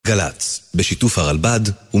גלץ, בשיתוף הרלב"ד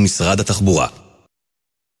ומשרד התחבורה.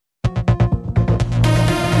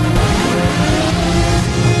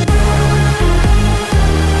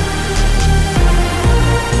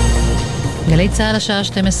 גלי צהל השעה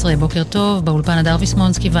 12, בוקר טוב, באולפן הדר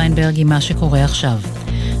ויסמונסקי ויינברג עם מה שקורה עכשיו.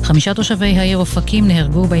 5 תושבי העיר אופקים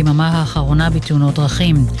נהרגו ביממה האחרונה בתאונות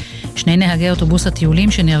דרכים. 2 נהגי אוטובוס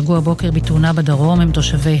הטיולים שנהרגו הבוקר בתאונה בדרום הם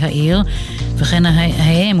תושבי העיר, וכן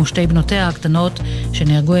הם ושתי בנותיה הקטנות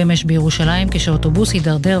שנהרגו אמש בירושלים כשאוטובוס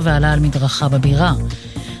הידרדר ועלה על מדרכה בבירה.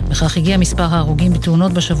 בכך הגיע מספר ההרוגים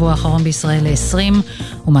בתאונות בשבוע האחרון בישראל ל-20,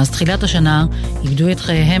 ומאז תחילת השנה איבדו את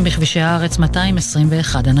חייהם בכבישי הארץ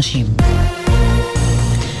 221 אנשים.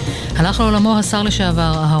 הלך לעולמו השר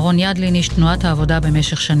לשעבר אהרון ידלין, איש תנועת העבודה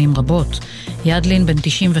במשך שנים רבות. ידלין, בן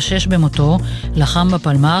 96 במותו, לחם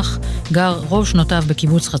בפלמ"ח, גר רוב שנותיו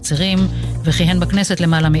בקיבוץ חצרים, וכיהן בכנסת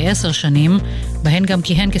למעלה מ10 שנים, בהן גם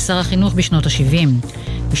כיהן כשר החינוך בשנות ה-70.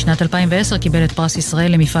 בשנת 2010 קיבל את פרס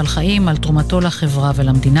ישראל למפעל חיים על תרומתו לחברה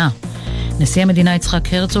ולמדינה. נשיא המדינה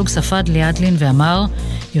יצחק הרצוג ספד לידלין ואמר,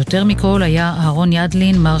 יותר מכל היה אהרון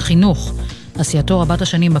ידלין מר חינוך. עשייתו רבת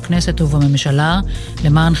השנים בכנסת ובממשלה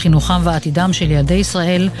למען חינוכם ועתידם של ילדי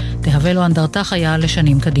ישראל תהווה לו אנדרטה חיה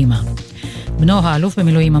לשנים קדימה. בנו האלוף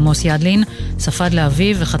במילואים עמוס ידלין ספד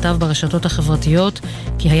לאביו וכתב ברשתות החברתיות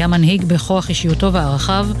כי היה מנהיג בכוח אישיותו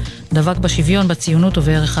וערכיו, דבק בשוויון, בציונות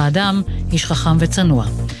ובערך האדם, איש חכם וצנוע.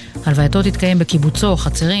 הלווייתו תתקיים בקיבוצו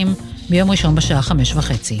חצרים ביום ראשון בשעה 5:30.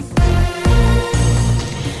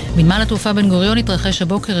 בנמל התעופה בן גוריון התרחש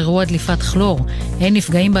הבוקר אירוע דליפת כלור. אין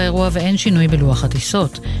נפגעים באירוע ואין שינוי בלוח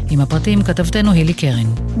הטיסות. עם הפרטים כתבתנו הילי קרן.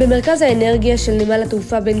 במרכז האנרגיה של נמל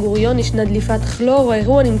התעופה בן גוריון ישנה דליפת כלור,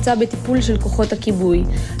 האירוע נמצא בטיפול של כוחות הכיבוי.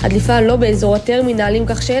 הדליפה לא באזור הטרמינלים,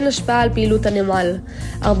 כך שאין השפעה על פעילות הנמל.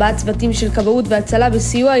 4 צוותים של כבאות והצלה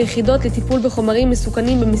בסיוע היחידות לטיפול בחומרים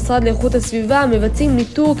מסוכנים במשרד לאיכות הסביבה מבצעים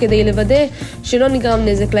ניטור כדי לוודא שלא נגרם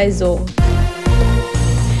נזק לאזור.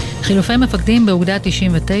 חילופי מפקדים באוגדה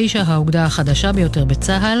 99, האוגדה החדשה ביותר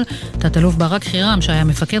בצהל. תת-אלוף ברק חירם, שהיה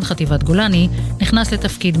מפקד חטיבת גולני, נכנס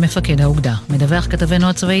לתפקיד מפקד האוגדה. מדווח כתבנו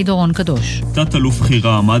הצבאי דורון קדוש. תת-אלוף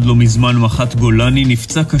חירם, עד לא מזמן מח"ט גולני,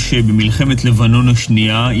 נפצע קשה במלחמת לבנון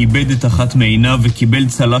השנייה, איבד את אחת מעיניו וקיבל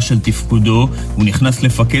צל"ש על תפקודו. הוא נכנס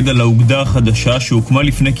לפקד על האוגדה החדשה שהוקמה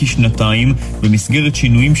לפני כשנתיים במסגרת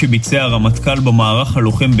שינויים שביצע הרמטכ"ל במערך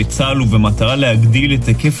הלוחם בצהל ובמטרה להגדיל את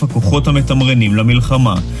היקף הכוחות המתמרנים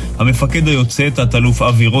למלחמה. המפקד היוצא, תת-אלוף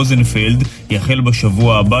אבי רוזנפלד, יחל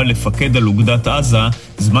בשבוע הבא לפקד על אוגדת עזה,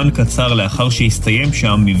 זמן קצר לאחר שהסתיים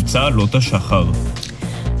שם מבצע עלות השחר.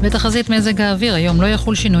 בתחזית מזג האוויר, היום לא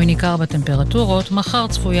יחול שינוי ניכר בטמפרטורות, מחר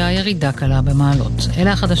צפויה ירידה קלה במעלות.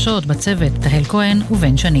 אלה החדשות בצוות תהל כהן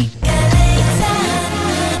ובן שני.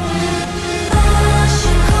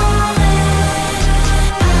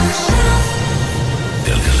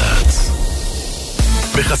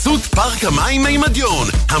 בחסות פארק המים מימדיון,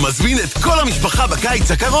 המזמין את כל המשפחה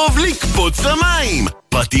בקיץ הקרוב לקפוץ למים.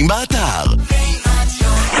 פרטים באתר.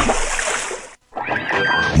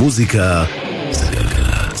 מוזיקה זה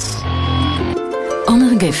גלגלצ.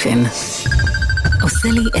 עומר גפן עושה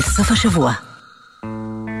לי את סוף השבוע.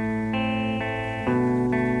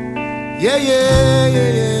 Yeah, yeah, yeah,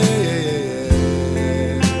 yeah, yeah.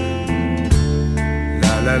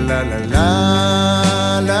 La la la la la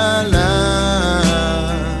la la.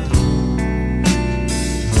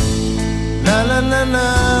 La la la la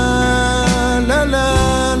la la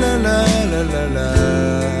la la la la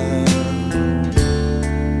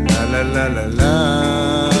la la la la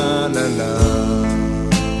la la.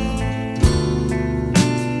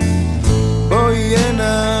 בואי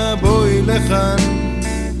הנה, בואי לכאן,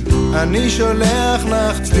 אני שולח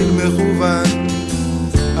לך צליל מכוון,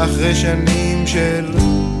 אחרי שנים של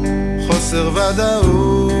חוסר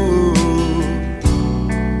ודאות.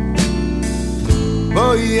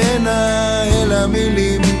 בואי הנה אל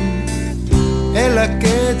המילים, אל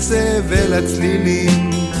הקצב, אל הצלילים,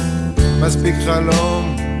 מספיק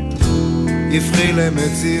חלום יפחי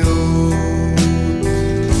למציאות.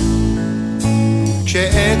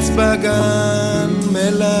 כשעץ בגן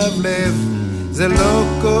מלבלב, זה לא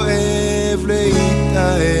כואב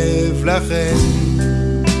להתאהב, לכן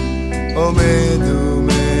עומד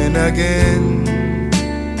ומנגן.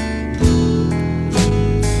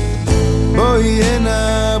 בואי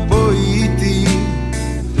הנה, בואי איתי,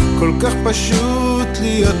 כל כך פשוט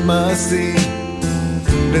להיות מעשי,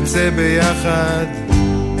 נצא ביחד,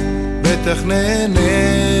 בטח נהנה.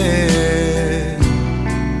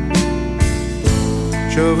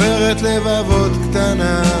 שוברת לבבות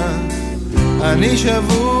קטנה, אני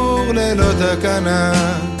שבור ללא תקנה,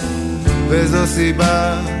 וזו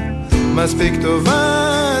סיבה מספיק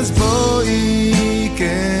טובה, אז בואי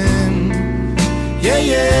כן.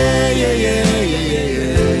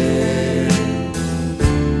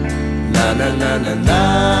 na na na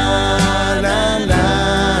la la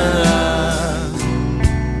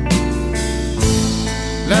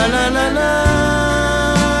la la la la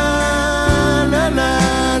la la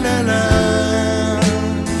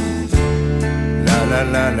la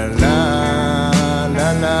la la la la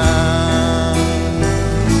la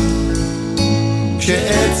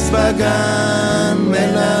כשעץ בגן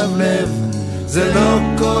מלבלב זה לא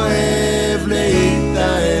כואב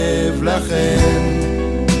להתאהב לכן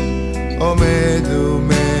עומד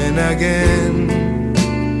ומנגן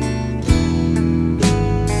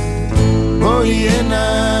בואי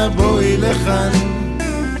הנה בואי לכאן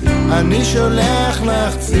אני שולח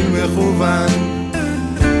לך ציל מכוון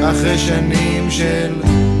אחרי שנים של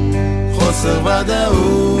חוסר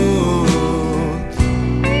ודאות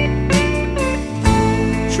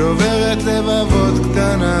שוברת לבבות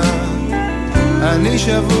קטנה אני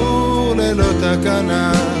שבור ללא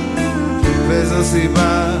תקנה וזו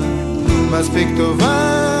סיבה מספיק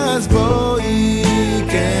טובה אז בואי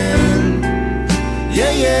כן יא יא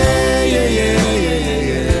יא יא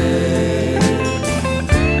יא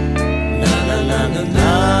לה לה לה לה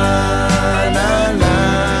לה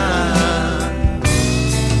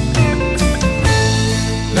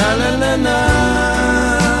לה לה לה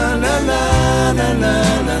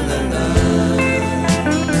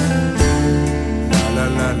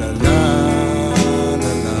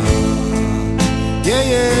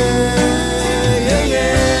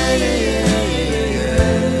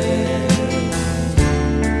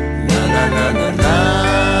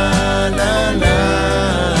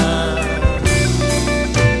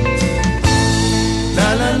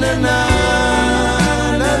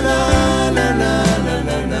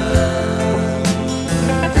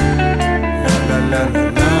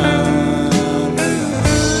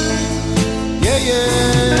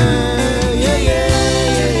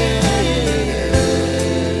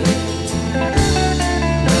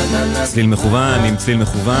צליל מכוון עם צליל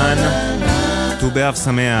מכוון ט"ו באב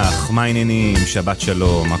שמח, מה העניינים, שבת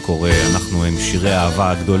שלום, מה קורה, אנחנו עם שירי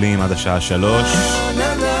האהבה הגדולים עד השעה 3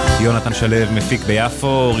 יונתן שלב מפיק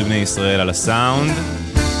ביפו, רבני ישראל על הסאונד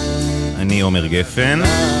אני עומר גפן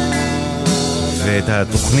ואת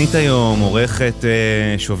התוכנית היום עורכת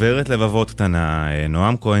שוברת לבבות קטנה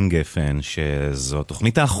נועם כהן גפן שזו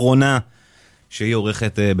תוכנית האחרונה שהיא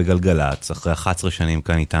עורכת בגלגלץ אחרי 11 שנים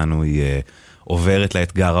כאן איתנו היא עוברת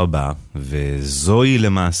לאתגר הבא, וזוהי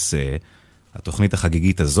למעשה התוכנית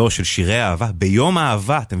החגיגית הזו של שירי האהבה. ביום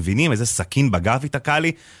האהבה, אתם מבינים איזה סכין בגב התקע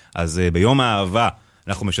לי? אז ביום האהבה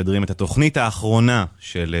אנחנו משדרים את התוכנית האחרונה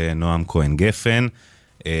של נועם כהן גפן.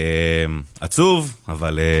 עצוב,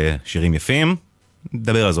 אבל שירים יפים.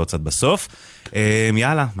 נדבר על זה קצת בסוף.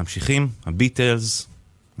 יאללה, ממשיכים. הביטלס,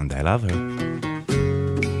 and I love her.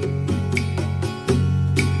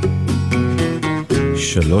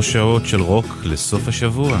 3 שעות של רוק לסוף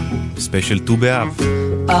השבוע, ספיישל ט"ו באב.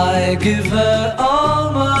 I give her all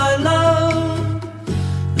my love,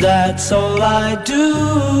 that's all I do.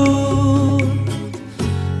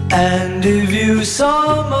 And if you saw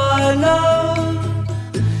my love,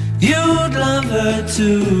 you'd love her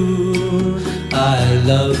too. I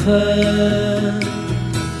love her.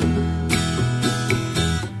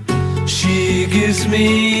 She gives me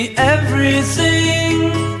everything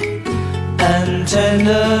and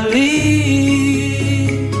tenderly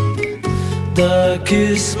the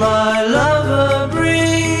kiss my lover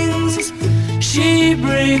brings she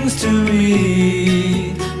brings to me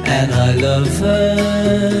and I love her.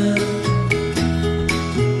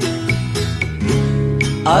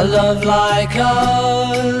 A love like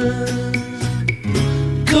ours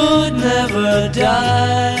could never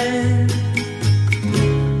die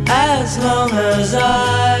as long as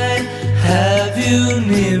I have you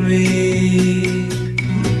near me.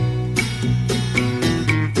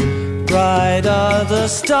 Bright are the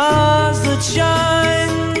stars that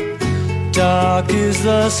shine, dark is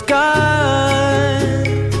the sky.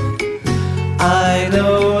 I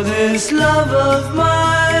know this love of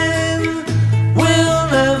mine will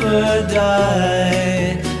never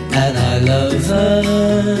die, and I love her.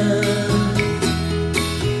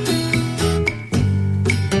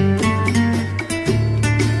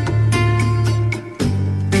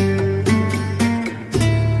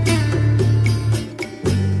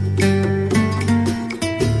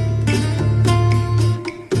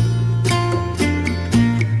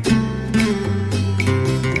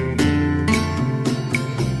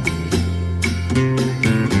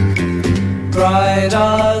 Bright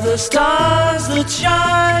are the stars that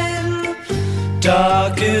shine,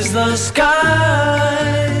 dark is the sky.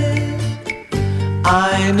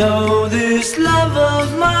 I know this love of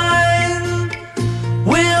mine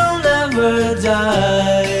will never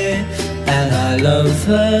die, and love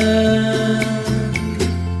her.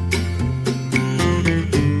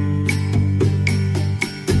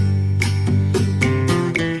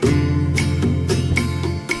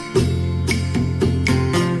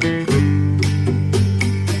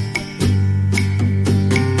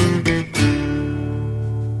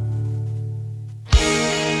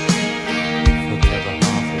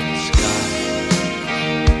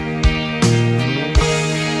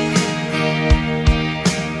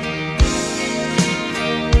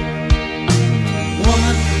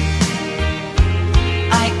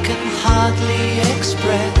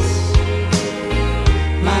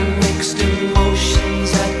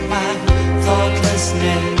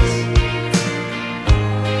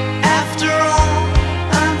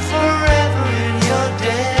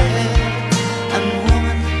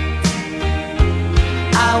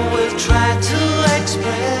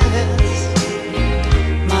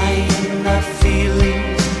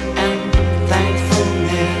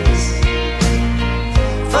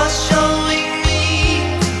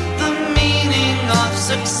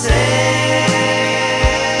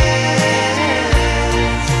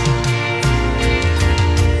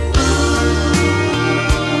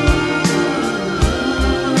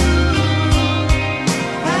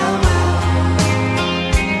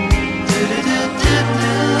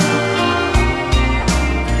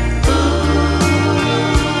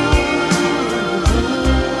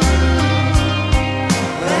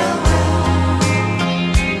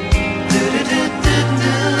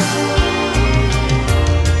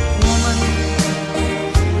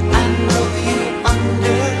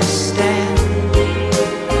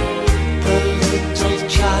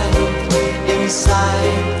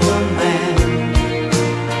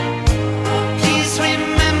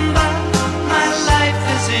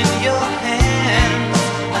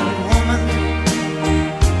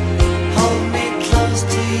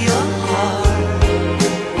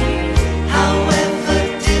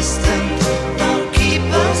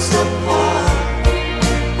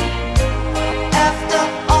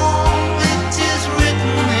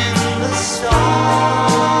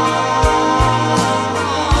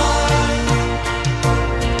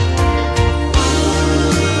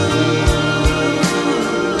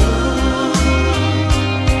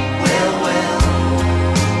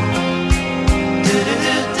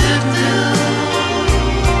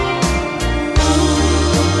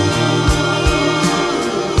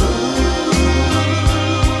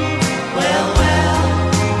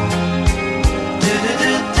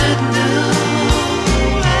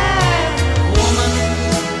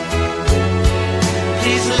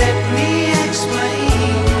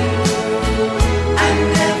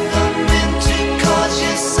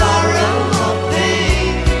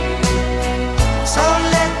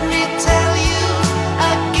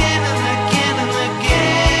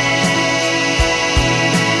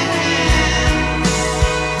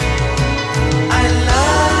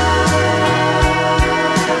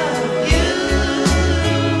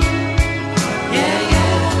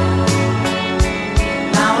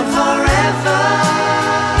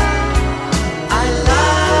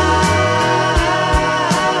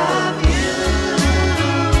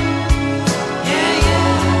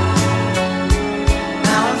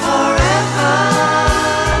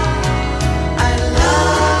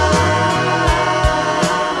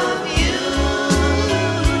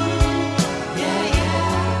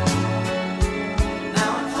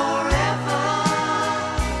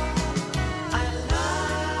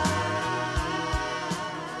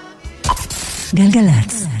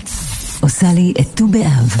 גלגלץ, עושה לי את ט"ו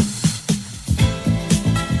באב.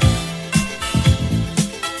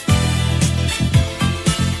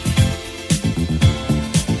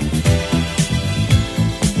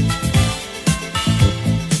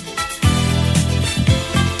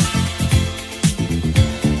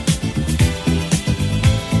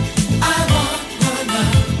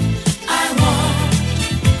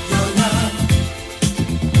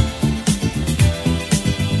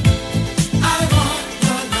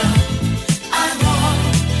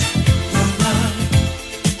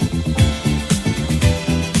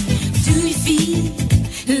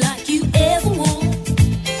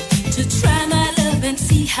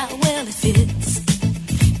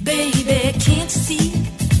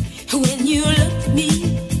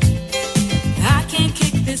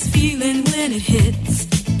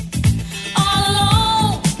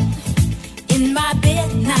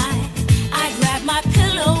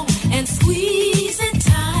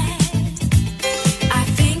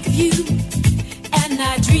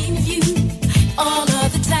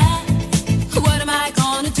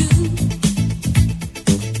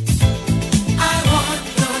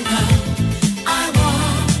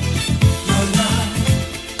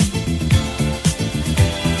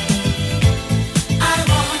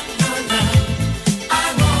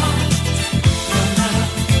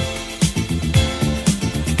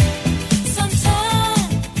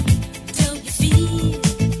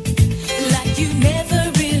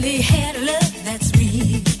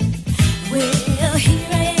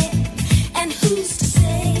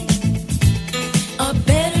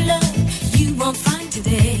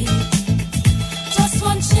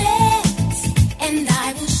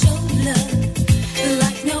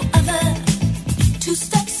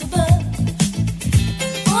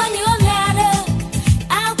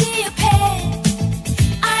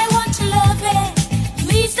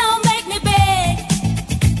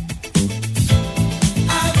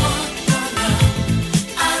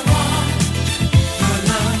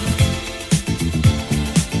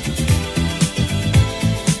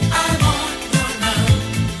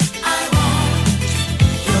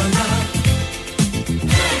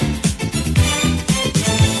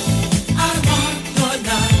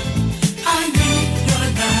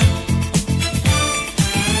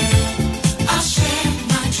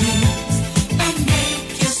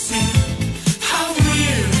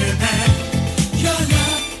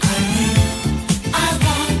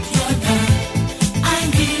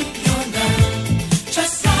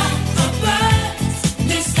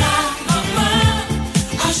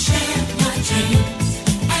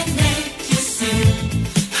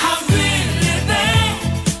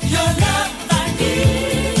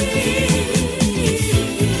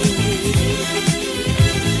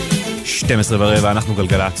 12:15, אנחנו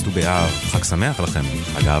גלגלצ, ט"ו באב, חג שמח לכם,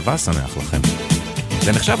 חג אהבה שמח לכם.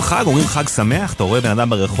 זה נחשב חג, אומרים חג שמח, אתה רואה בן אדם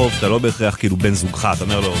ברחוב, אתה לא בהכרח כאילו בן זוגך, אתה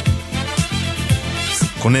אומר לו,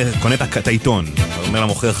 קונה את העיתון, אתה אומר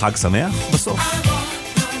למוכר חג שמח, בסוף.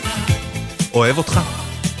 אוהב אותך.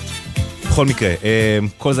 בכל מקרה,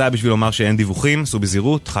 כל זה היה בשביל לומר שאין דיווחים, סעו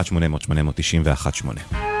בזהירות,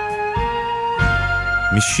 1-800-890-118.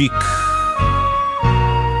 משיק.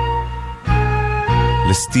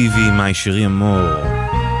 לסטיבי, מי שירי אמור.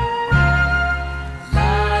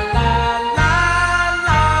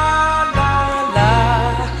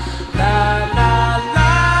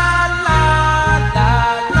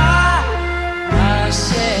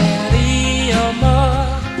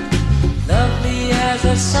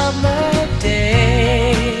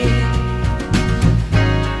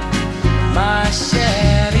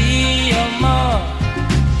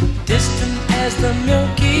 The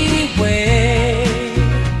Milky Way.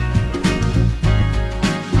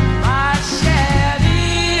 My Sherry,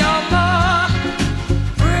 more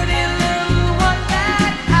pretty little one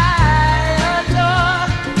that I adore.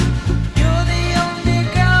 You're the only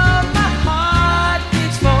girl my heart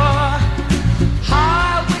beats for. How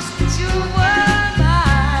I wish that you were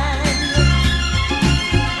mine.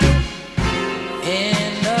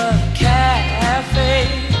 In a cafe,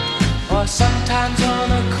 or sometimes on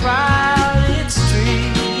a crowded street,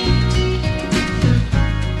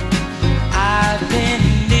 I've been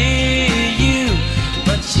near you,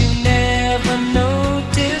 but you never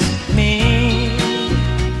noticed me.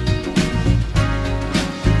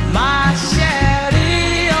 My Sherry,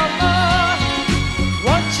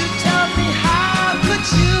 won't you tell me how could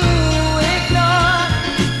you ignore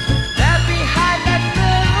that behind that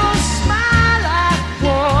little smile I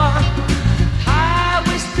wore? I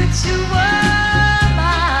wish that you were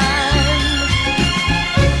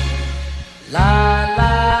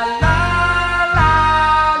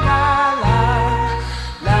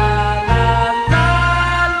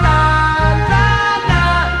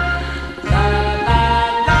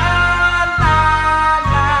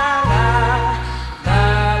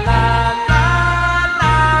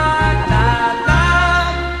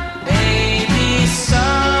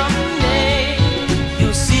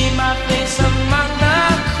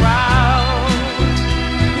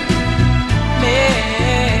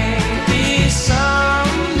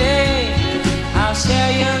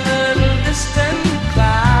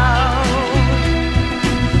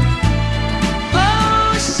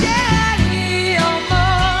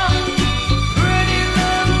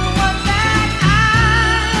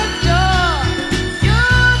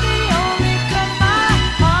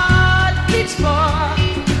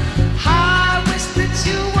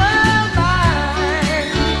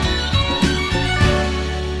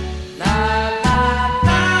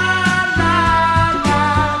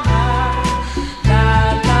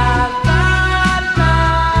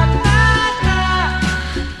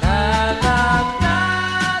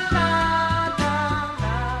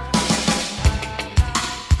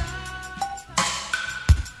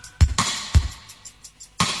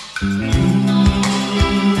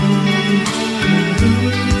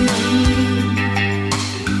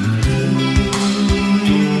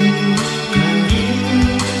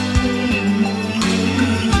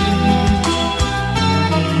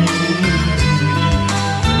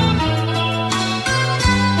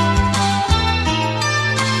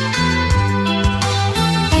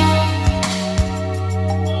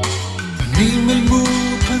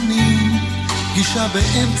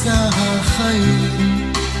באמצע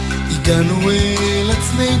החיים הגענו אל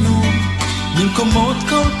עצמנו ממקומות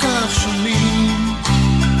כל כך שונים.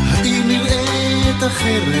 האם נראית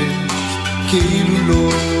אחרת כאילו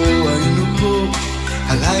לא היינו פה?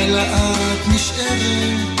 הלילה את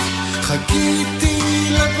נשארת, חכיתי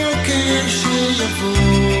לבוקר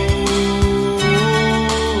שיבוא.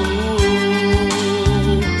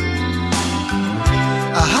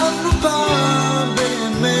 אהבנו פעם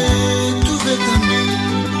באמת ובתמיד,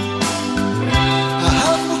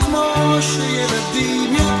 אהבנו כמו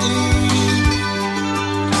שילדים יודעים.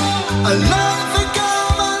 עליי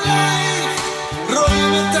וגם עלייך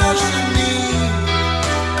רואים את השני,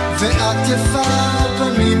 ואת יפה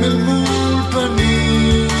פנים אל מול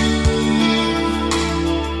פנים.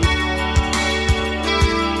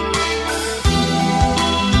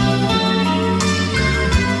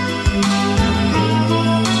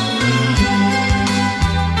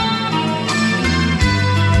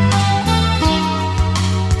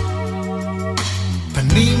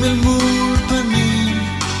 פנים אל מול פנים,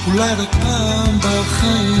 אולי רק פעם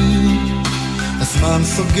בחיים. הזמן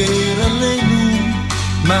סוגר עלינו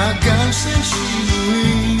מעגל של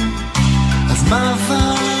שינויים, אז מה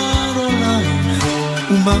עבר עולם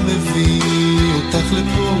מה מביא אותך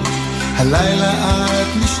לפה, הלילה את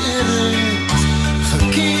נשארת,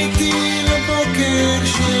 חיכיתי לבוקר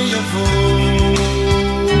שיבוא.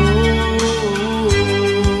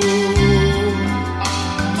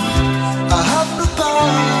 אהבנו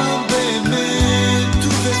פעם באמת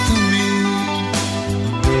ובתמיד,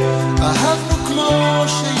 אהבנו כמו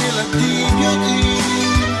שילדים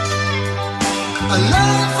יודעים,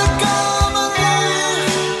 עליי וגם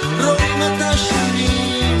עליך רואים את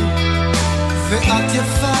השנים, ואת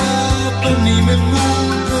יפה פנים אל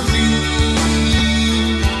מול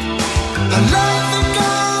פנים, עליי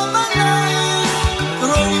וגם עלייך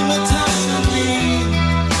רואים את השנים,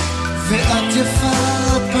 ואת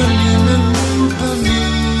יפה פנים אל מול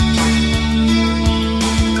פנים.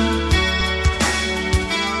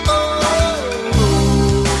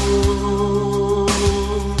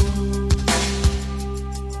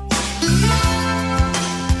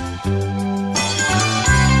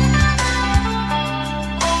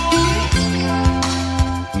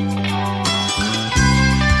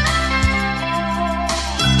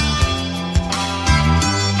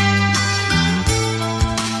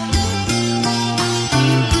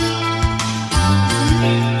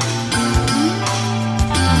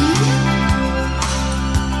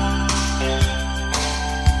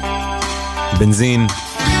 בנזין,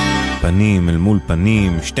 פנים אל מול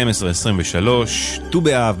פנים, 12:23, ט"ו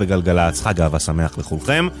באב בגלגלצ, חג אהבה שמח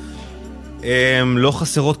לכולכם. לא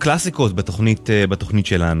חסרות קלאסיקות בתוכנית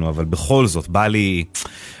שלנו, אבל בכל זאת בא לי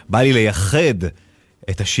לייחד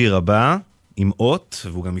את השיר הבא עם אות,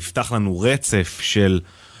 והוא גם יפתח לנו רצף של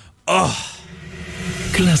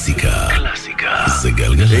קלאסיקה, זה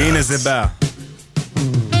גלגלצ. והנה זה בא.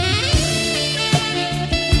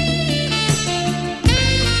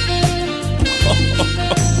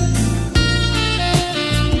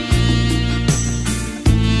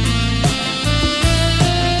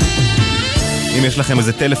 אם יש לכם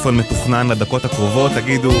איזה טלפון מתוכנן לדקות הקרובות,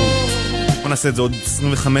 תגידו, בוא נעשה את זה עוד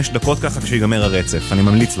 25 דקות ככה כשיגמר הרצף, אני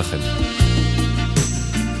ממליץ לכם.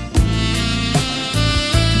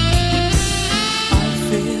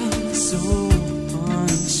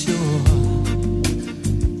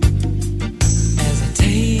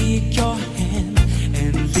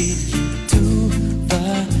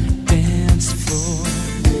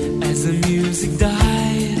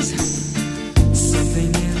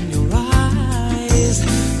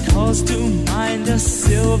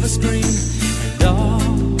 Silver screen and all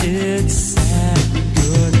its sad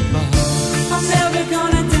goodbye. I'm never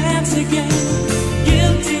gonna dance again.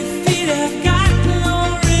 Guilty feet have got no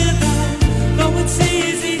rhythm. Though it's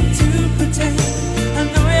easy to pretend, I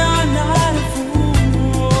know you're not a fool.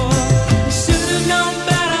 You should have known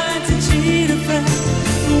better than to cheat a friend,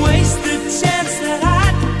 waste the chance that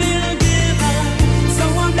I'd been given. So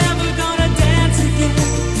I'm never gonna dance again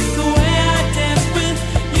the way I danced with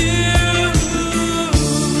you.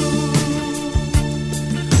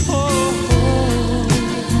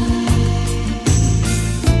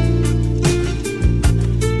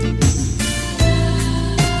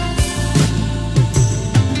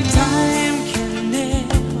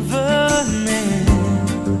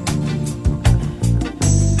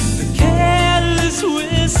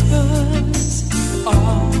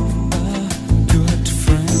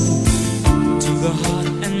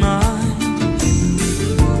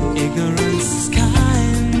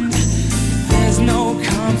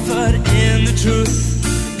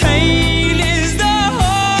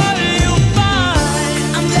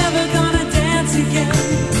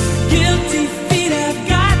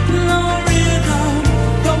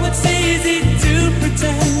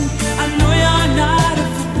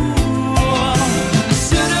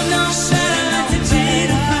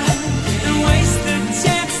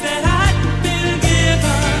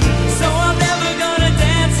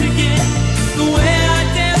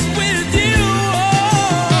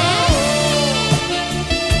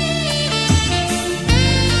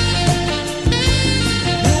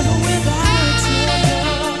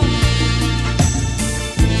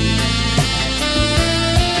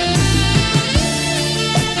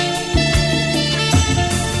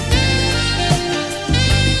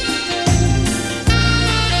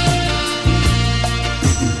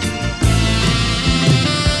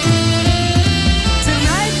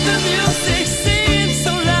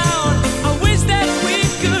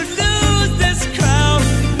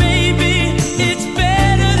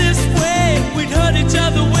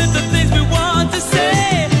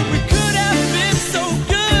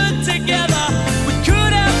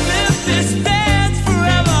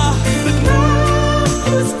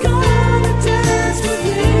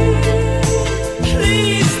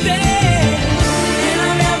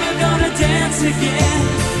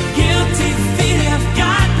 Again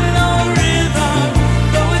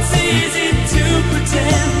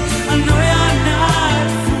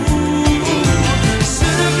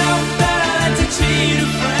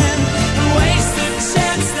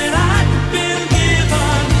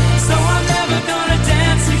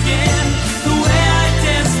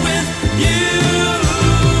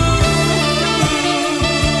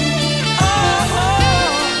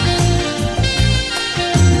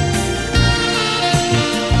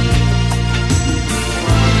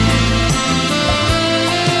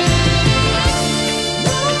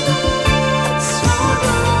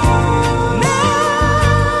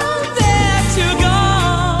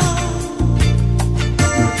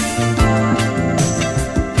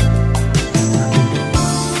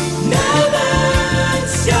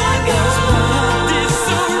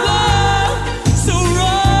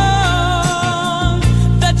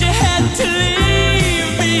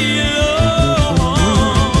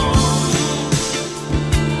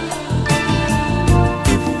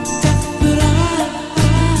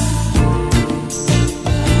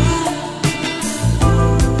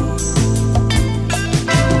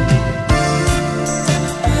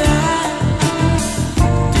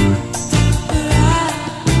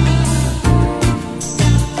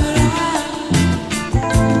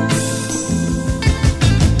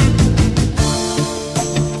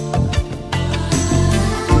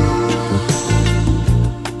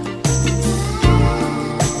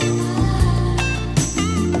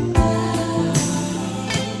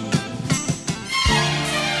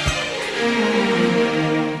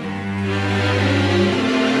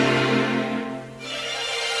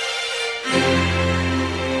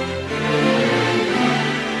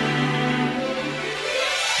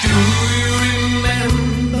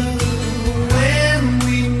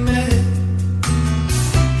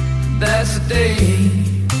day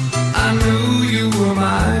I knew you were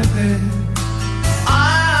my pet.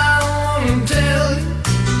 I wanna tell you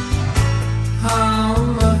how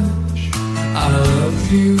much I love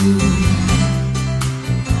you.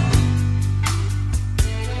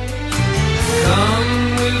 Come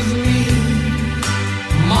with me,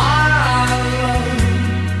 my love,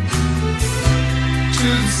 to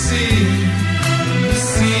the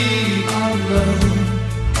sea of love.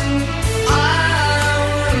 I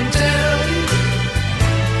wanna tell you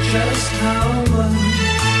just how much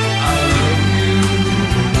I love you.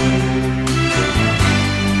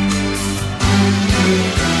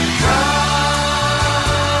 Come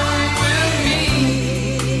with me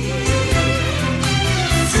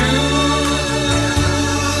to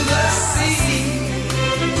the sea.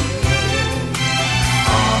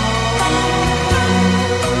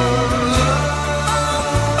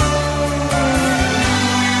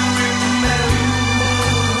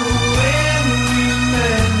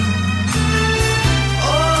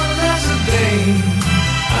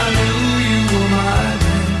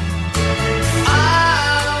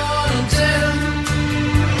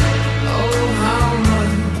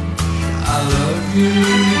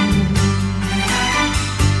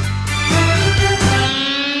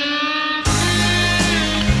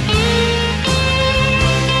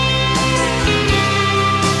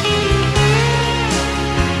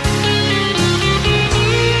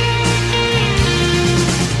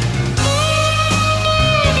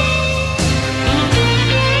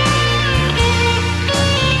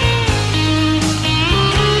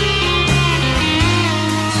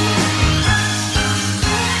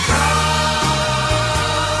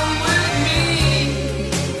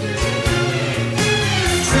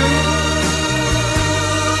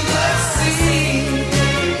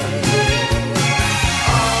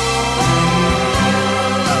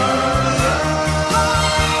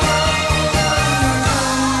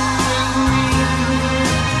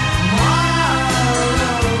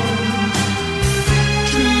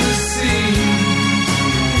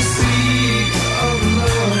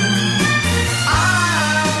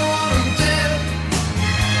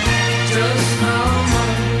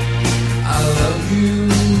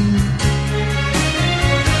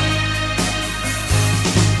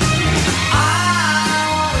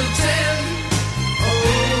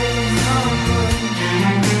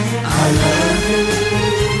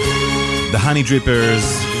 הני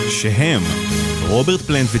דריפרס, שהם רוברט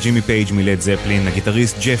פלנט וג'ימי פייג' מלד זפלין,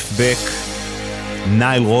 הגיטריסט ג'ף בק,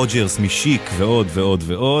 נייל רוג'רס משיק ועוד ועוד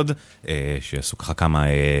ועוד, שעשו ככה כמה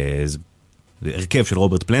הרכב של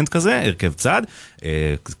רוברט פלנט כזה, הרכב צד,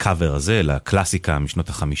 קאבר הזה לקלאסיקה משנות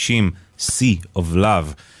ה-50, Sea of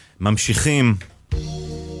Love. ממשיכים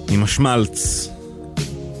עם השמלץ.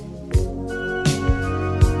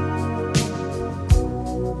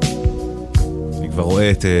 כבר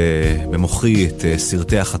רואה במוחי את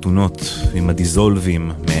סרטי החתונות עם הדיזולבים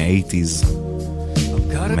מה-80s,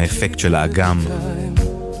 עם האפקט של האגם.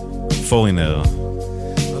 Foreigner.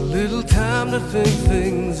 A little time to think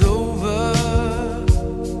things over.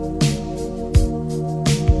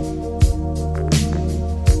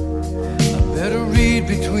 I better read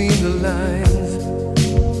between the lines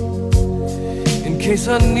in case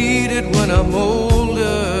I need it when I'm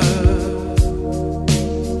older.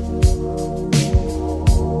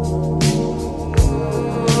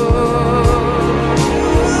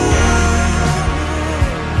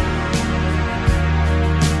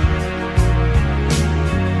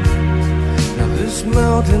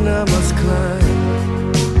 Mountain I must climb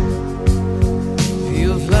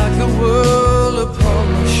feels like the world upon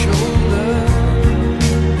my shoulder.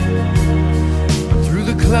 Through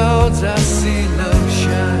the clouds I see love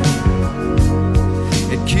shine.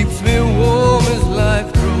 It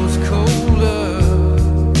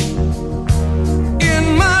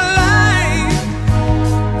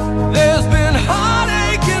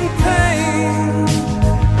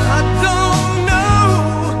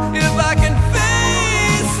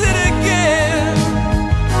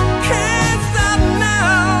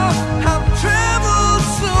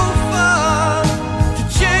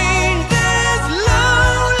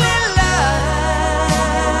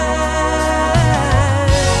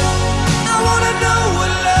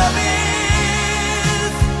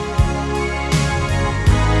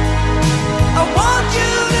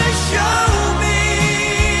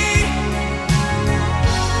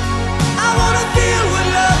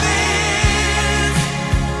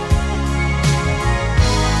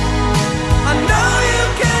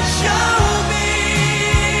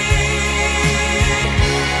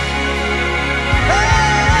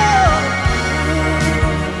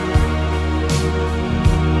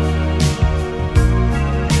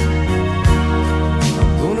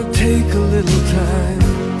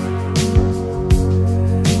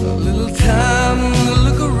little time to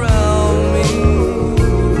look around me.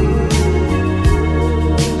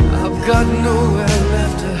 I've got nowhere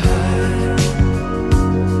left to hide.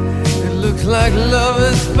 It looks like love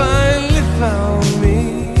has finally found me.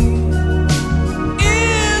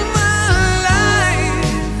 In my life,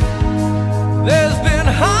 there's been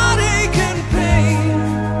heartache and pain.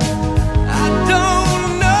 I don't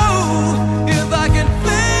know if I can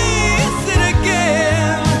face it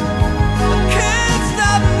again. I can't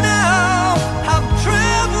stop now. I've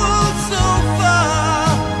traveled so far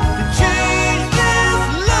to change this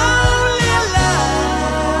lonely life.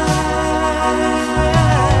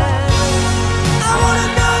 I wanna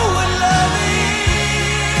know what love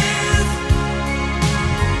is.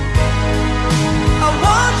 I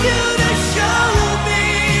want you to show me.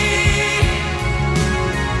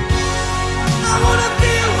 I wanna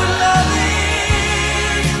feel what love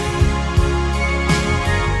is.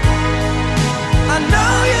 I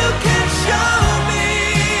know you can show me.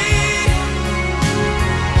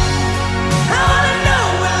 I wanna know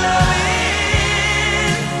what love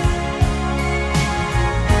is.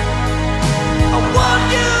 I want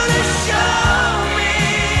you to show me.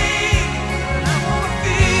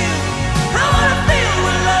 I wanna feel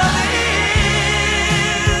what love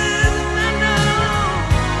is.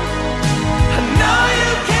 I know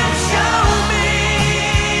you can show me.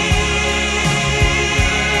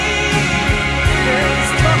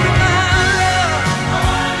 Let's talk about love. I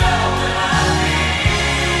wanna know what love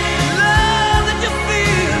is. Love that you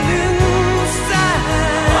feel inside.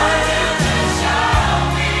 I want you to show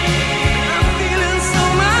me. I'm feeling so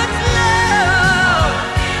much love.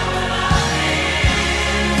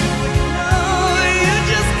 No, you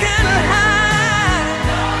just can't hide.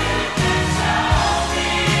 No, you can show me.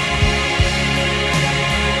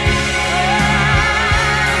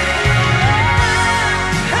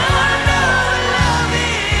 I wanna know what love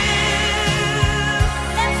is.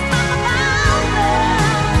 Let's talk about love.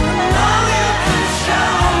 No, you can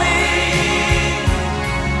show me.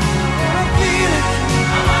 I feel it.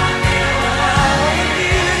 I wanna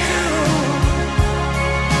feel it too.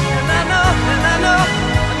 And I know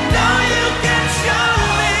you can show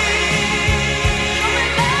me.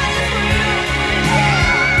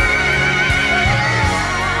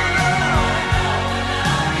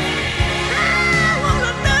 I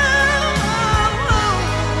wanna know.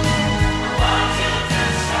 I want you to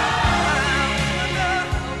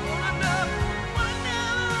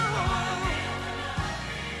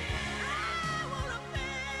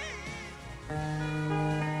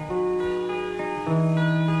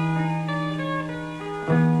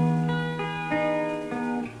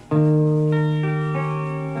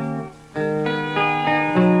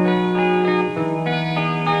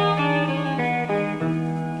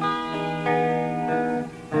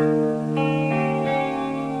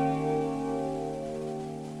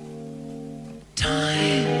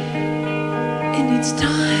It's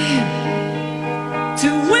time to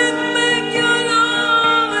win back your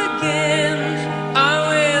love again. I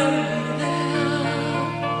will be there.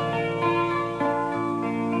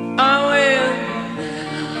 I will be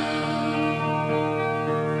there.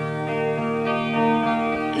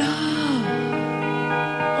 Love,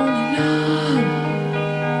 only love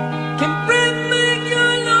can bring back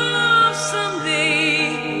your love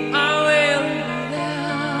someday. I will be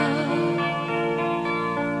there.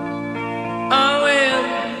 I will.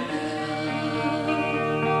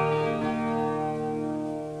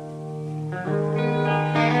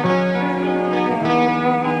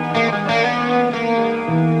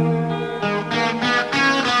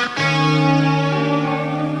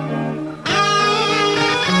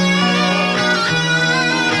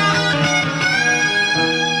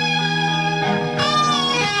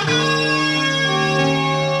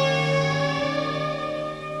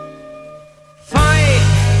 Fight,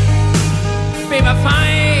 baby,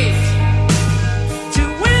 fight to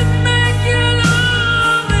win back your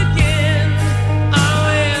love again. I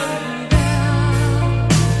will be there.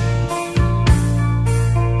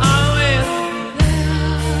 I will be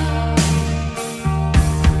there.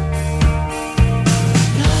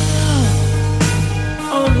 Love,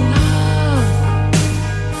 only love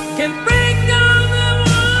can break down the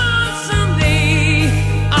walls someday.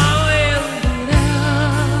 I will be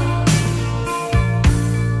there.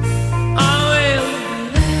 I will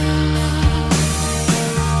be there.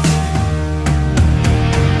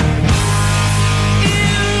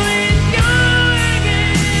 Here we go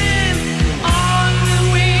again, on the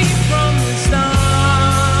way from the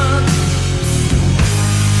start.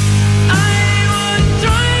 I would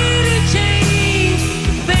try to change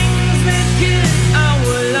things that kill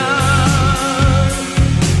our love.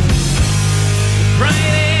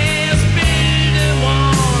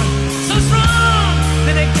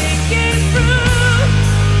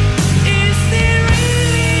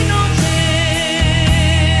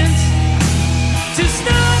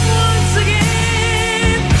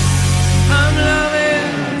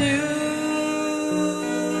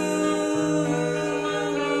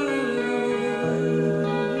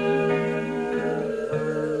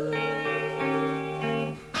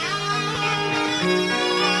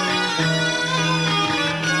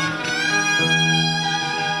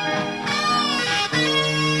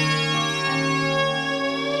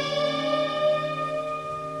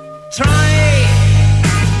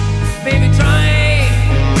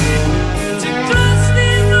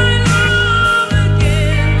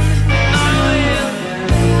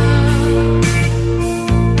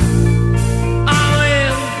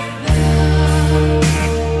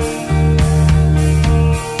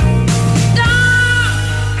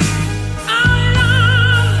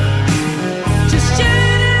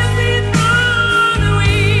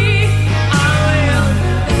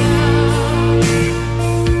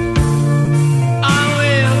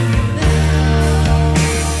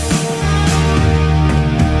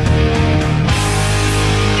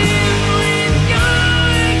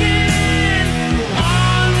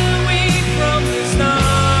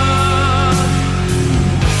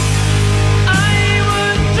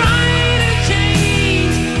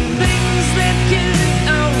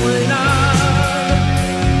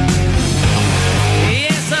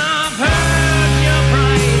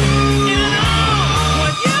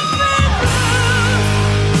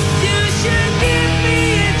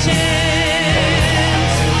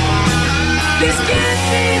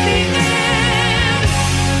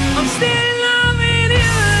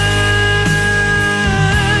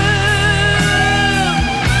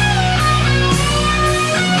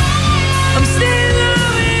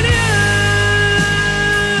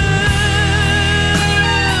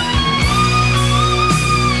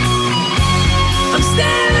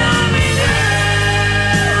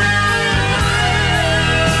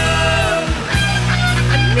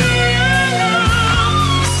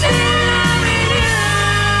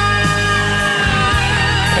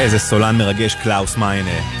 איזה סולן מרגש, קלאוס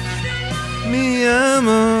מיינה. מי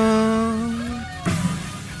אמר?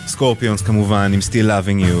 סקורפיונס כמובן, עם Still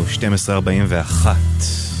Loving You, 12:41.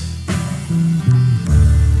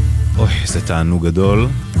 אוי, זה תענוג גדול.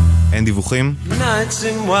 אין דיווחים?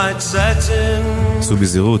 עשו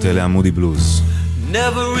בזירות, אלה המודי בלוז.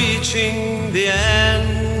 Never reaching the end.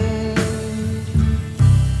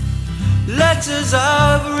 Letters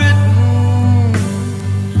I've written,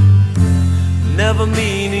 never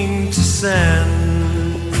meaning to send.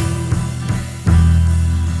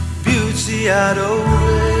 Beauty I'd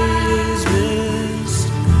always missed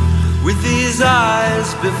with these eyes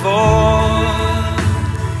before.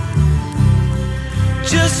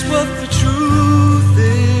 Just what the truth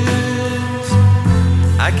is,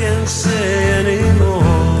 I can't say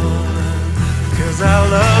anymore, 'cause I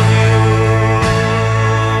love you.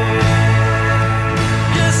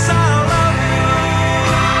 Yes, I love you.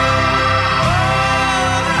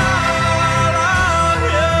 I love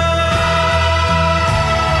you.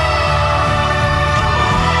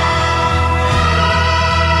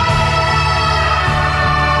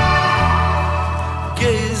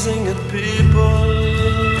 Gazing at people,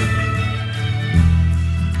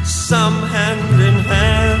 some hand in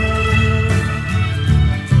hand,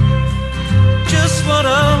 just what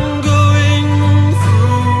I'm going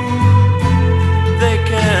through, they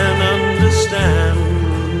can understand.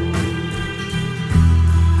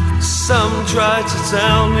 Some try to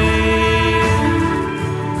tell me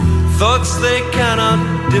thoughts they cannot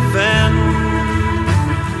defend.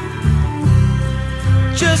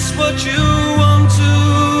 Just what you want to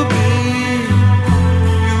be,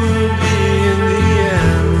 you will be in the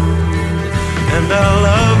end. And I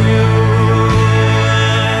love you.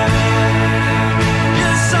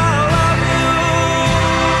 Yes, I love you.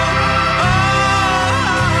 Oh,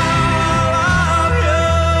 I love you.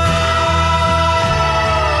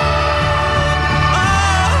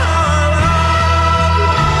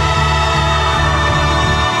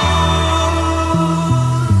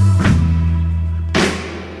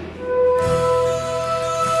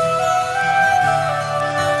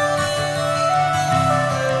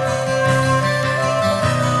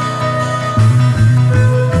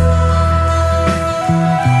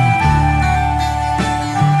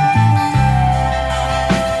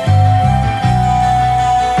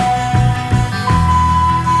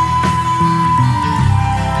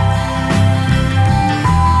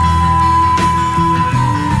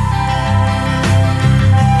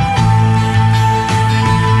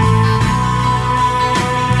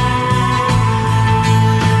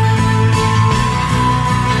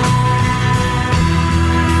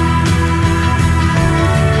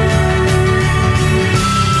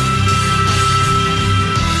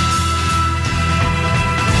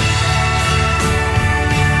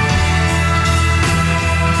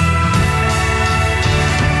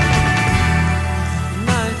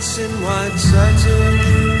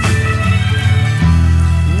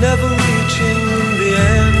 Never reaching the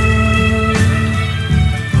end.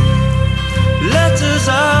 Letters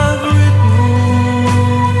I've written,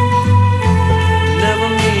 never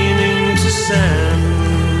meaning to send.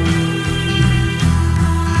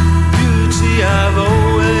 Beauty I've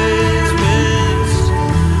always missed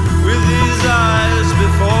with these eyes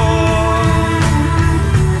before.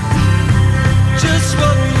 Just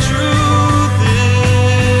what the truth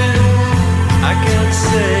is, I can't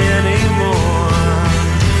say anymore,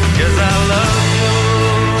 'cause I love you.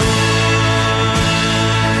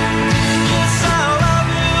 Yes, I love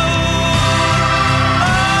you.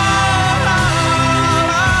 Oh, I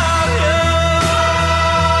love you.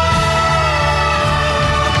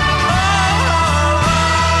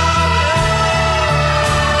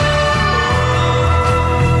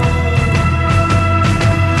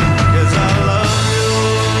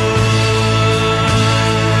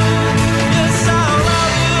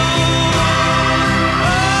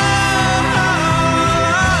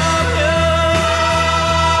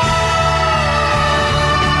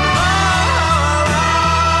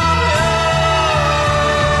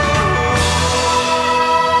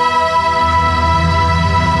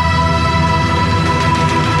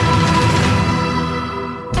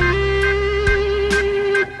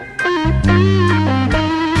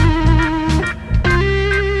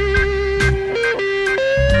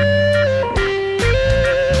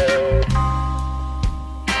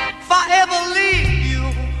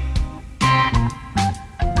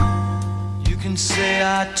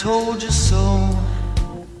 told you so.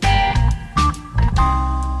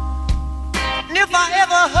 And if I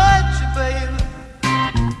ever hurt you, baby,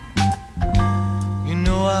 you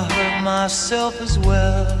know I hurt myself as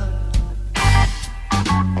well.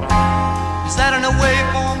 Is that in a way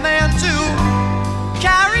for me?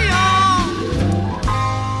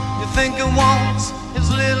 wants his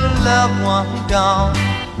little loved one gone.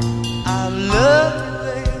 I love you,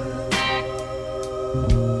 baby,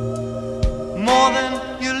 more than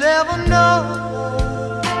you'll ever know,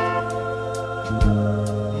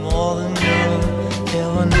 more than you'll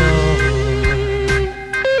ever know.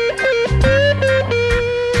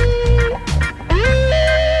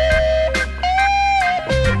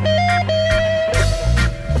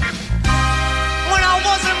 When I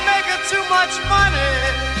wasn't making too much money,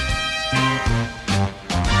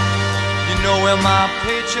 you know where my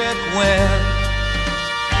paycheck went.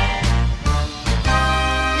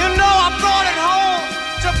 You know I brought it home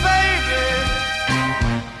to baby,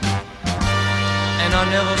 and I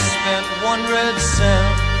never spent one red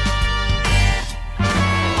cent.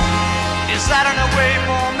 Is that an way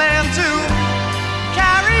for a man to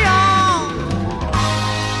carry on?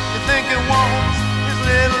 You think it wants his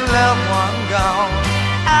little loved one gone?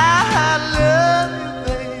 I love you,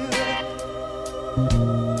 baby,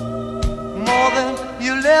 more than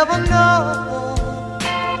you'll ever know,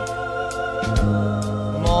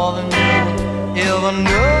 more than you'll ever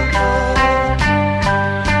know.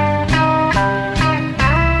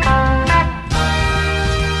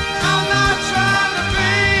 I'm not trying to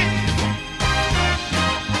be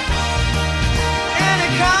any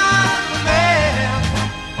kind of man.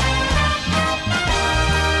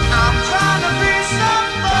 I'm trying to be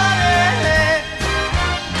somebody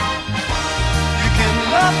you can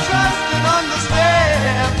love, trust, and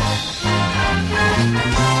understand.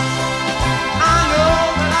 I know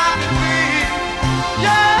that I can be,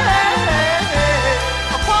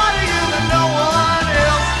 yeah, a part of you that no one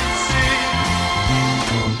else can see.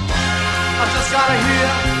 I just gotta hear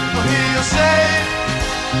you say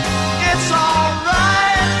it's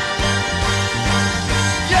alright.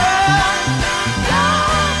 Yeah, yeah,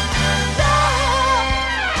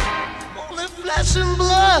 yeah. Only flesh and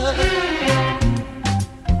blood,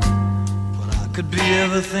 but I could be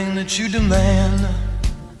everything that you demand.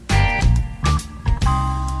 I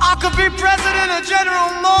could be president of General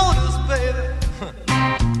Motors, baby,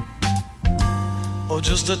 or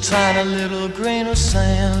just a tiny little grain of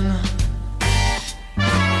sand.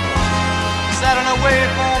 Is that a way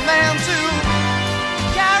for a man to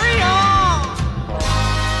carry on?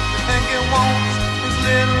 You think it wants his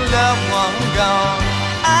little loved one gone?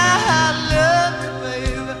 I love you,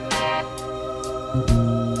 baby,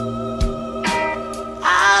 I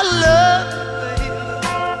love you, baby,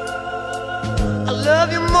 I love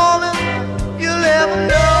you more than you'll ever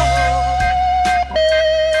know.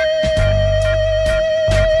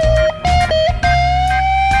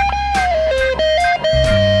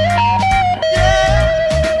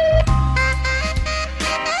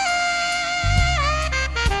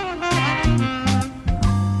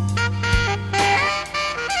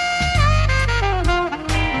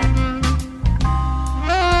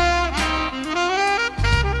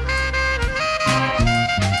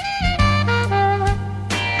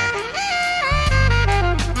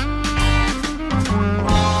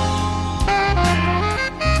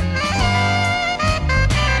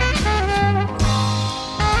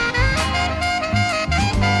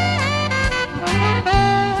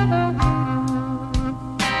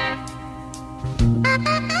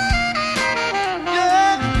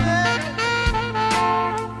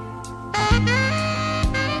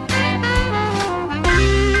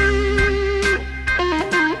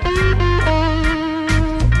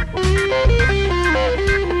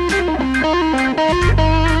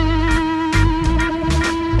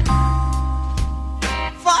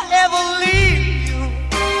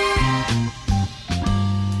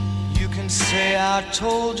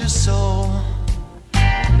 Told you so.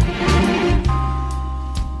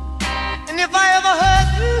 And if I ever hurt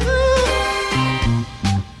you,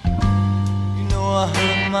 you know I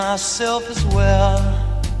hurt myself as well.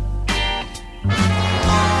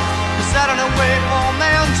 Is that a way for a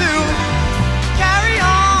man to carry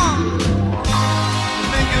on? You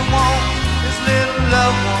think you want his little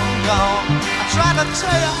loved one gone? I try to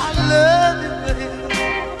tell you I love you, baby,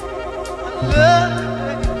 I love you.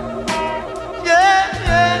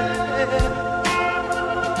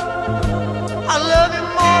 I love you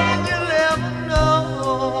more than you'll ever know.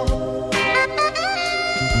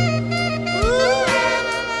 Ooh,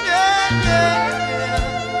 yeah, yeah, yeah.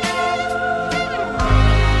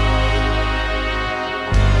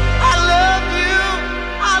 I love you,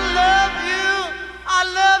 I love you, I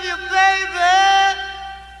love you, baby.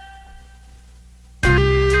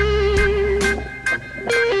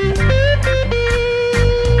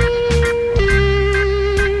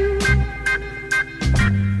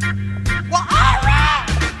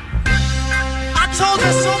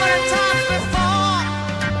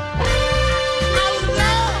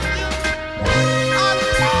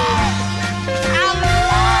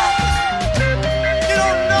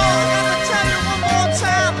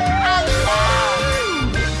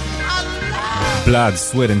 Blood,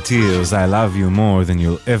 Sweat and Tears, I love you more than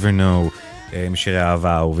you'll ever know, משירי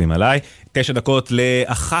האהבה האהובים עליי.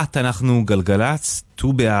 9:01 אנחנו גלגלץ,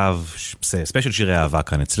 ט"ו באב, ספיישל שירי האהבה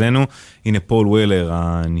כאן אצלנו. הנה פול ווילר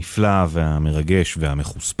הנפלא והמרגש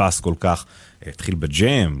והמחוספס כל כך, התחיל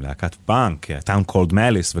בג'ם, להקת פאנק, Town Called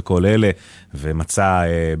Malice וכל אלה, ומצא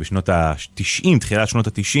בשנות ה-90, תחילת שנות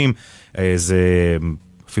ה-90, זה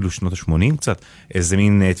אפילו שנות ה-80 קצת, איזה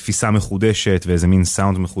מין תפיסה מחודשת ואיזה מין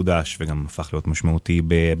סאונד מחודש, וגם הפך להיות משמעותי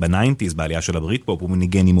ב-90s, בעלייה של הברית פופ, הוא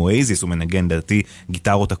מנגן עם אואזיס, הוא מנגן דעתי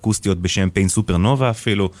גיטרות אקוסטיות בשם פיין סופרנובה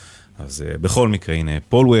אפילו, אז בכל מקרה, הנה,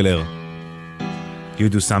 פול ווילר, You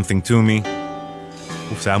Do Something To Me,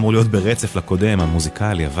 זה היה אמור להיות ברצף לקודם,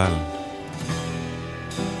 המוזיקלי,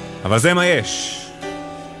 אבל זה מה יש.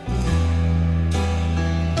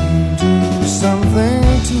 You do something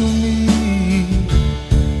to me,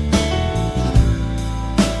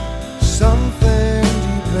 something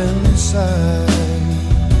deep inside.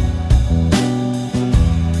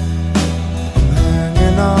 I'm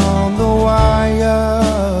hanging on the wire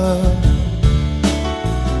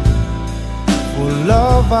for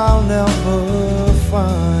love I'll never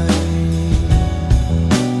find.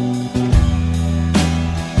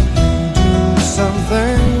 You do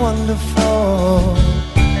something wonderful,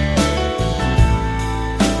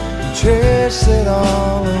 chase it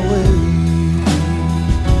all away.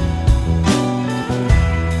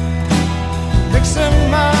 Mixing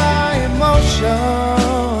my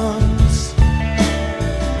emotions,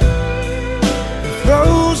 it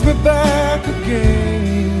throws me back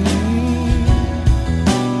again.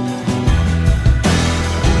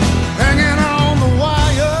 Hanging on the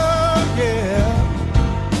wire, yeah,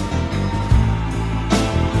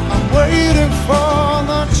 I'm waiting for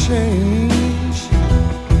the change.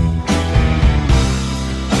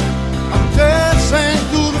 I'm dancing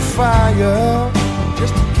through the fire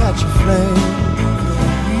just to catch a flame.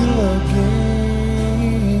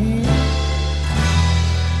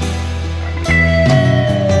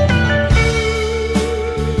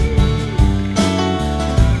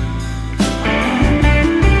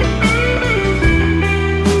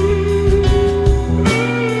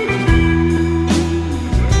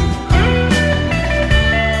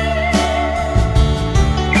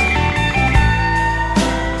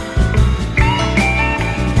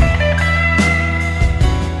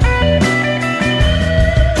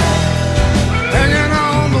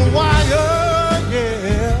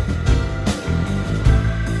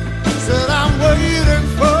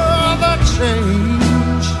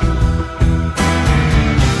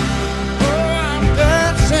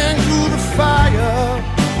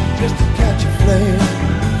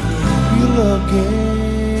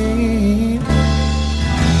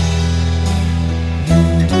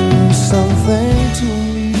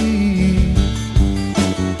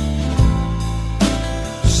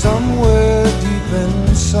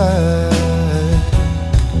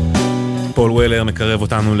 פול ווילר מקרב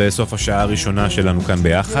אותנו לסוף השעה הראשונה שלנו כאן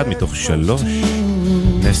ביחד, מתוך 3.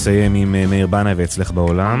 נסיים עם מאיר בנאי ואצלך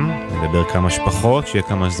בעולם, נדבר כמה שפחות, שיהיה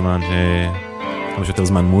כמה שיותר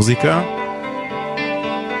זמן מוזיקה.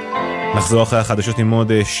 נחזור אחרי החדשות עם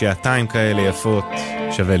עוד שעתיים כאלה יפות,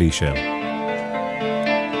 שווה להישאר.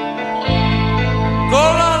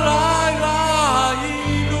 כל הלילה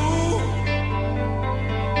היינו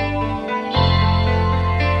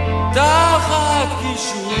תחת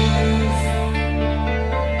כישוף,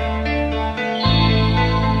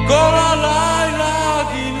 כל הלילה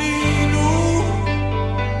גילינו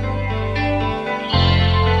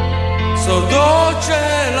סודות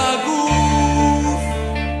של הגוף.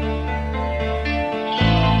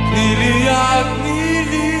 תני לי יד, תני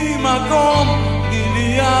לי מקום, תני לי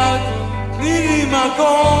יד, תני לי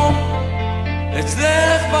מקום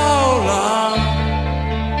אצלך בעולם.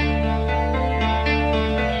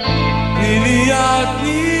 תני לי יד,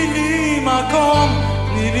 תני לי מקום,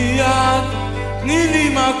 תני לי יד, תני לי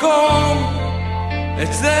מקום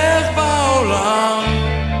אצלך בעולם.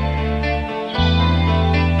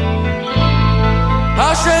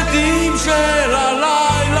 השדים של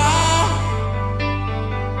הלילה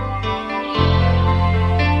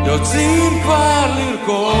יוצאים כבר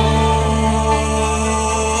לרקוד,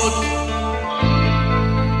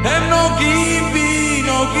 הם נוגעים בי,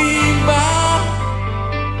 נוגעים בה,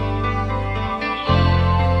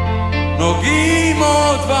 נוגעים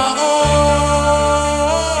עוד ועוד.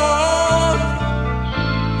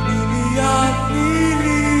 תני לי יד, תני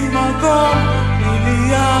לי מקום, תני לי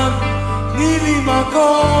יד, תני לי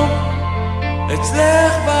מקום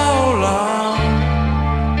אצלך בעולם.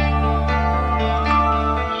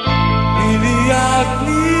 תני לי יד,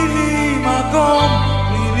 תני לי מקום,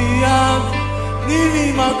 תני לי יד, תני לי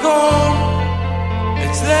מקום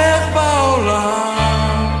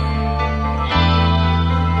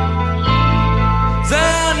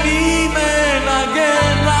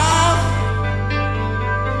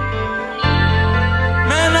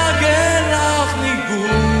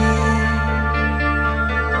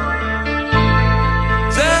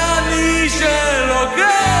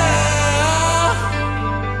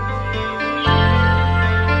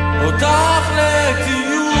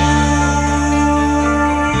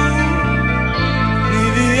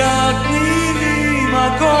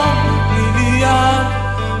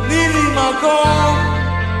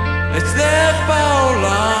אצלך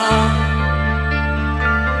בעולם.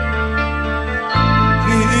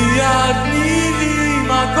 תני לי יד, תני לי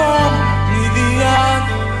מקום, תני לי יד,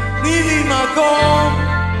 תני לי מקום,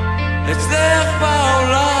 אצלך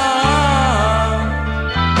בעולם.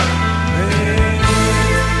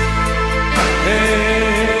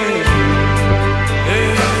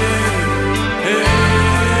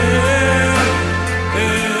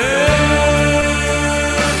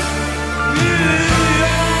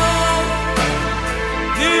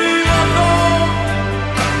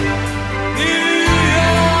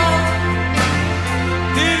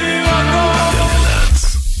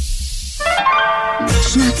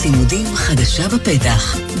 שנת לימודים חדשה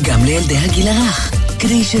בפתח, גם לילדי הגיל הרך.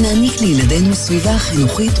 כדי שנעניק לילדינו סביבה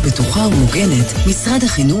חינוכית בטוחה ומוגנת, משרד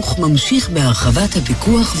החינוך ממשיך בהרחבת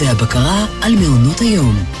הפיקוח והבקרה על מעונות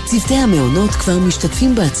היום. צוותי המעונות כבר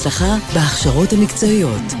משתתפים בהצלחה בהכשרות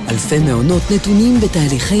המקצועיות. אלפי מעונות נתונים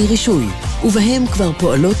בתהליכי רישוי, ובהם כבר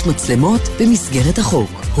פועלות מצלמות במסגרת החוק.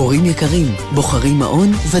 הורים יקרים, בוחרים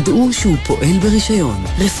מעון, ודאו שהוא פועל ברישיון.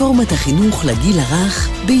 רפורמת החינוך לגיל הרך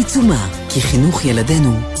בעיצומה, כי חינוך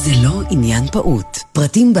ילדינו זה לא עניין פעוט.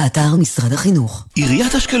 פרטים באתר משרד החינוך.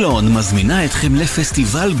 עיריית אשקלון מזמינה אתכם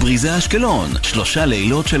לפסטיבל בריזה אשקלון. 3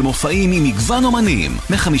 לילות של מופעים עם מגוון אומנים.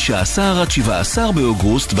 מ-15 עד 17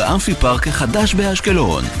 באוגוסט באמפי פארק החדש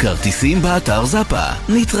באשקלון. כרטיסים באתר זאפה.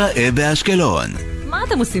 נתראה באשקלון. מה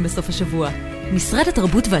אתם עושים בסוף השבוע? משרד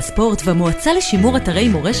התרבות והספורט והמועצה לשימור אתרי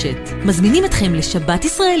מורשת מזמינים אתכם לשבת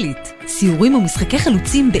ישראלית. סיורים ומשחקי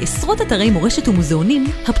חלוצים בעשרות אתרי מורשת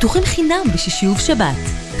ומוזיאונים הפתוחים חינם בשישי ובשבת.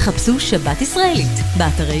 חפשו שבת ישראלית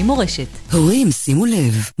באתרי מורשת. הורים, שימו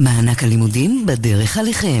לב, מענק הלימודים בדרך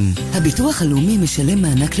עליכם. הביטוח הלאומי משלם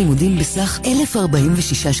מענק לימודים בסך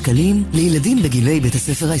 1,046 שקלים לילדים בגילי בית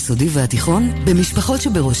הספר היסודי והתיכון, במשפחות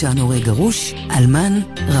שבראשן הורה גרוש, אלמן,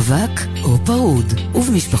 רווק או פרוד,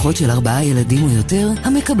 ובמשפחות של 4 ילדים או יותר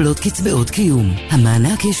המקבלות קצבאות קיום.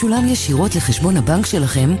 המענק ישולם ישירות לחשבון הבנק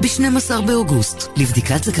שלכם ב-12 באוגוסט.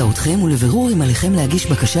 לבדיקת זכאותכם ולבירור אם עליכם להגיש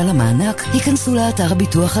בקשה למענק, היכנסו לאתר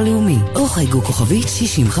הביטוח הלאומי או חייגו כוכבית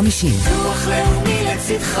 6050. ביטוח לאומי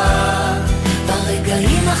לצדך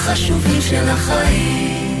ברגעים החשובים של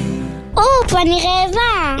החיים. אופ, אני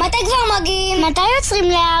רעבה. מתי כבר מגיעים? מתי יוצרים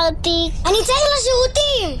לארטיק? אני צריך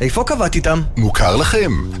לשירותים. איפה קבעת איתם? מוכר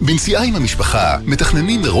לכם. בנסיעה עם המשפחה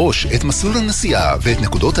מתכננים מראש את מסלול הנסיעה ואת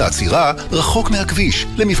נקודות העצירה רחוק מהכביש,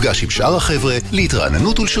 למפגש עם שאר החבר'ה,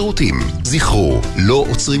 להתרעננות ולשירותים. זכרו, לא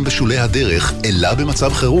עוצרים בשולי הדרך, אלא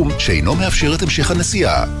במצב חירום שאינו מאפשר את המשך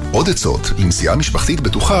הנסיעה. עוד עצות לנסיעה משפחתית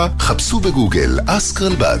בטוחה, חפשו בגוגל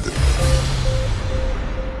אסקרלבד.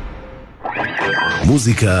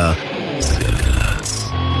 מוזיקה זה גלגלצ.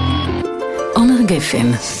 עומר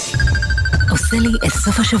גפן עושה לי את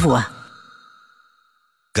סוף השבוע.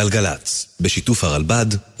 גלגלצ, בשיתוף הרלב"ד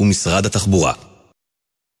ומשרד התחבורה.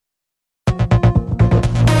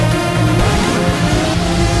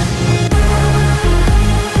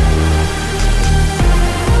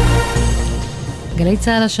 גלי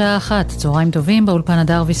צהל השעה 1, צהריים טובים, באולפן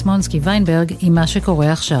הדר ויסמונסקי ויינברג עם מה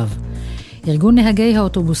שקורה עכשיו. ארגון נהגי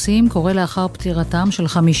האוטובוסים קורא לאחר פטירתם של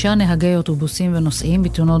 5 נהגי אוטובוסים ונוסעים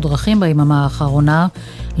בתאונות דרכים ביממה האחרונה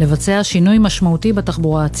לבצע שינוי משמעותי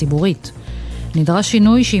בתחבורה הציבורית. נדרש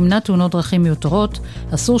שינוי שימנע תאונות דרכים מיותרות,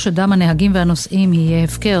 אסור שדם הנהגים והנוסעים יהיה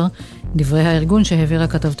הפקר, דברי הארגון שהעבירה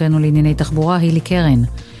כתבתנו לענייני תחבורה הילי קרן.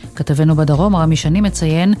 כתבנו בדרום רמי שני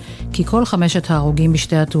מציין כי כל 5 ההרוגים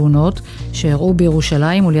בשתי התאונות שהראו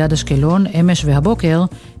בירושלים וליד אשקלון אמש והבוקר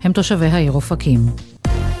הם תושבי העיר אופקים.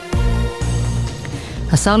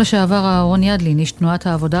 השר לשעבר אהרון ידלין, איש תנועת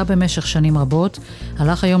העבודה במשך שנים רבות,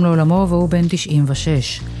 הלך היום לעולמו והוא בן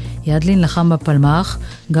 96. ידלין לחם בפלמ"ח,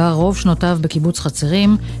 גר רוב שנותיו בקיבוץ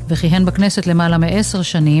חצרים, וכיהן בכנסת למעלה מ10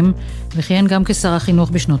 שנים, וכיהן גם כשר החינוך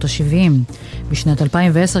בשנות ה-70. בשנת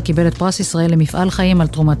 2010 קיבל את פרס ישראל למפעל חיים על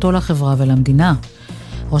תרומתו לחברה ולמדינה.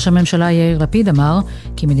 ראש הממשלה יאיר לפיד אמר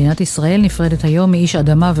כי מדינת ישראל נפרדת היום מאיש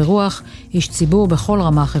אדמה ורוח, איש ציבור בכל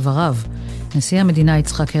רמ"ח איבריו. נשיא המדינה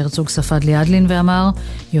יצחק הרצוג ספד לידלין ואמר,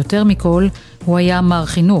 יותר מכל, הוא היה מר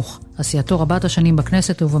חינוך. עשייתו רבת השנים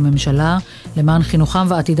בכנסת ובממשלה, למען חינוכם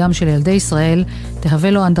ועתידם של ילדי ישראל,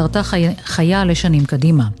 תהווה לו אנדרטה חיה לשנים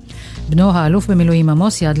קדימה. בנו האלוף במילואים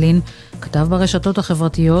עמוס ידלין כתב ברשתות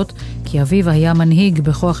החברתיות כי אביו היה מנהיג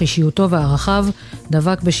בכוח אישיותו וערכיו,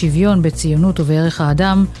 דבק בשוויון, בציונות ובערך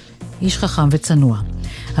האדם, איש חכם וצנוע.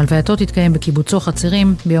 הלווייתו תתקיים בקיבוצו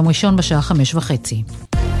חצרים ביום ראשון בשעה 5:30.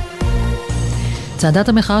 צעדת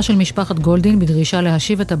המחאה של משפחת גולדין בדרישה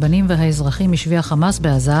להשיב את הבנים והאזרחים משבי החמאס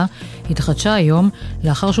בעזה התחדשה היום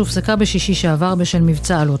לאחר שהופסקה בשישי שעבר בשל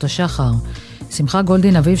מבצע עלות השחר. שמחה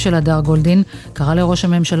גולדין, אביו של הדר גולדין, קרא לראש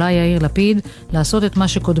הממשלה יאיר לפיד לעשות את מה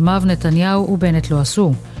שקודמיו נתניהו ובנט לא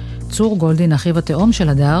עשו. צור גולדין, אחיו התאום של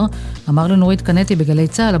הדר, אמר לנורית קנטי בגלי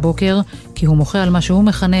צהל הבוקר כי הוא מוחה על מה שהוא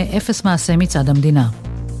מכנה אפס מעשה מצד המדינה.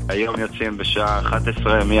 היום יוצאים בשעה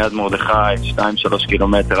 11 מיד מרדכי, 2-3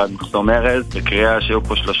 קילומטר עד מחסום ארז, בקריאה שהיו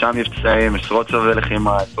פה 3 מבצעים, עשרות סבבי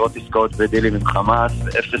לחימה, עשרות עסקאות ודילים עם חמאס,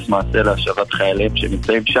 אפס מעשה להשבת חיילים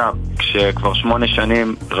שנמצאים שם. כשכבר 8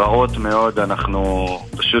 שנים רעות מאוד אנחנו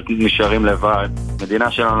פשוט נשארים לבד.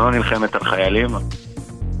 מדינה שלנו לא נלחמת על חיילים.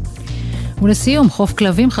 ולסיום, חוף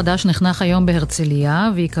כלבים חדש נחנך היום בהרצליה,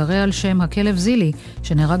 ויקרא על שם הכלב זילי,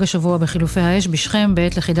 שנהרג השבוע בחילופי האש בשכם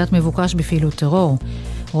בעת לכידת מבוקש בפעילות טרור.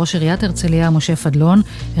 ראש עיריית הרצליה, משה פדלון,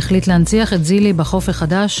 החליט להנציח את זילי בחוף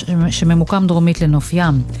החדש שממוקם דרומית לנוף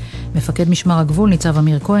ים. מפקד משמר הגבול, ניצב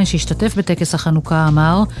אמיר כהן, שהשתתף בטקס החנוכה,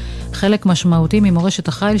 אמר, חלק משמעותי ממורשת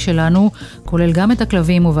החיל שלנו, כולל גם את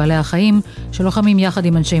הכלבים ובעלי החיים, שלוחמים יחד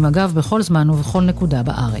עם אנשי מג"ב בכל זמן ובכל נקודה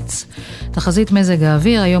בארץ. תחזית מזג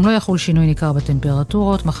האוויר, היום לא יחול שינוי ניכר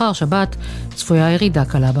בטמפרטורות, מחר שבת צפויה ירידה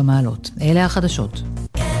קלה במעלות. אלה החדשות.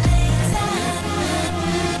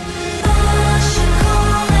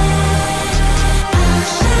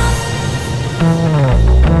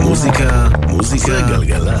 מוזיקה,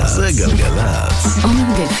 זה גלגלצ.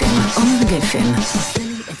 עומר גפן,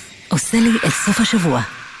 עושה לי את סוף השבוע.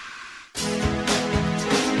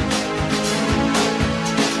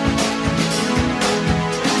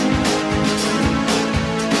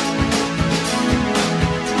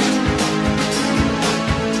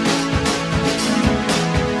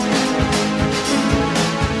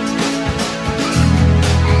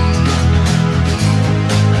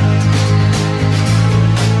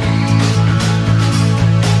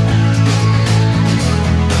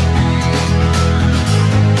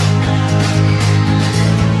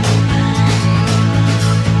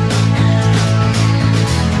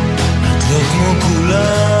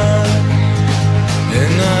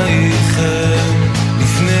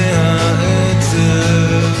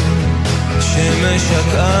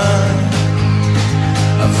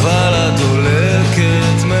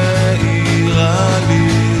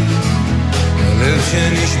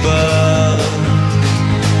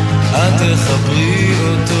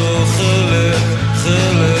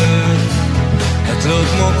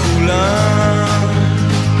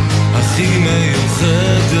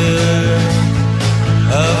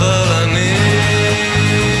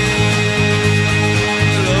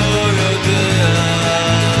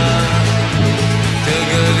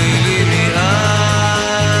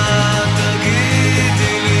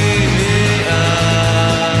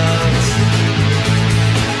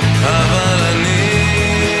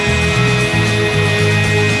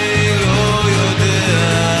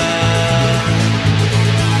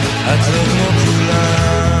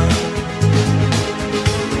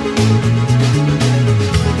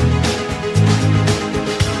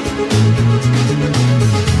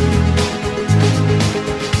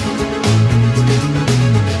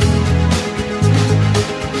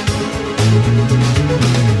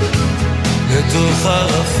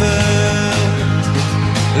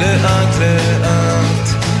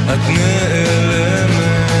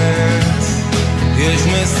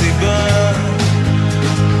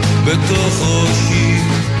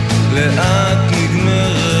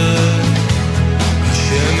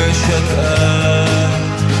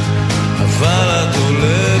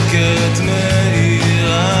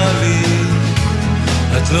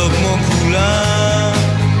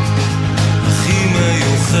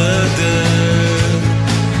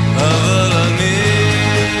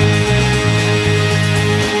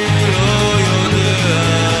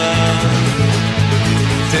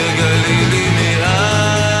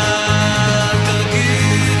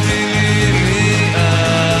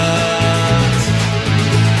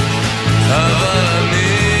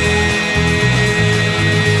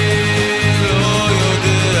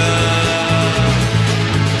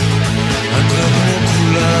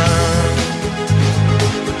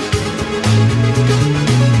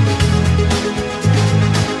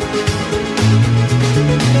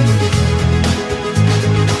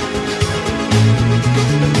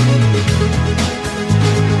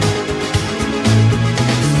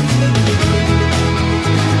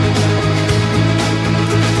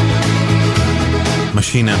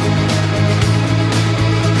 שינה.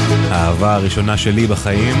 האהבה הראשונה שלי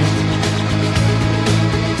בחיים.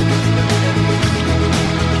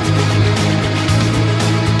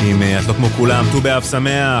 אם את לא כמו כולם, ט"ו באב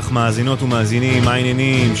שמח, מאזינות ומאזינים, מה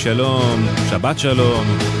העניינים, שלום, שבת שלום.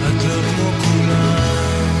 את לא כמו כולם.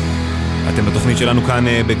 אתם בתוכנית שלנו כאן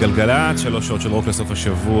בגלגלת, 3 שעות של רוק לסוף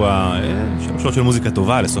השבוע, 3 שעות של מוזיקה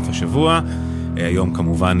טובה לסוף השבוע. היום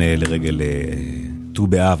כמובן לרגל ט"ו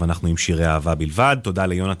באב אנחנו עם שירי אהבה בלבד. תודה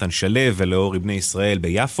ליונתן שלו ולאורי בני ישראל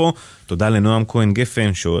ביפו. תודה לנועם כהן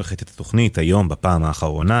גפן שעורכת את התוכנית היום בפעם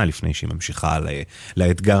האחרונה לפני שהיא ממשיכה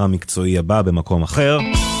לאתגר המקצועי הבא במקום אחר.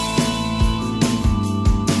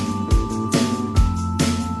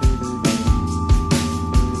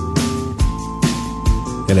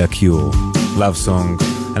 אלה הקיור, Love Song.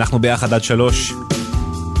 אנחנו ביחד עד 3.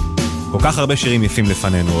 כל כך הרבה שירים יפים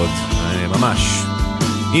לפנינו עוד, ממש.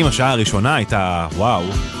 אם השעה הראשונה הייתה וואו,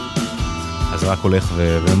 אז רק הולך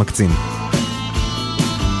ומקצין.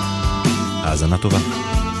 האזנה טובה.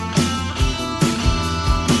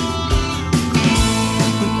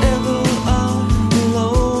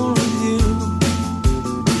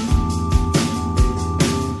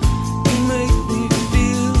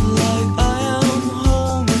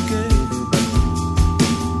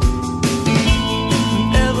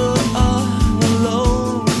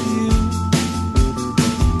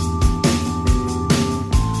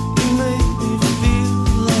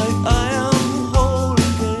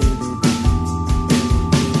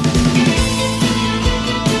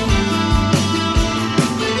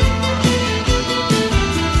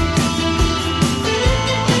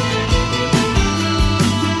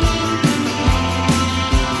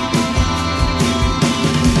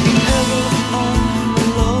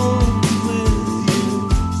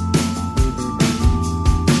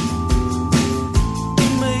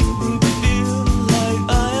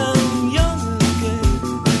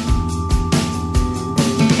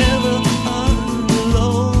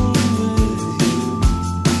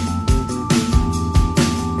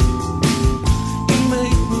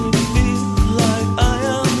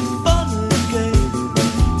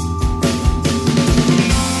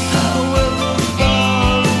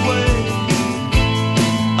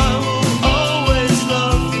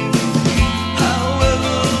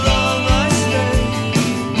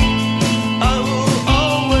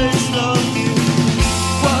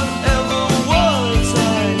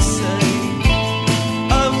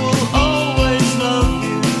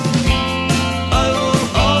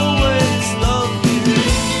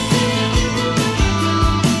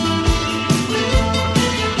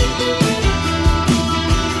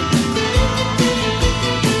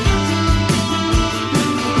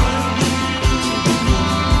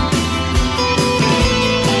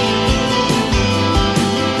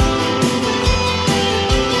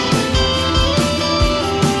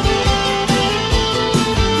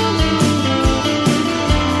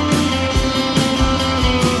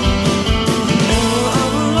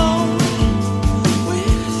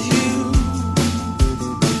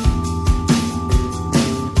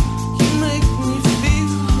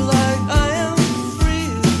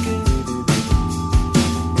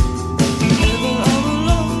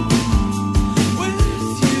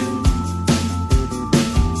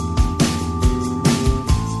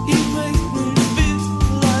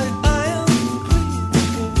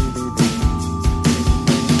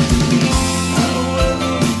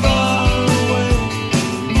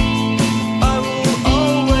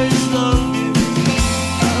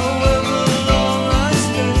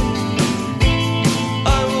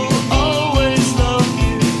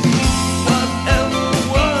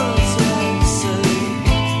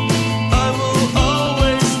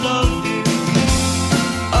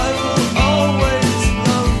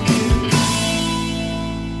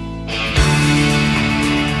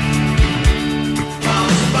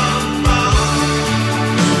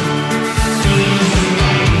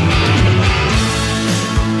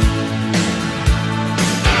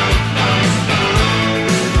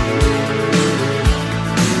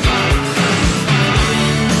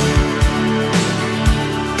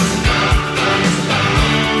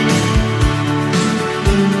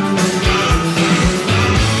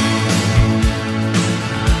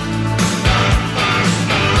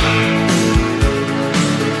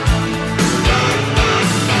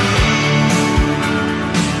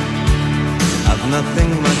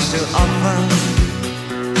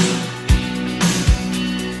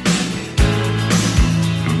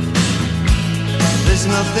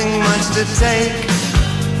 Nothing much to take.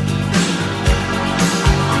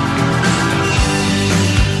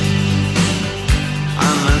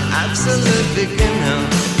 I'm an absolute beginner.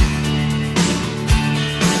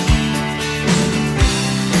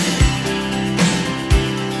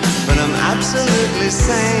 But I'm absolutely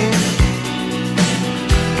sane.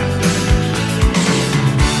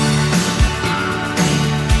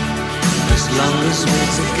 As long as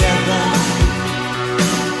we're together.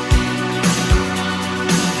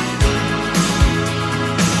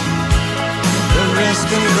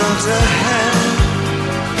 Can go to hell.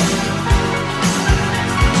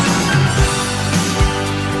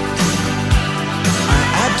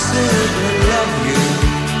 love you.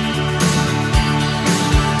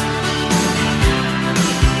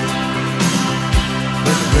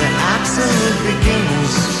 But we're absolute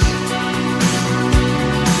beginners.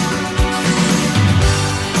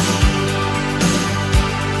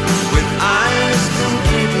 With eyes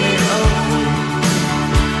completely open.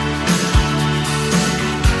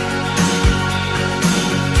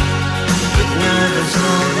 But neither's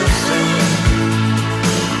all the same.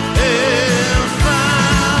 If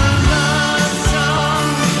our love song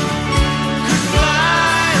could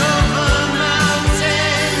fly over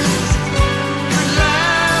mountains, could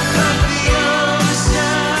laugh at the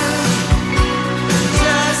ocean,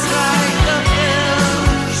 just like the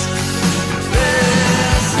hills,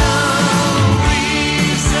 there's no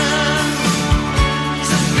reason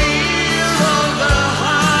to feel all the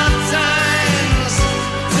hard times,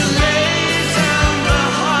 to lay down the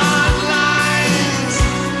hard lines.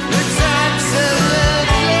 It's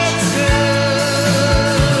absolutely true.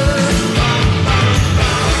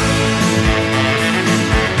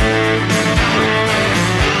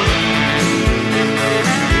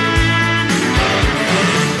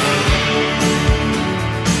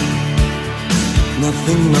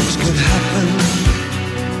 Nothing much could happen.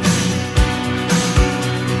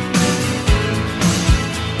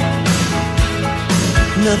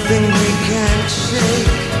 Nothing we can't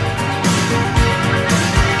shake.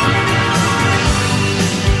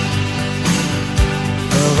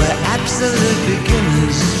 Oh, we're absolute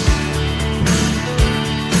beginners.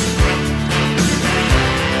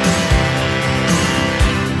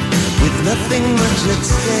 With nothing much at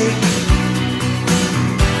stake.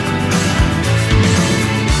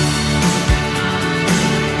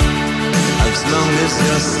 As long as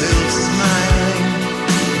you're still smiling.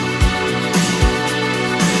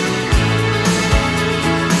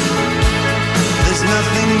 There's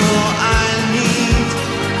nothing more I need.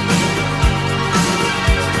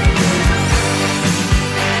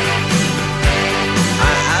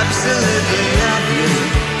 I absolutely love you.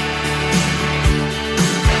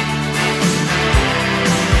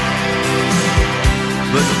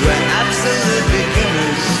 But we're absolute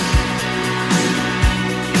beginners.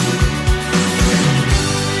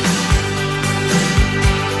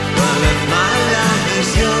 Well, if my love is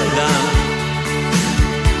your love,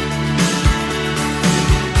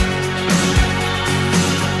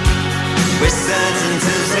 we're certain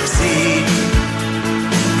to succeed.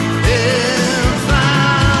 If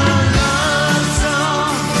our love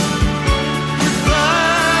song could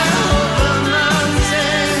fly over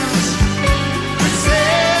mountains, could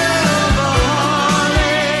sail over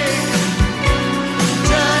heartache,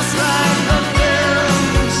 just like the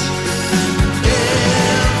films.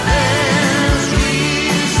 If there's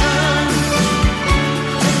reason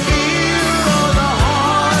to feel all the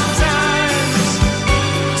hard times,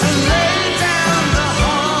 to lay down the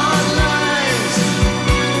hard lines,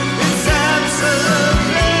 it's absolutely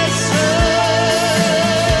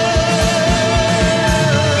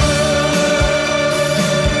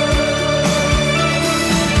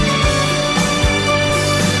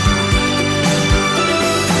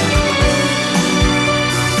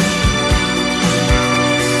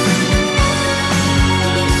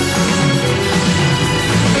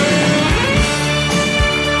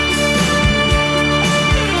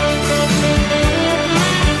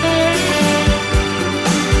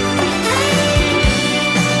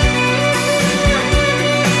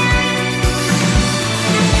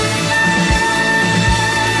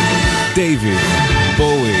דייוויד,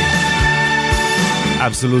 בואי,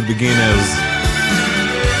 Absolute Beginners.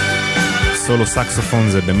 סולו סקסופון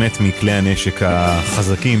זה באמת מכלי הנשק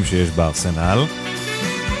החזקים שיש בארסנל.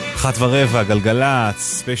 1:15, גלגלת,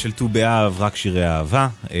 ספיישל 2 באב, רק שירי אהבה.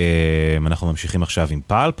 אנחנו ממשיכים עכשיו עם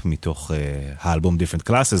פלפ, מתוך האלבום Different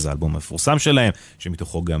Classes, האלבום המפורסם שלהם,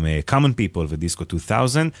 שמתוכו גם Common People ודיסקו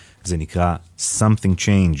 2000, זה נקרא Something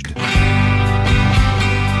Changed.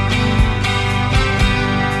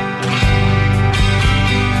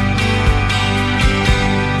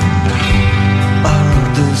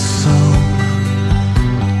 the song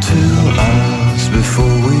 2 hours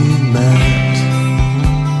before we met.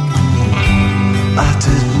 I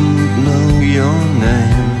didn't know your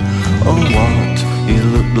name or what you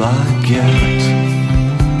looked like yet.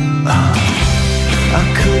 I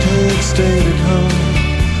could have stayed at home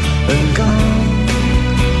and gone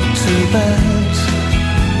to bed.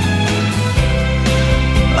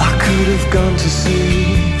 I could have gone to see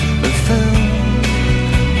a film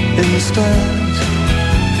instead.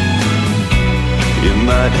 You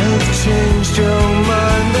might have changed your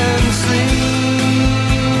mind and seen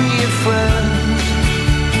your friend.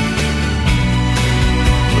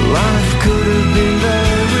 Life could have been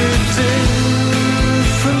very different.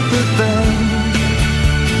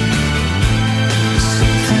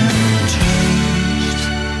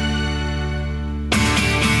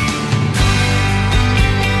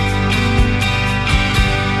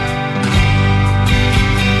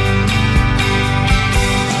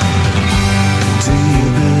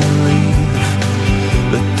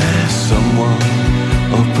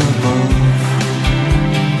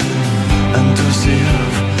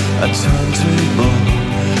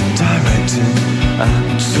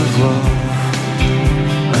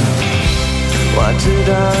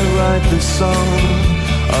 write the song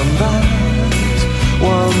on that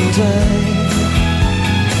one day?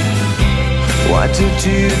 Why did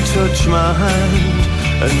you touch my hand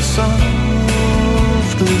and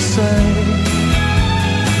softly say,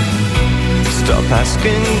 stop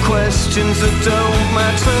asking questions that don't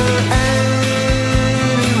matter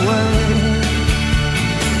anyway?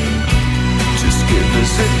 Just give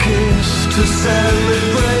us a kiss to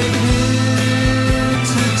celebrate here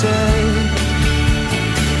today.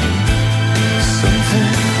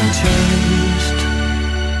 Something changed.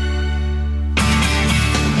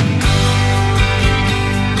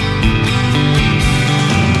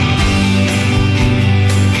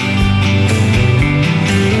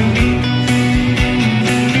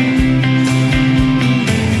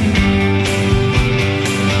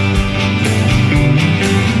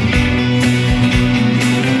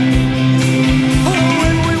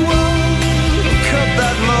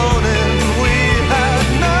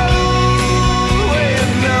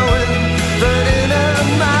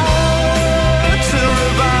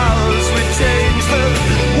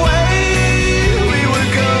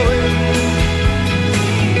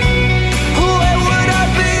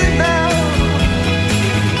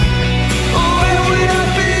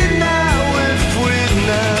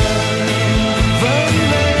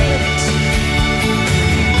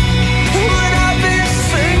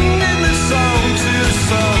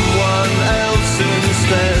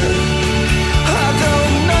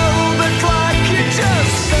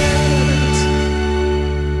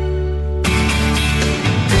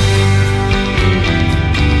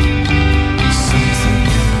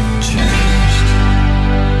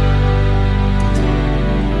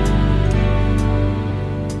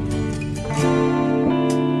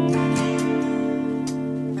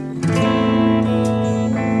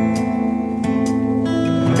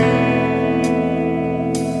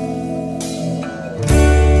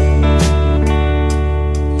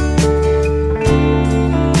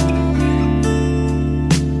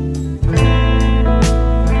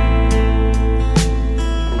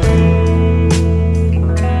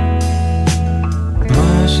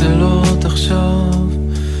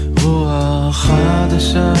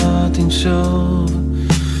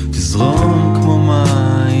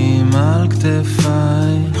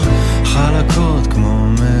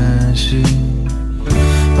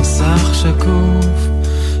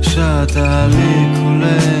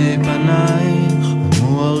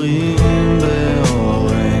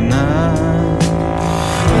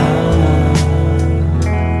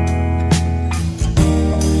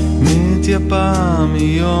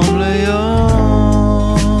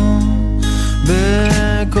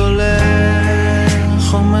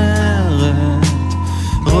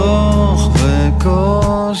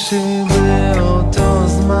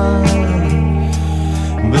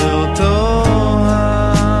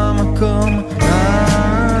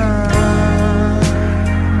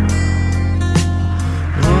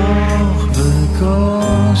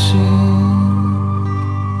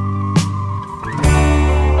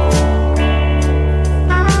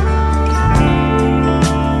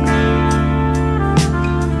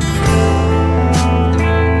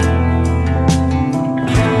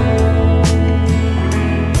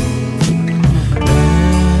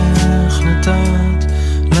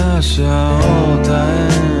 שעות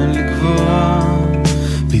ההן לקבוע,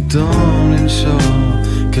 פתאום לנשור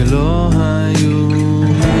כלא היו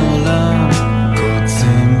מעולם,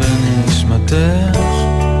 קוצים בנשמתך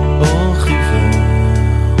אור חיוור,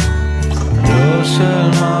 לא של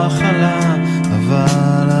מחלה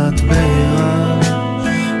אבל את בהירה,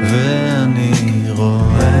 ואני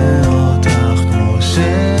רואה אותך כמו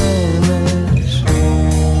שמש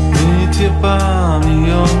מתייפה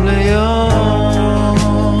מיום ליום,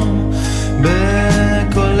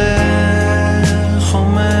 בקולך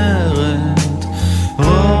אומרת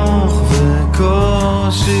רוח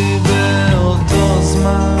וקושי באותו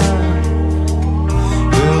זמן,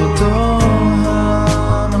 באותו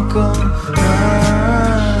המקום,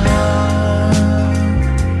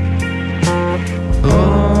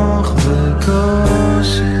 רוח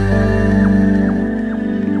וקושי.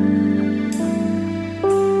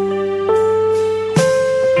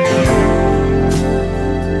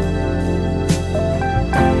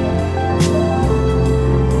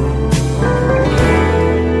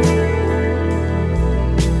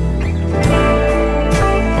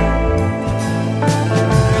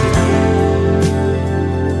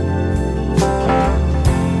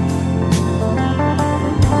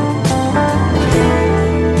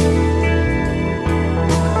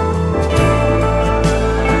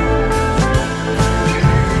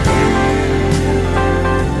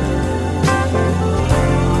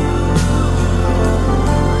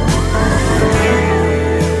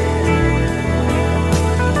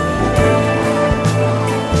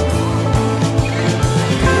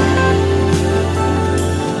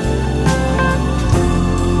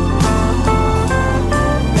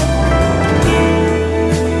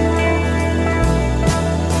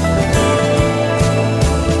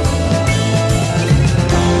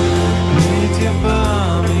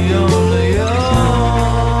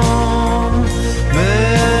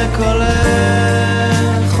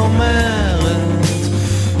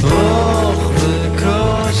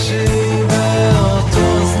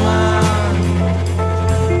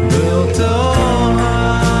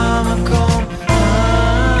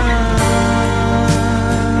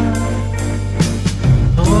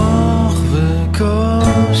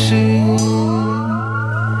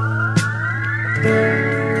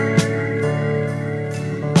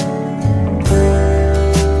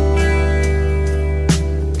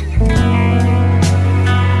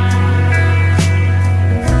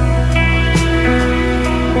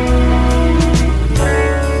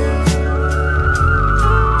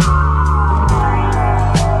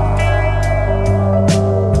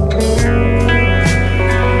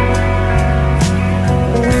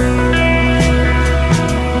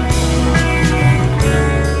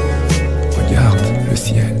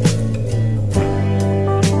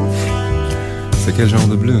 C'est quel genre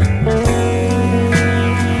de bleu?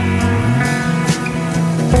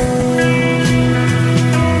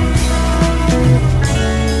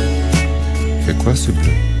 C'est quoi ce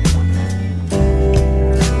bleu?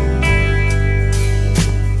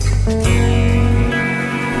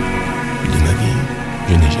 De ma vie,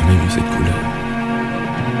 je n'ai jamais vu cette couleur.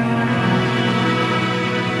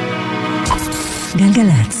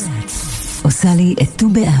 גלגלצ, עושה לי את ט"ו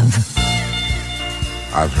באב.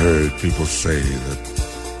 I've heard people say that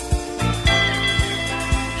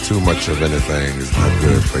too much of anything is not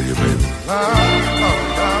good for you, baby.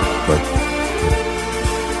 But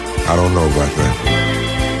I don't know about that.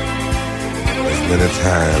 As many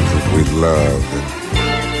times as we've loved and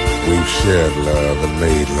we've shared love and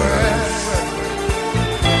made love,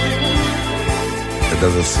 it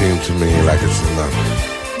doesn't seem to me like it's enough.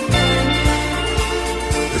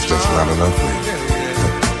 It's just not enough, baby.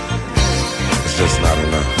 It's just not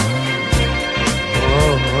enough.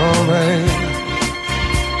 Oh, baby.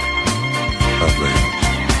 Oh, baby.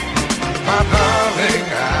 My darling,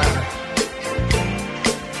 I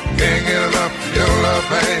can't get enough of your love,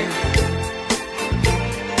 babe.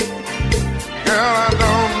 Girl, I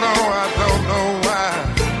don't know why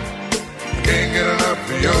I can't get enough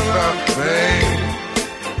of your love, babe.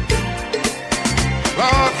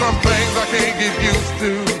 Lord, some things I can't get used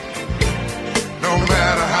to, no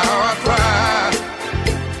matter how I try.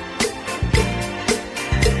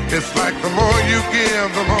 It's like the more you give,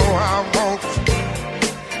 the more I want,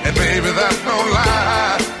 and baby, that's no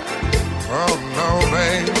lie. Oh no,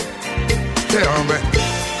 baby. Tell me,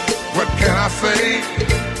 what can I say?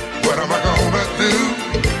 What am I gonna do?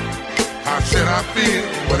 How should I feel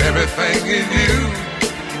when everything is you?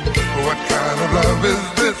 What kind of love is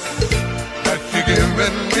this that you're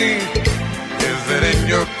giving me? Is it in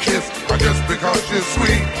your kiss or just because you're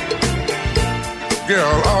sweet?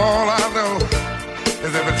 Girl, all I know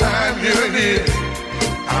is every time you're here,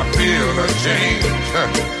 I feel a change,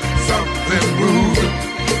 something moving.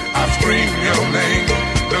 I scream your name.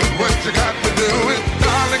 Look what you got to do it,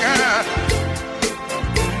 darling. I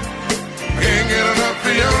can't get enough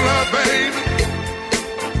of your love, baby.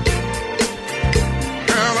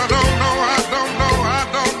 Girl, I don't know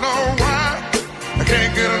why I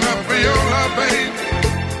can't get enough of your love, baby.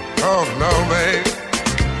 Oh no, baby.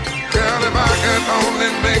 Girl, if I could only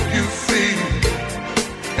make you see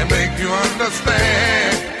and make you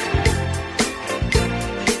understand.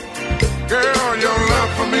 Girl, your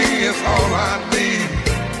love for me is all I need,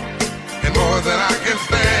 and more than I can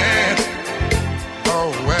stand. Oh,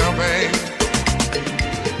 well, babe,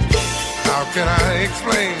 how can I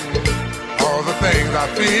explain all the things I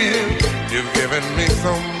feel? You've given me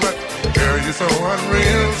so much, girl, you're so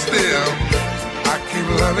unreal still. I keep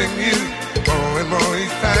loving you more and more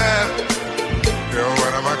each time. Girl,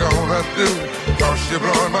 what am I gonna do? 'Cause you're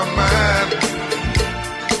blowing my mind.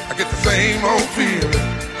 I get the same old feeling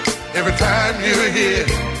every time you're here.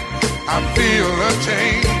 I feel a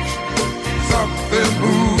change, something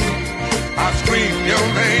moving. I scream your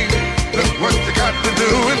name. Look what you got to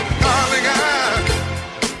do, and darling, I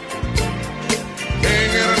can't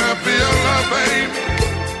get enough of your love, babe.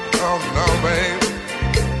 Oh no, babe.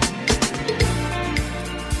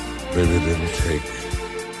 Baby, it didn't take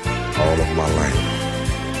all of my life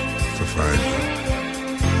to find you,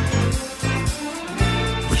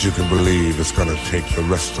 but you can believe it's gonna take the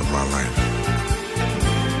rest of my life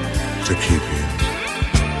to keep you.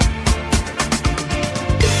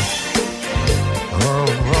 Oh,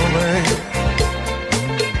 man.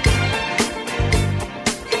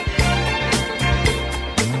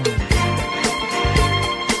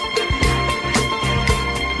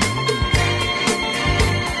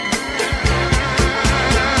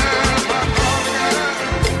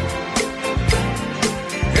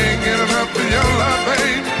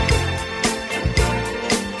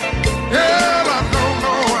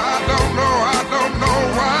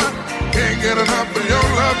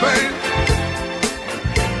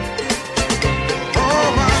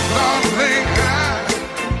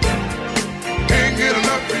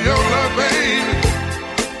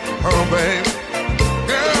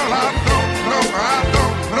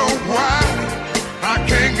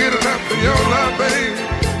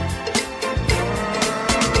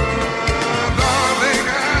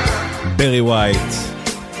 ברי ווייט,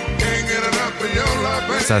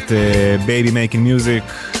 קצת בייבי מייקינג מיוזיק,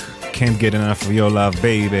 Can't get enough of your love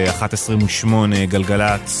baby, 1:28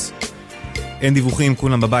 גלגלץ. אין דיווחים,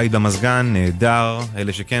 כולם בבית במזגן, נהדר.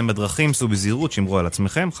 אלה שכן בדרכים, סעו בזהירות, שמרו על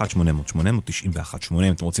עצמכם, 1-800-891-8,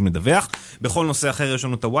 אם אתם רוצים לדווח. בכל נושא אחר יש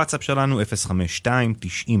לנו את הוואטסאפ שלנו,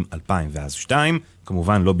 052-90-2002,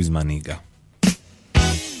 כמובן לא בזמן נהיגה.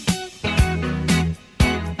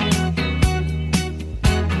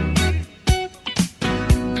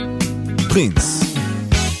 פרינס.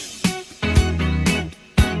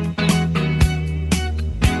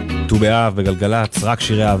 ט"ו באב בגלגלצ, רק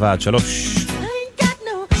שירי אהבה עד 3.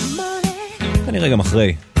 כנראה גם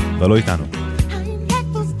אחרי, אבל לא איתנו.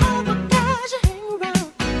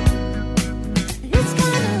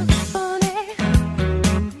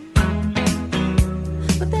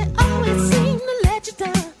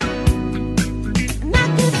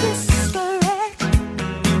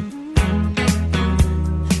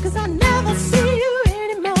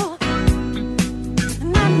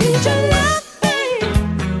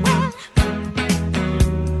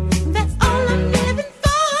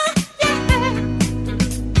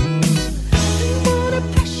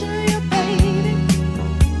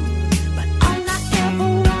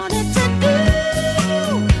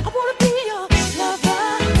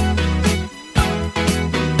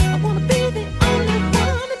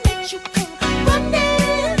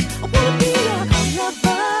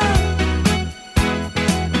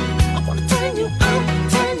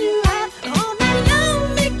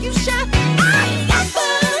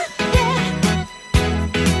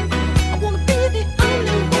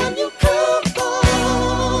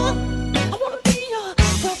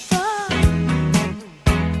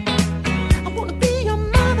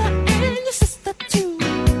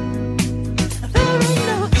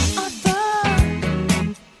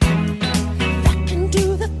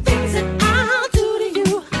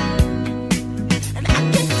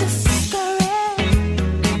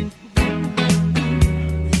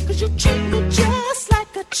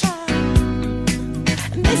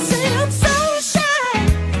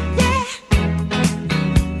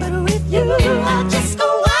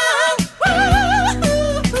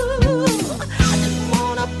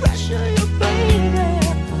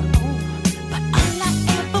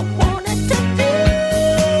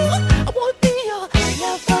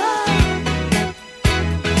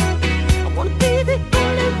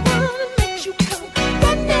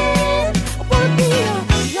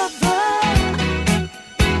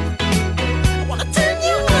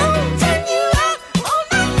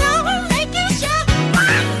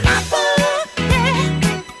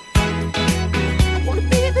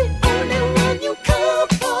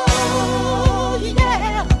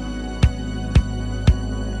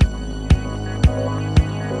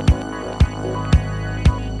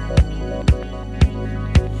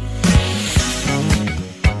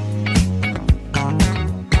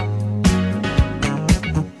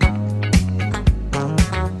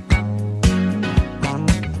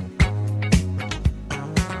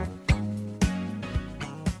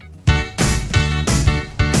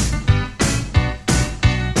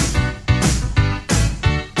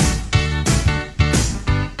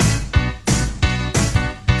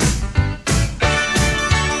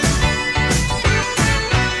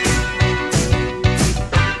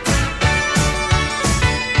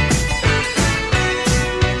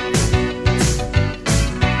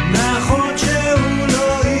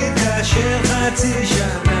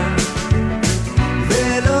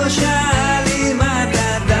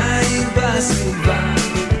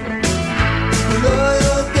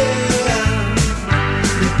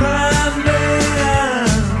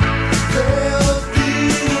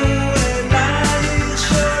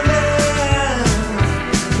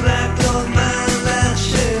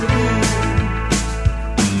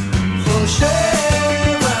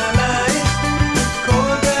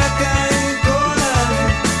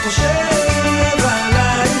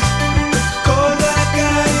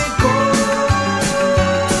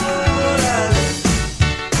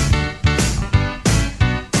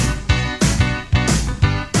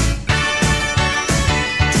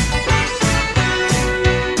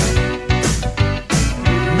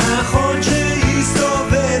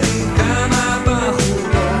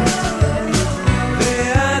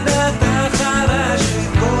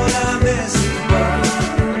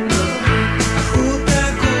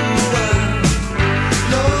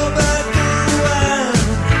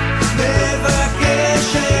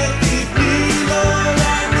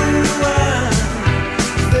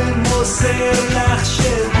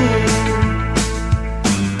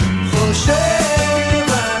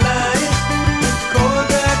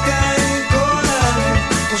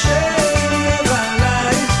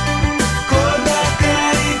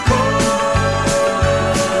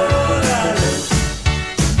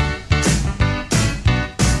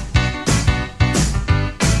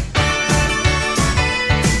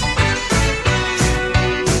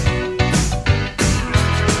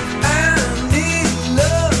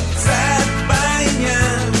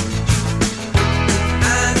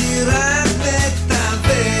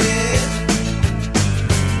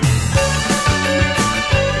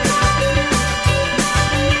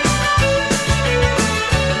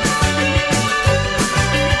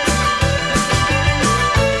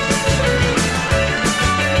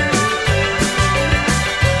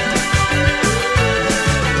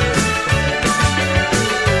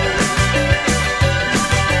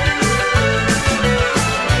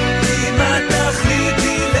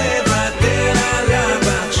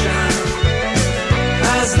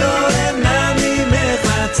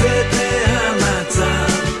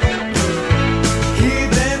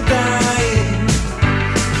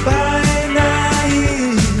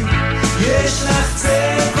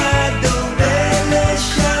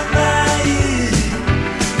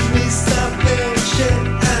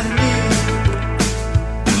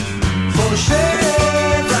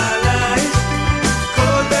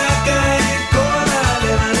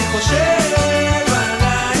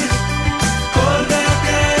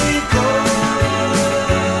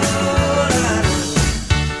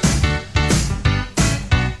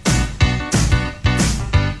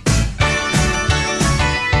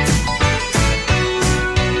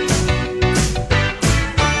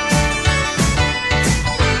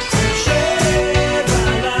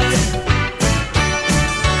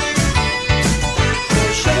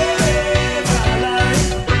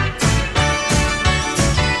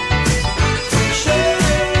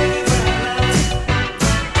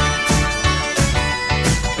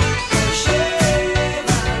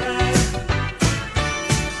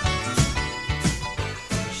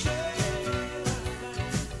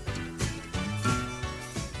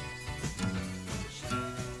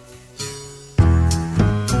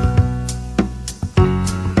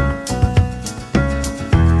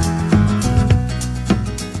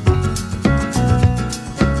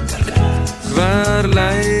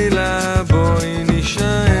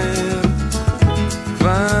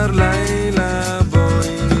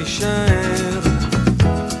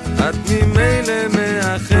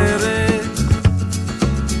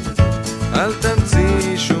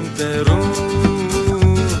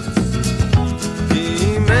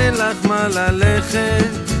 לך מה ללכת,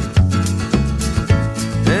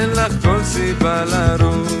 אין לך כל סיבה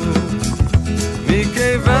לרוץ,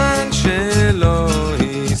 מכיוון שלא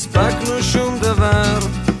הספקנו שום דבר.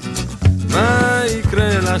 מה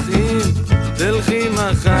יקרה לך אם תלכי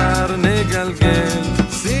מחר, נגלגל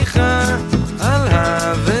שיחה על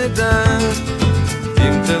העבודה,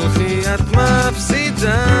 אם תלכי את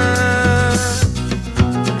מפסידה.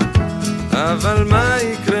 אבל מה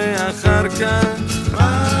יקרה אחר כך?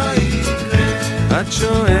 מה יקרה? את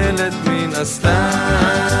שואלת מן הסתם,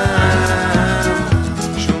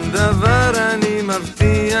 שום דבר אני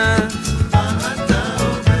מבטיח,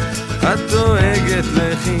 את דואגת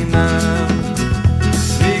לחינם,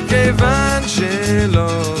 מכיוון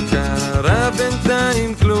שלא קרה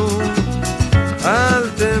בינתיים כלום. אל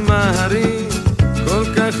תמהרי כל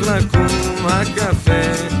כך לקום,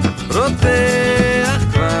 הקפה רותח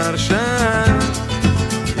כבר שעה,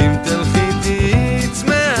 אם תלכי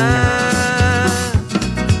תצמאה.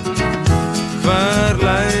 כבר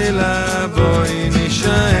לילה בואי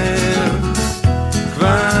נשאר,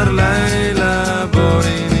 כבר לילה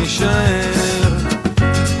בואי נשאר,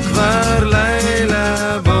 כבר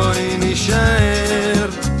לילה בואי נשאר.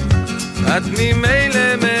 את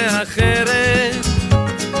ממילא מאחרת,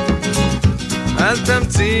 אל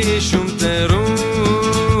תמציאי שום תירוץ,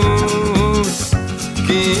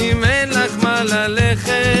 כי אם אין לך מה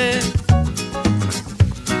ללכת,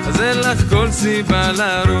 אז אין לך כל סיבה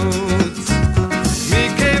לרוץ,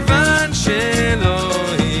 מכיוון שלא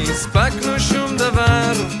הספקנו שום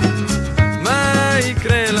דבר. מה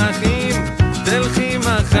יקרה לך אם תלכי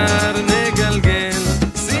מחר, נגלגל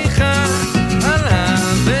שיחה על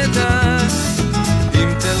העבודה,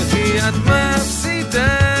 אם תלכי את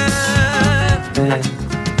מפסידה.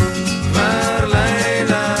 כבר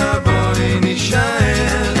לילה בואי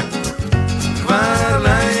נשאר, כבר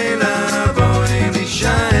לילה בואי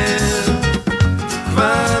נשאר,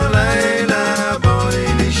 כבר לילה בואי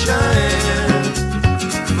נשאר,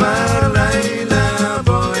 כבר לילה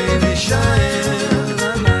בואי נשאר,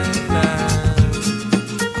 לילה.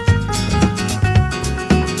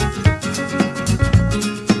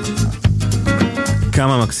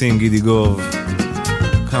 כמה מקסים גידי גוב,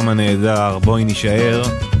 כמה נהדר, בואי נשאר.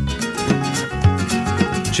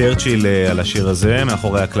 צ'רצ'יל על השיר הזה,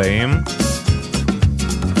 מאחורי הקלעים.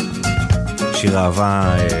 שיר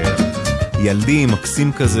אהבה ילדי,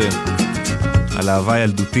 מקסים כזה, על אהבה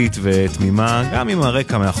ילדותית ותמימה, גם עם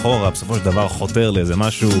הרקע מאחורה, בסופו של דבר חותר לאיזה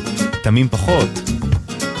משהו תמים פחות.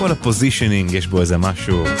 כל הפוזישנינג יש בו איזה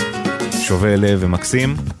משהו שובה לב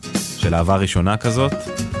ומקסים, של אהבה ראשונה כזאת.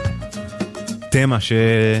 תמה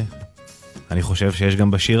שאני חושב שיש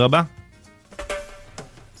גם בשיר הבא.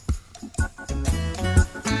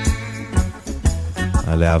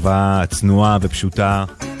 על אהבה צנועה ופשוטה.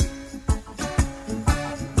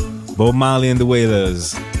 בוב מרלי and the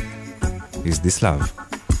Wailers. Is this love?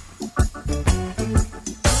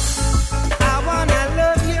 I wanna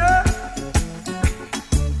love you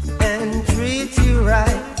and treat you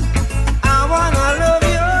right. I wanna love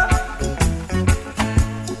you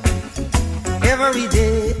every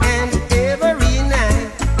day and every night.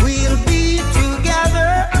 We'll be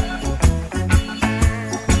together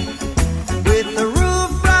with the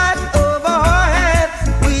roof right over our heads.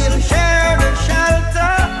 We'll share the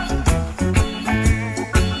shelter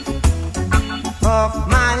of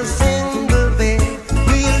my single bed.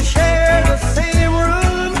 We'll share the same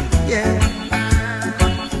room, yeah.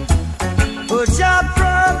 But just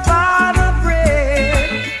provide a bread.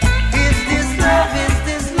 Is this love? Is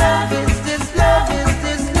this love? Is this love? Is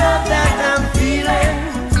this love that I'm feeling?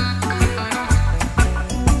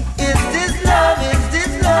 Is this love? Is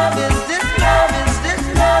this love? Is this love? Is this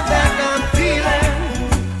love that I'm feeling?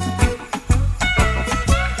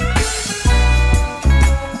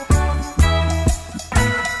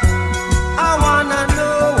 I wanna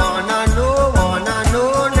know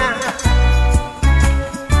now.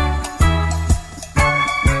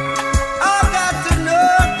 I got to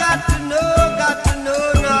know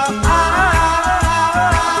now.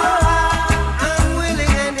 I'm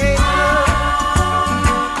willing and able.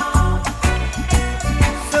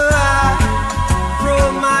 So I throw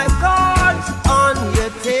my cards on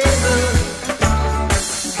your table.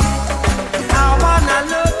 I wanna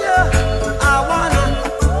love you. I wanna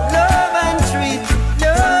love and treat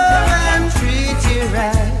you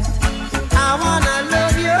right. I wanna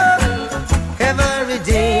love you every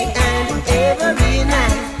day and every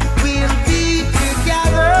night. We'll be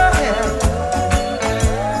together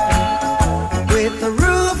with the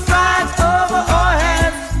roof right over our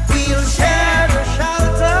heads. We'll share the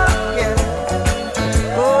shelter,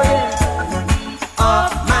 yeah. Oh yeah,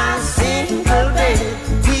 of my single bed.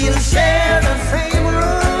 We'll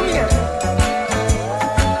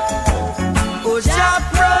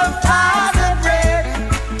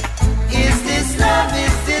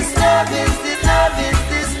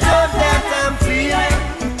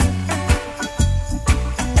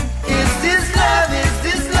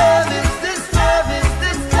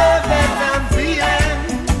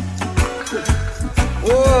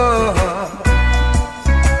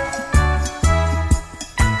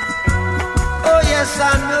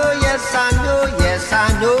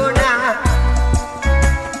know now.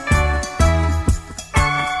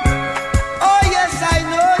 Oh yes, I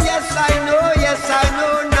know, yes, I know, yes, I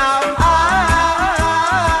know now.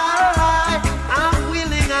 I'm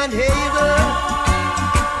willing and able.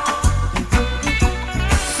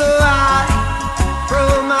 So I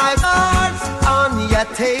throw my cards on your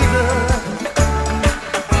table.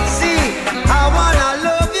 See, I wanna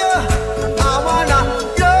love you. I wanna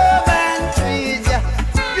love and treat you.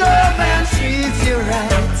 Love and treat you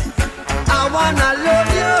right. I wanna love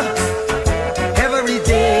you every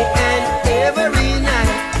day and every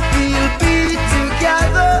night. We'll be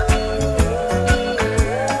together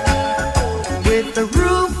with the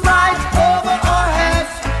roof right over our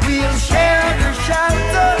heads. We'll share the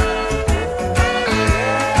shelter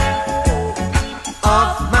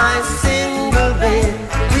of my single bed.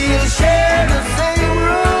 We'll share the same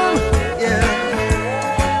room, yeah.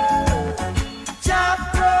 Jah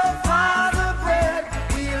provide the bread.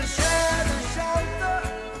 We'll share the shelter.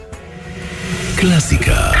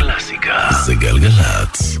 קלאסיקה, זה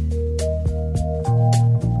גלגלצ.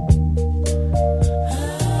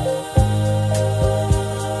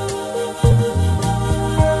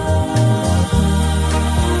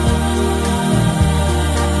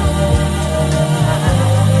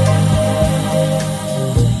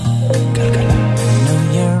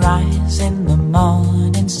 Your eyes in the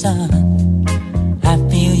morning sun. I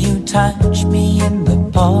feel you touch me in the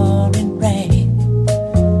pouring rain.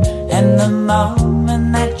 And the moment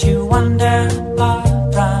that you wander far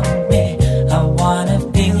from me, I wanna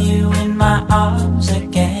feel you in my arms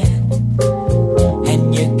again. And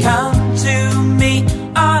you come to me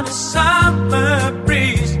on a summer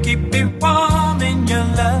breeze, keep me warm in your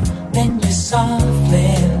love, then you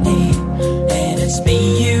softly leave. And it's me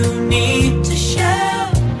you need to share.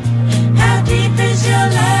 How deep is your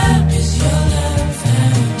love? Is your love?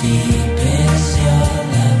 How deep is your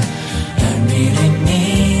love? I really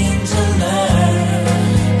mean to learn.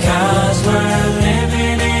 'Cause we're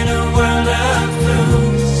living in a world of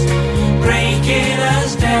fools, breaking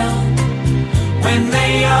us down when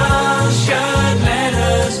they all should let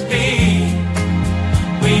us be.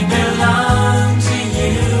 We belong to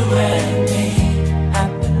you and me. I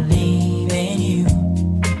believe in you.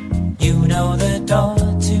 You know the door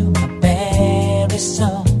to my very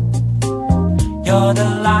soul. You're the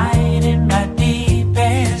light in my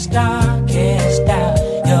deepest, darkest doubt.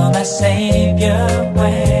 You're my savior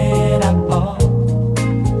when I fall.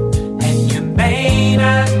 And you may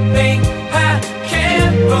not think I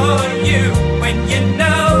care for you when you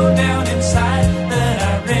know down inside that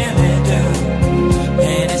I really do.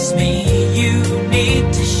 And it's me you need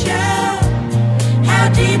to show. How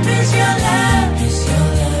deep is your love? Is your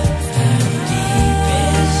love? How deep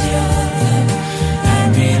is your love? I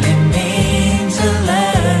really mean to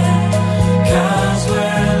learn.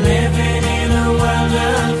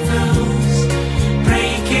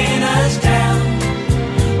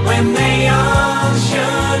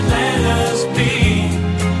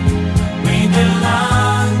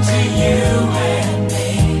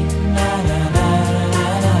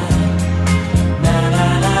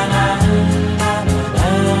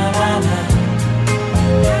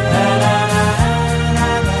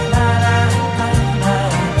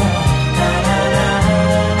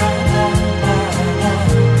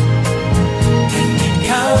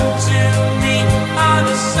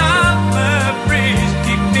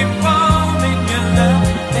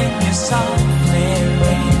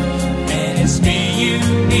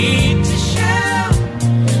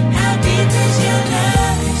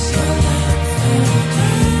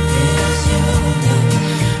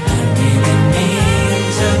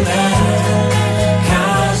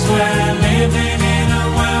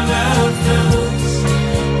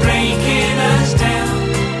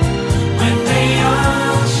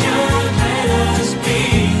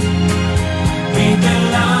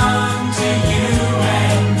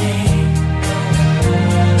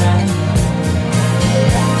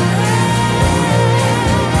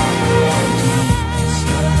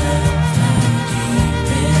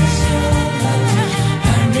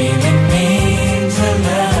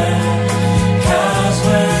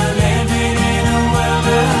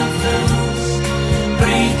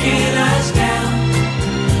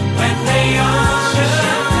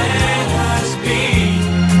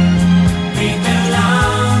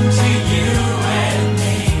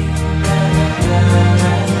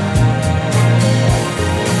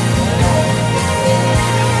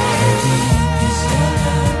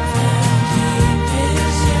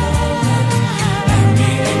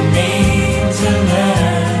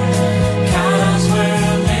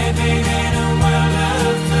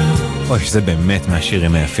 שזה באמת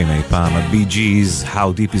מהשירים היפים אי פעם, ה-Bee Gees,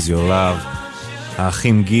 How Deep Is Your Love,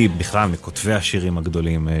 האחים גיב, בכלל מכותבי השירים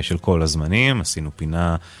הגדולים של כל הזמנים. עשינו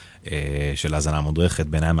פינה של האזנה מודרכת,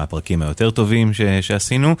 בעיניי מהפרקים היותר טובים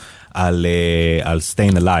שעשינו, על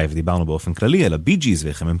Stayin' Alive, דיברנו באופן כללי על ה-Bee Gees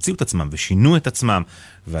ואיך הם המציאו את עצמם ושינו את עצמם,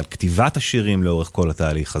 ועל כתיבת השירים לאורך כל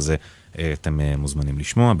התהליך הזה. אתם מוזמנים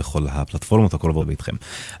לשמוע בכל הפלטפורמות, הכל עבור ביתכם.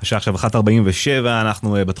 השעה עכשיו 1:47,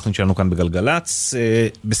 אנחנו בתוכנית שלנו כאן בגלגלץ,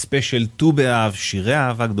 בספיישל ט"ו באב, שירי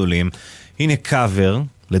אהבה גדולים. הנה קאבר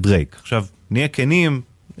לדרייק. עכשיו, נהיה כנים,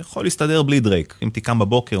 יכול להסתדר בלי דרייק. אם תיקם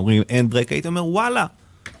בבוקר, אומרים אין דרייק, היית אומר וואלה,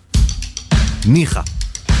 ניחה.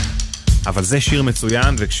 אבל זה שיר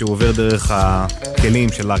מצוין, וכשהוא עובר דרך הכלים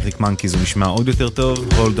של Arctic Monkeys הוא נשמע עוד יותר טוב.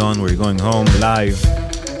 Hold on, we're going home, live,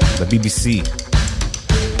 ב-BBC.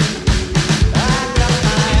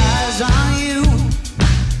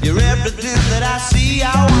 You're everything that I see.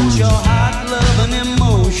 I want your heart, love, and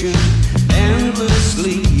emotion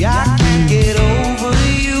endlessly. I can't get over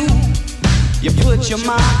you. You put your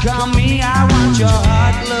mark on me. I want your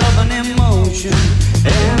heart, love, and emotion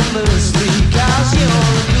endlessly. 'Cause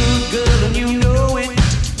you're a good girl and you know it.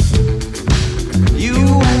 You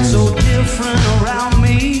act so different around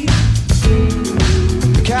me.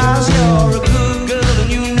 'Cause you're a good girl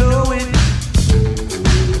and you know it.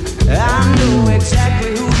 I know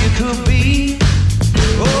exactly who you could be.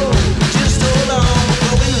 Oh, just hold on, we're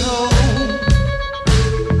going home.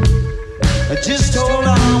 Just hold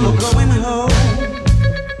on, we're going home.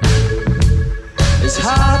 It's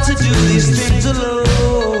hard to do these things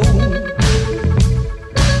alone.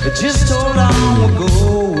 Just hold on, we're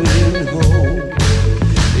going home.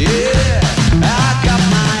 Yeah, I got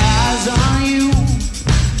my eyes on you.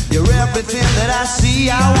 You're everything that I see.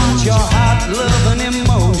 I want your heart, love, and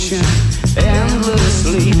emotion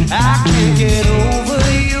endlessly. I can't get over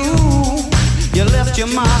you. You left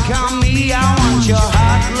your mark on me. I want your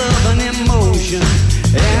heart, love, and emotion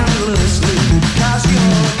endlessly. 'Cause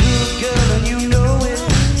you're a good girl and you know it.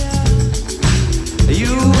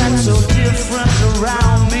 You act so different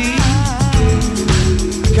around me.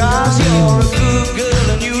 'Cause you're a good girl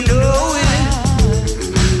and you know it.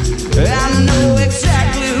 I know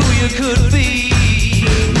exactly who you could be.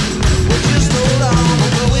 Well, just hold on,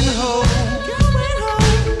 we're going home.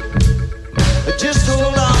 Just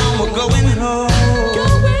hold on, we're going home.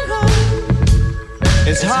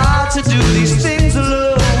 It's hard to do these things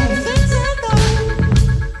alone.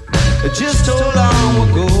 Just hold on,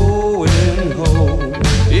 we're going home.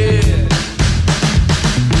 Yeah.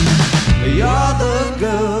 You're the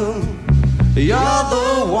girl, you're the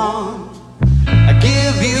one. I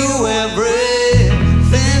give you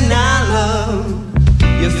everything I love.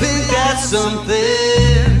 You think that's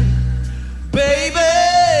something, baby?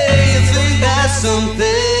 You think that's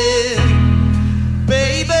something,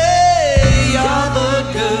 baby? You're the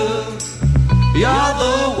girl, you're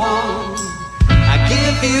the one. I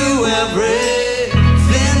give you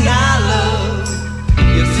everything I love.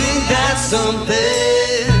 You think that's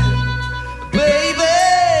something, baby?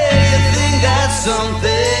 You think that's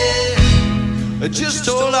something? Just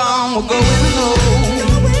hold on, we're going home.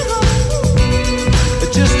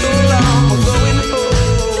 Just hold on, we're going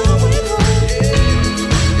home.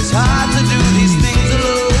 It's hard to do these things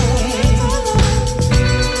alone.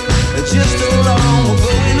 Just hold on, we're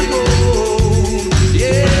going home.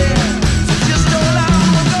 Yeah. So just hold on,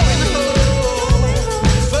 we're going home.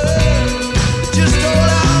 Just hold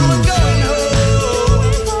on, we're going home.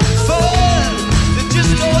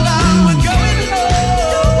 Just hold on, we're going home.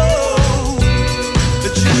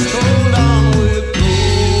 Just hold on, we're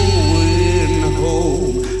going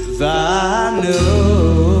home. I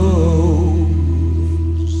knows.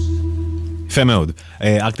 יפה מאוד.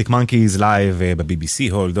 Arctic Monkeys live ב-BBC,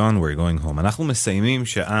 Hold on, we're going home. אנחנו מסיימים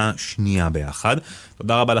שעה שנייה ביחד.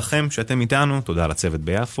 תודה רבה לכם שאתם איתנו, תודה לצוות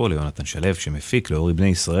ביפו, ליונתן שלב שמפיק, לאורי בני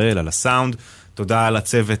ישראל על הסאונד, תודה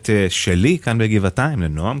לצוות שלי כאן בגבעתיים,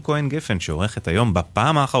 לנועם כהן גפן שעורכת היום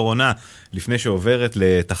בפעם האחרונה, לפני שעוברת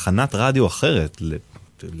לתחנת רדיו אחרת,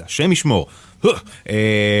 לשם ישמור.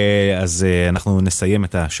 אז אנחנו נסיים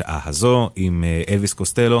את השעה הזו עם אלוויס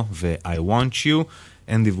קוסטלו ו-I want you.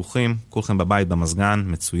 אין דיווחים, כולכם בבית במזגן,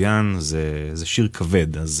 מצוין, זה שיר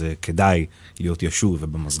כבד, אז כדאי להיות ישוב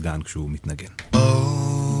ובמזגן כשהוא מתנגן. Oh,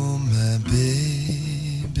 my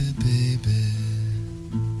baby, baby,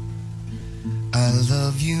 I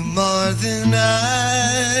love you more than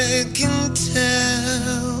I can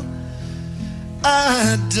tell.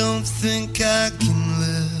 I don't think I can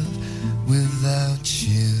live without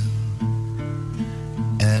you,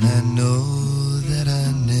 and I know that I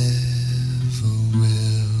never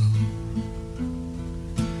will.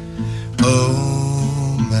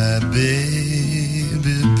 Oh, my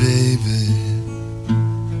baby, baby.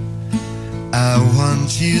 I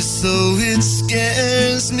want you so it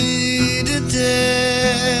scares me to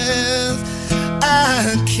death.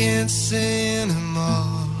 I can't say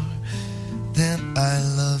anymore that I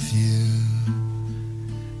love you.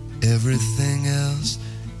 Everything else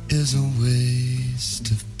is a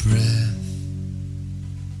waste of breath.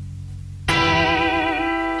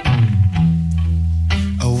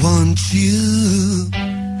 I want you.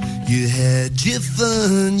 You had your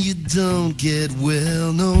fun, you don't get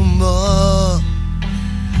well no more.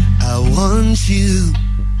 I want you.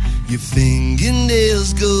 Your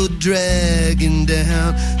fingernails go dragging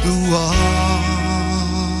down the wall.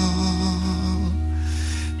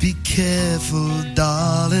 Be careful,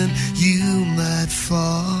 darling, you might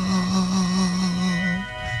fall.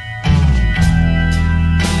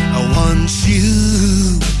 I want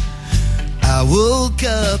you. I woke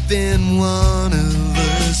up and one of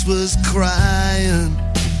us was crying.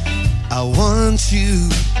 I want you.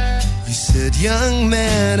 You said, young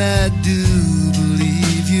man, I do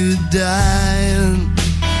believe you're dying.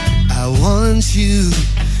 I want you.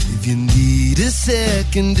 If you need a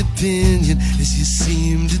second opinion, as you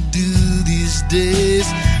seem to do these days,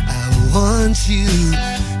 I want you.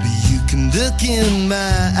 But you can look in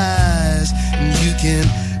my eyes and you can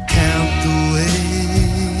count the ways.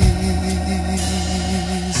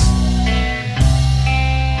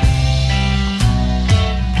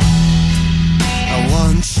 I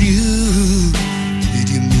want you. Did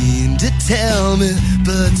you mean to tell me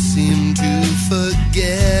but seem to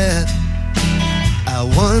forget? I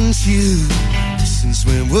want you. Since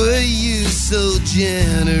when were you so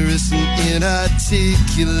generous and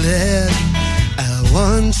inarticulate? I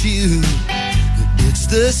want you. It's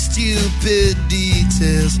the stupid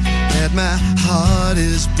details that my heart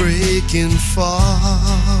is breaking for.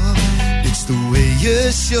 It's the way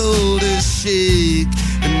your shoulders shake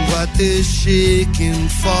and what they're shaking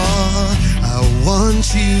for. I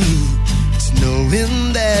want you.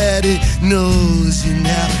 Knowing that it knows you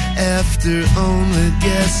now after only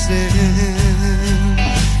guessing.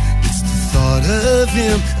 It's the thought of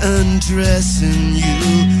him undressing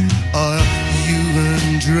you or you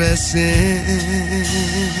undressing.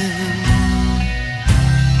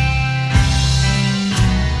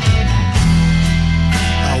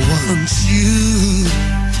 I want you.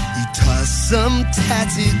 You toss some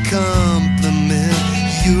tatty compliment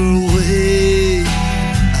your way.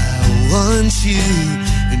 I want you,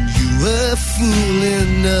 and you were fool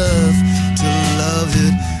enough to love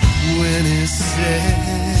it when it's said.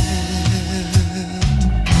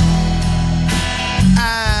 I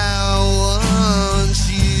want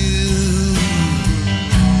you.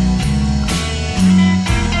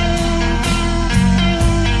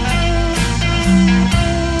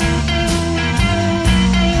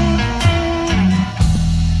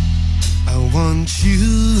 I want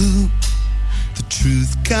you.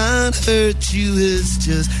 Truth can't hurt you, it's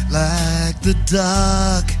just like the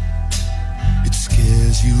dark. It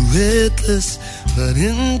scares you witless, but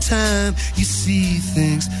in time you see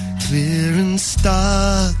things clear and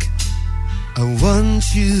stark. I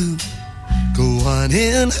want you. Go on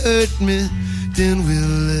and hurt me, then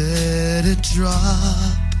we'll let it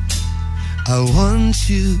drop. I want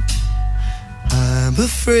you. I'm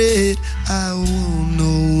afraid I won't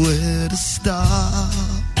know where to stop.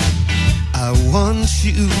 I want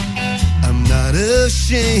you. I'm not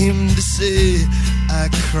ashamed to say I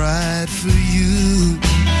cried for you.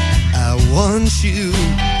 I want you.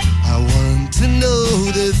 I want to know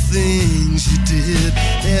the things you did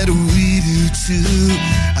that we do too.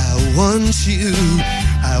 I want you.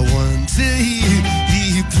 I want to hear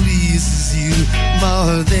he pleases you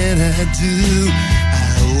more than I do.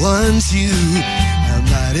 I want you. I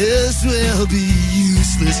might as well be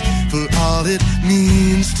useless for all it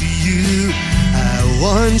means to you. I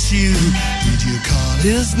want you. Did you call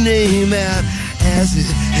his name out as it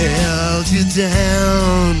held you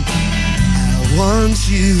down? I want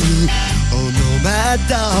you. Oh no, my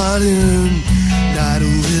darling, not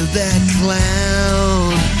with that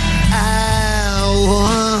clown. I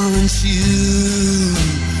want you.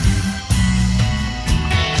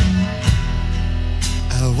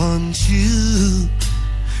 I want you.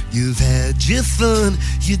 You've had your fun,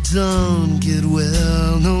 you don't get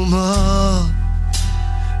well no more.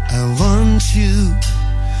 I want you.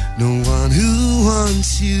 No one who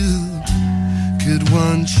wants you could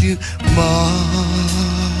want you more.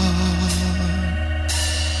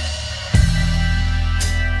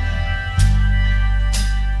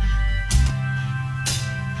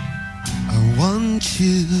 I want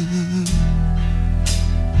you.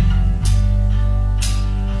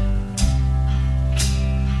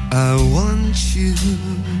 I I want you,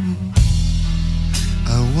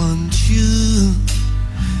 I want you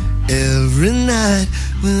every night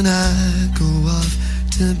when I go off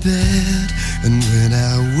to bed and when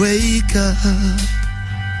I wake up.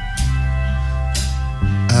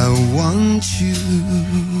 I want you.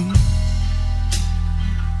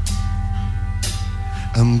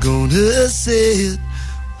 I'm gonna say it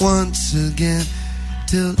once again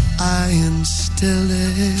till I instill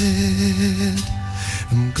it.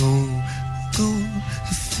 I'm gonna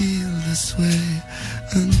feel this way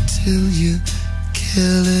until you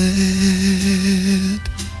kill it.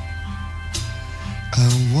 I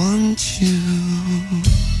want you.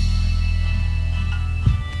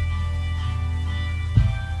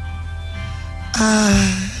 I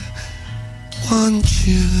want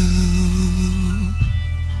you.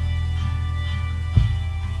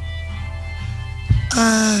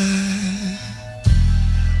 I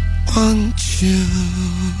want you.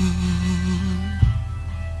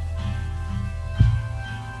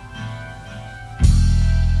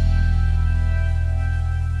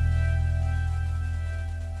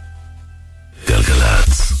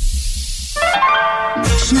 גלגלצ.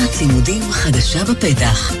 שנת לימודים חדשה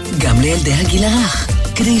בפתח, גם לילדי הגיל הרך.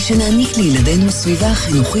 כדי שנעניק לילדינו סביבה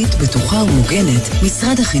חינוכית בטוחה ומוגנת,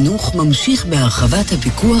 משרד החינוך ממשיך בהרחבת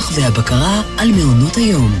הפיקוח והבקרה על מעונות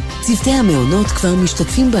היום. צוותי המעונות כבר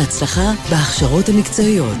משתתפים בהצלחה בהכשרות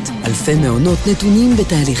המקצועיות. אלפי מעונות נתונים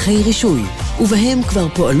בתהליכי רישוי, ובהם כבר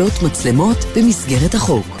פועלות מצלמות במסגרת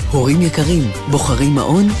החוק. הורים יקרים, בוחרים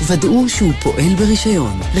מעון, ודאו שהוא פועל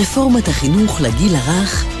ברישיון. רפורמת החינוך לגיל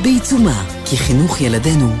הרך בעיצומה, כי חינוך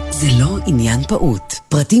ילדינו זה לא עניין פעוט.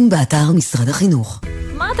 פרטים באתר משרד החינוך.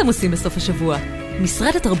 מה אתם עושים בסוף השבוע?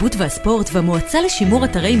 משרד התרבות והספורט והמועצה לשימור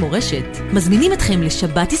אתרי מורשת מזמינים אתכם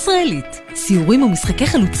לשבת ישראלית. סיורים ומשחקי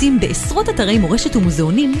חלוצים בעשרות אתרי מורשת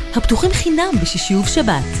ומוזיאונים הפתוחים חינם בשישי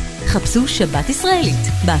ובשבת. חפשו שבת ישראלית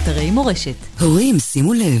באתרי מורשת. הורים,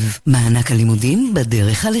 שימו לב, מענק הלימודים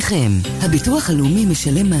בדרך עליכם. הביטוח הלאומי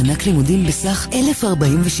משלם מענק לימודים בסך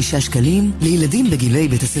 1,046 שקלים לילדים בגילי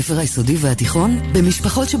בית הספר היסודי והתיכון,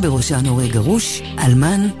 במשפחות שבראשן הורה גרוש,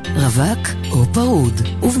 אלמן, רווק או פרוד,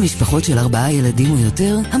 ובמשפחות של 4 ילדים או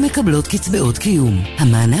יותר המקבלות קצבאות קיום.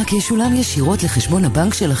 המענק ישולם ישירות לחשבון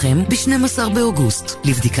הבנק שלכם ב-12 באוגוסט.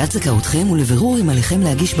 לבדיקת זכאותכם ולבירור אם עליכם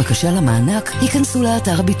להגיש בקשה למענק, היכנסו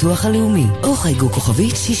לאתר הביטוח הלאומי או חייגו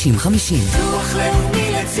כוכבית 6050. ביטוח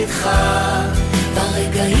לאומי לצדך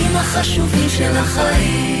ברגעים החשובים של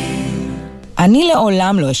החיים. אני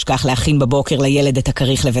לעולם לא אשכח להכין בבוקר לילד את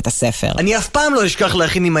הכריך לבית הספר. אני אף פעם לא אשכח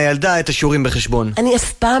להכין עם הילדה את השיעורים בחשבון. אני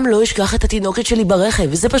אף פעם לא אשכח את התינוקת שלי ברכב,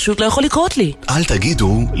 וזה פשוט לא יכול לקרות לי. אל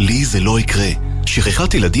תגידו, לי זה לא יקרה.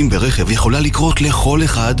 שכחת ילדים ברכב יכולה לקרות לכל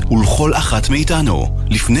אחד ולכל אחת מאיתנו.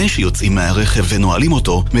 לפני שיוצאים מהרכב ונועלים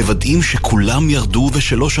אותו, מוודאים שכולם ירדו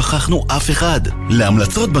ושלא שכחנו אף אחד.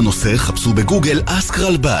 להמלצות בנושא חפשו בגוגל אסק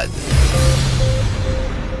רלב"ד.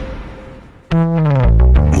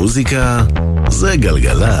 מוזיקה זה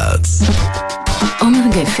גלגלצ. עומר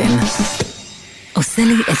גפן עושה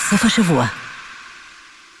לי את סוף השבוע.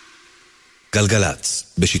 גלגלצ,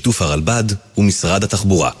 בשיתוף הרלב"ד ומשרד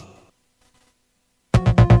התחבורה.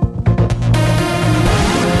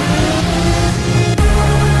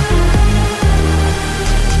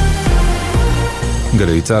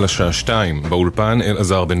 גלי צהל השעה 2, באולפן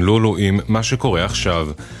אלעזר בן לולו עם מה שקורה עכשיו.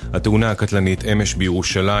 התאונה הקטלנית אמש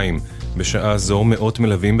בירושלים. בשעה זו מאות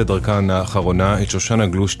מלווים בדרכן האחרונה את שושנה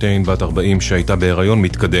גלושטיין בת 40 שהייתה בהיריון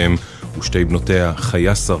מתקדם, ושתי בנותיה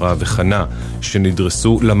חיה שרה וחנה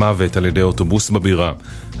שנדרסו למוות על ידי אוטובוס בבירה.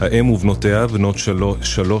 האם ובנותיה, בנות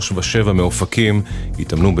 3 ו7 מאופקים,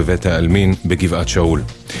 התאמנו בבית העלמין בגבעת שאול.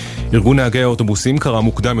 ארגון נהגי האוטובוסים קרא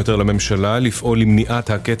מוקדם יותר לממשלה לפעול למניעת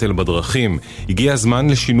הקטל בדרכים. הגיע הזמן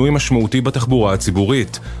לשינוי משמעותי בתחבורה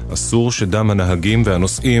הציבורית. אסור שדם הנהגים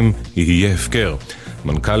והנוסעים יהיה הפקר.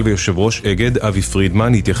 מנכ"ל ויושב ראש אגד אבי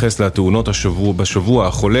פרידמן התייחס לתאונות בשבוע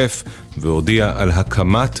החולף והודיע על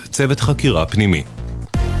הקמת צוות חקירה פנימי.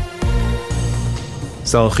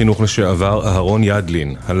 שר החינוך לשעבר אהרון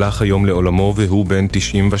ידלין הלך היום לעולמו והוא בן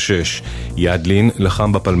 96. ידלין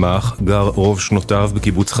לחם בפלמ"ח, גר רוב שנותיו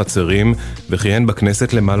בקיבוץ חצרים וכיהן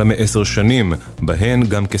בכנסת למעלה מ10 שנים, בהן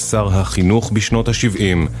גם כשר החינוך בשנות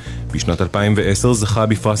ה-70. בשנת 2010 זכה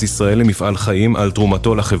בפרס ישראל למפעל חיים על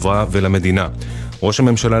תרומתו לחברה ולמדינה. ראש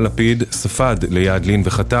הממשלה לפיד ספד לידלין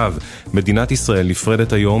וכתב, מדינת ישראל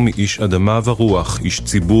נפרדת היום מאיש אדמה ורוח, איש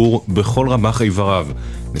ציבור בכל רמ"ח איבריו.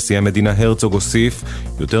 נשיא המדינה הרצוג הוסיף,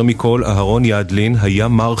 יותר מכל אהרון ידלין היה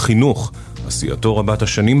מר חינוך. עשייתו רבת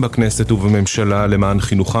השנים בכנסת ובממשלה למען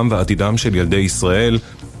חינוכם ועתידם של ילדי ישראל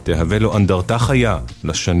תהווה לו אנדרטה חיה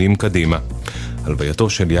לשנים קדימה. הלווייתו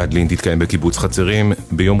של ידלין תתקיים בקיבוץ חצרים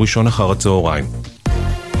ביום ראשון אחר הצהריים.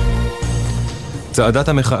 צעדת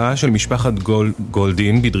המחאה של משפחת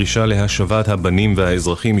גולדין בדרישה להשבת הבנים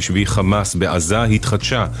והאזרחים משבי חמאס בעזה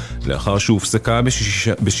התחדשה לאחר שהופסקה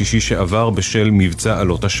בשישי שעבר בשל מבצע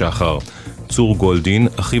עלות השחר. צור גולדין,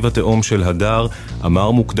 אחיו התאום של הדר,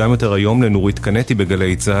 אמר מוקדם יותר היום לנורית קנטי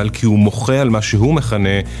בגלי צהל כי הוא מוחה על מה שהוא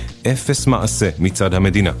מכנה אפס מעשה מצד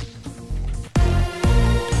המדינה.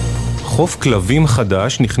 חוף כלבים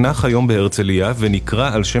חדש נחנך היום בהרצליה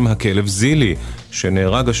ונקרא על שם הכלב זילי,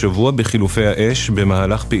 שנהרג השבוע בחילופי האש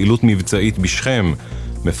במהלך פעילות מבצעית בשכם.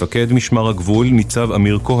 מפקד משמר הגבול ניצב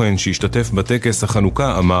אמיר כהן שהשתתף בטקס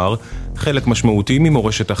החנוכה אמר, חלק משמעותי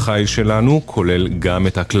ממורשת החיל שלנו כולל גם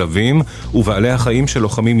את הכלבים ובעלי החיים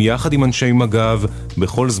שלוחמים יחד עם אנשי מג"ב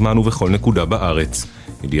בכל זמן ובכל נקודה בארץ.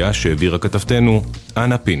 ידיעה שהעבירה כתבתנו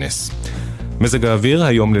אנה פינס. מזג האוויר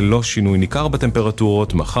היום ללא שינוי ניכר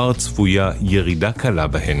בטמפרטורות, מחר צפויה ירידה קלה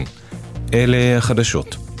בהן. אלה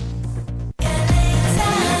החדשות.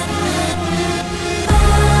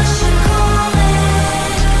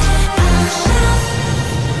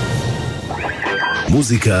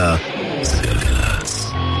 מוזיקה זה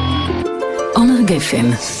גלגלצ. עומר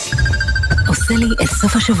גפן עושה לי את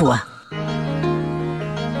סוף השבוע.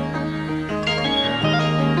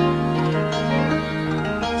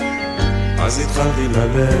 אז התחלתי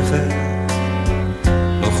ללכת,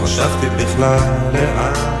 לא חשבתי בכלל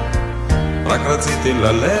לאן, רק רציתי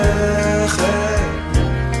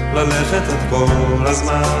ללכת את כל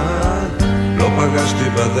הזמן. לא פגשתי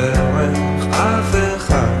בדרך אף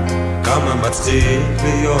אחד, כמה מצחיק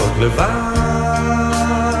להיות לבד,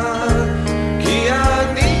 כי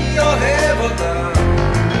אני אוהב אותה.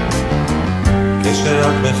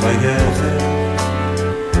 כשאת מחייכת,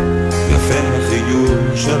 יפה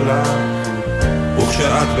החיוך שלה,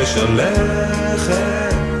 וכשאת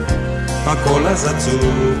משלכת, הכל אז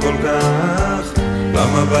עצוב כל כך.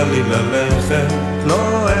 למה בא לי ללכת?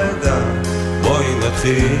 לא אדע, בואי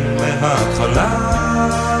נתחיל מההתחלה,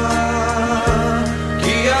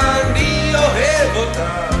 כי אני אוהב אותה.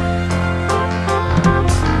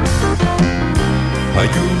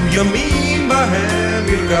 היו ימים בהם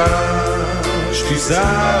הרגשתי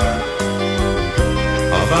זר,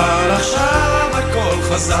 אבל עכשיו הכל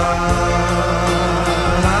חזר.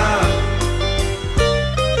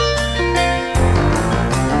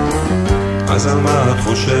 אז על מה את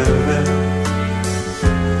חושבת?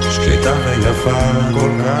 שקטה ויפה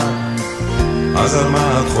כל כך. אז על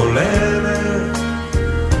מה את חולמת?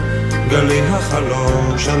 גלי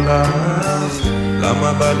החלום שלך.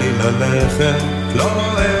 למה בא לי ללכת?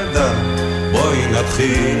 לא אדע, בואי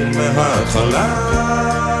נתחיל מההתחלה,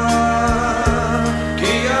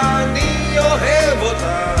 כי אני אוהב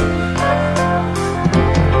אותה.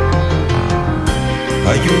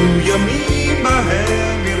 היו ימים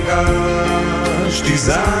בהם הרגשתי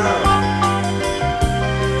זר,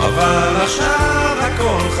 אבל עכשיו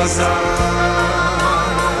הכל חזר.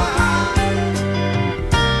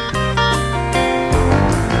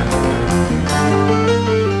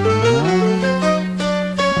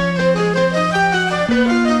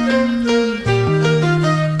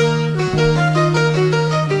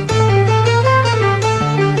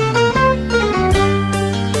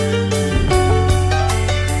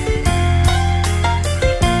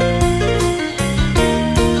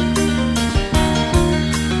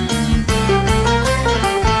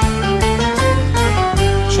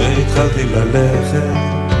 התחלתי ללכת,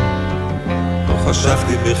 לא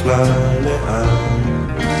חשבתי בכלל לאן.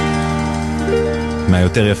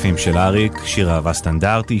 מהיותר יפים של אריק, שיר אהבה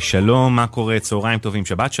סטנדרטי. שלום, מה קורה? צהריים טובים,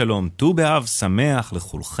 שבת שלום, ט"ו באב שמח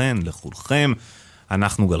לכולכן, לכולכם.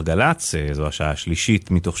 אנחנו גלגלץ, זו השעה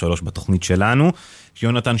השלישית מתוך 3 בתוכנית שלנו.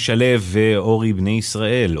 יונתן שלב ואורי בני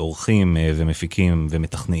ישראל עורכים ומפיקים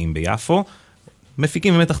ומתכנאים ביפו.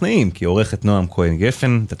 מפיקים ומתכנאים, כי עורכת נועם כהן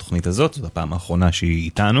גפן את התוכנית הזאת, זו הפעם האחרונה שהיא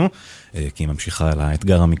איתנו, כי היא ממשיכה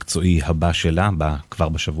לאתגר המקצועי הבא שלה, כבר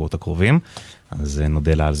בשבועות הקרובים, אז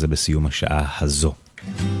נודה לה על זה בסיום השעה הזו.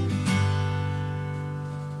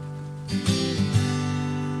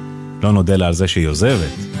 לא נודה לה על זה שהיא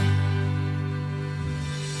עוזבת.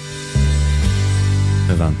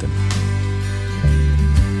 הבנתם.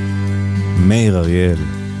 מאיר אריאל.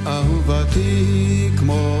 אהובתי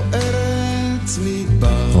כמו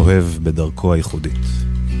מדבר, אוהב בדרכו הייחודית,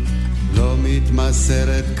 לא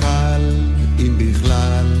מתמסרת קל אם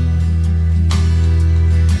בכלל,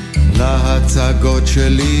 להצגות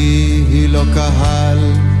שלי היא לא קהל,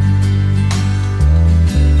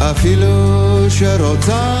 אפילו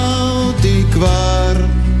שרוצה אותי כבר,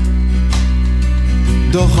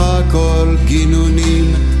 דוחה כל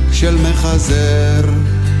גינונים של מחזר,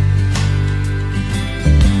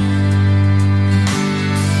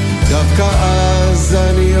 דווקא אז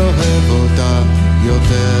אני אוהב אותה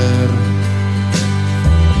יותר.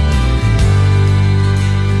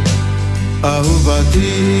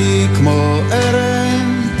 אהובתי כמו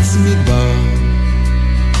ארץ מדבר,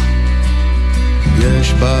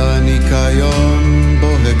 יש בה ניקיון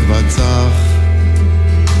בוהק וצח,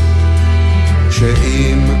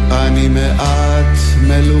 שאם אני מעט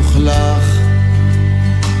מלוכלך,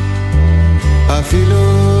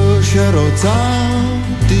 אפילו שרוצה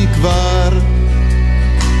אותי כבר,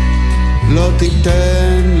 לא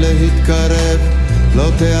תיתן להתקרב, לא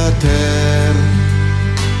תיאטר.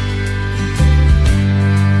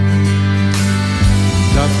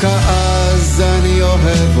 דווקא אז אני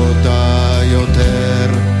אוהב אותה יותר,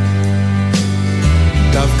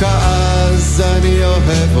 דווקא אז אני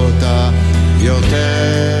אוהב אותה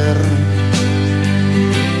יותר.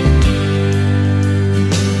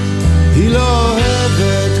 היא לא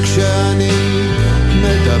אוהבת כשאני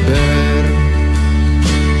מדבר,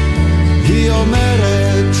 היא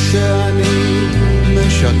אומרת שאני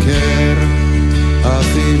משקר,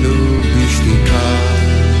 אפילו בשתיקה.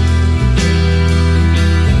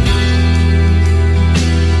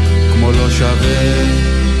 כמו לא שווה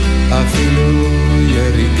אפילו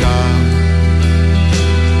יריקה,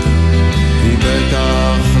 היא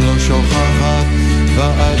בטח לא שוכחת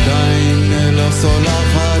ועדיין לא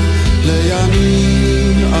סולחת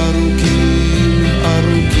לימים ארוכים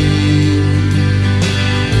ארוכים.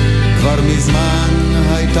 כבר מזמן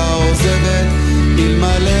הייתה עוזבת,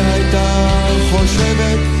 אלמלא הייתה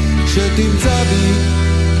חושבת שתמצא בי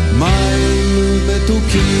מים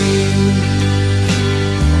מתוקים.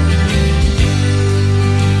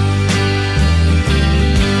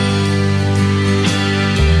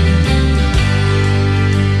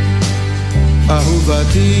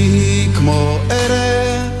 אהובתי היא כמו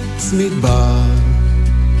ארץ מדבר,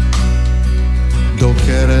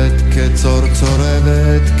 דוקרת כצור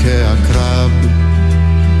צורבת כעקרב,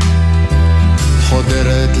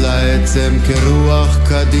 חודרת לעצם כרוח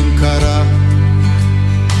קדים קרה,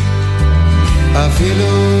 אפילו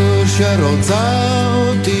שרוצה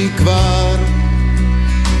אותי כבר,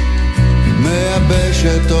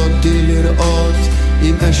 מייבשת אותי לראות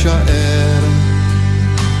אם אשאר.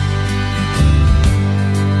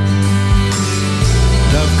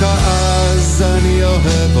 דווקא אז אני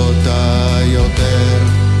אוהב אותה יותר,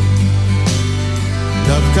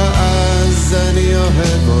 דווקא אז אני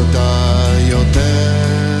אוהב אותה יותר,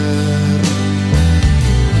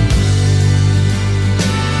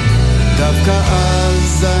 דווקא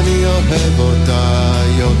אז אני אוהב אותה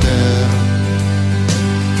יותר,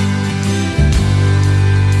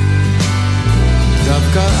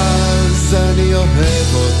 דווקא אז אני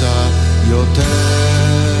אוהב אותה יותר.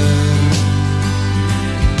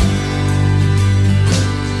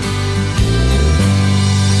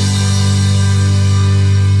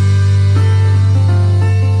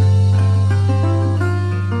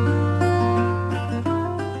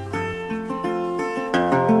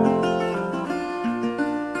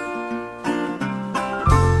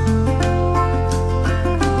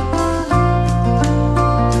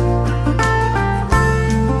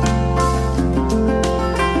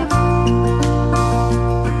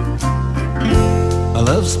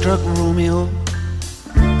 Struck Romeo,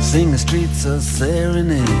 sing the streets a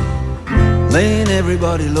serenade, laying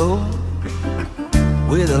everybody low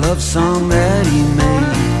with a love song that he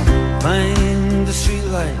made. Find the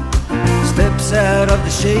streetlight, steps out of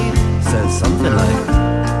the shade, says something like,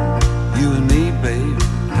 you and me, babe,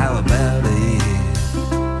 how about it?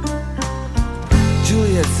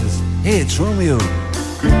 Juliet says, hey, it's Romeo,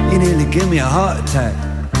 he nearly gave me a heart attack.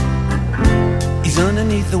 He's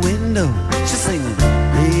underneath the window, she's singing,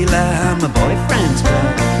 Eli, my boyfriend's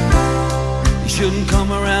back. You shouldn't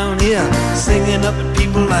come around here singing up at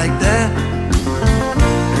people like that.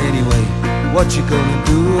 Anyway, what you gonna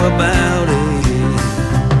do about it?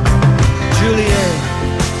 Juliet,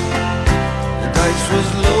 the dice was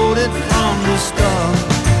loaded from the start,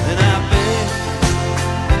 and I bet,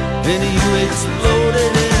 and you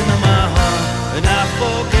exploded into my heart, and I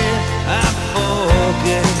forget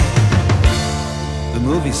the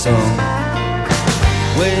movie song.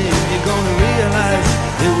 When you're gonna realize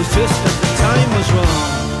it was just that the time was wrong,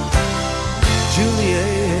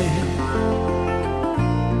 Juliet.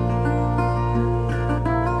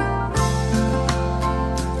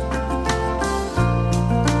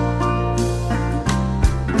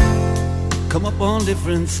 Come up on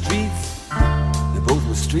different streets, they both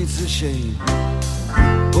were streets of shame,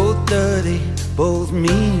 both dirty, both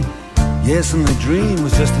mean, yes, and the dream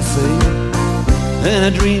was just the same. And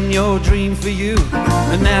I dreamed your dream for you,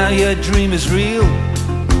 and now your dream is real.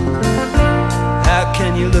 How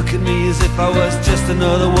can you look at me as if I was just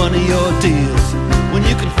another one of your deals. When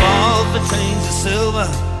you can fall for chains of silver,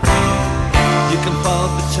 you can fall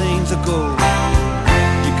for chains of gold.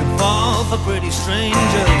 You can fall for pretty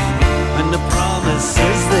strangers and the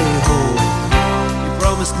promises they hold. You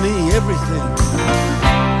promised me everything.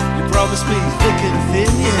 You promised me thick and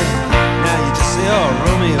thin, yeah. Now you just say, oh,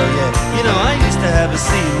 Romeo, yeah. You know, I used to have a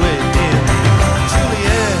scene with him.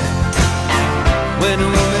 Juliet, when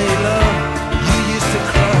we made love, you used to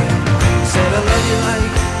cry. You said, I love you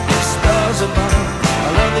like the stars above. I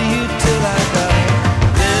love you till I die.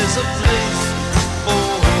 There's a place for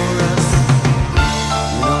us. You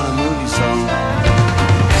know the movie song.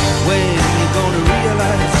 When you gonna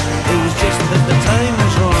realize it was just that the time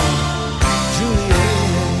was wrong. Juliet.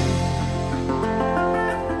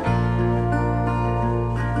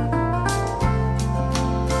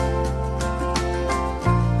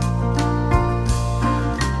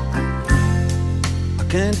 I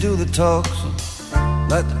can't do the talks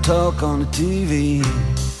like the talk on the TV,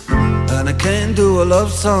 and I can't do a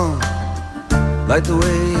love song like the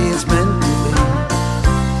way it's meant to be.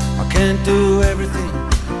 I can't do everything,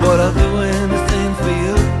 but I'll do anything for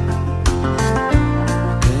you.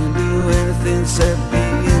 Can't do anything except be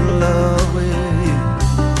in love with you.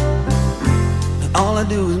 And all I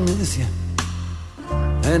do is miss you,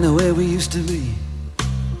 and the way we used to be.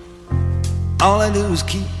 All I do is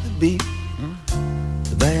keep the beat,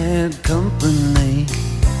 the bad company.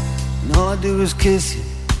 And all I do is kiss you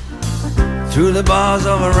through the bars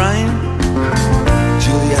of a rhyme.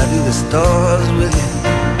 Julie, I do the stars with you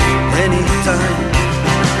anytime.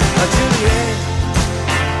 Juliet,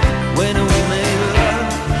 when we made love,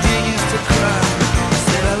 you used to cry. I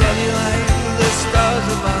said I love you like the stars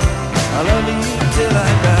above. I love you till I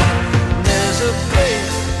die. There's a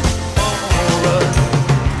place for us.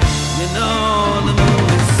 You know the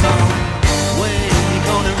movie song. When you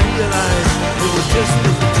gonna realize it was just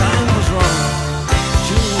that the time was wrong.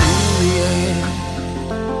 Juliet.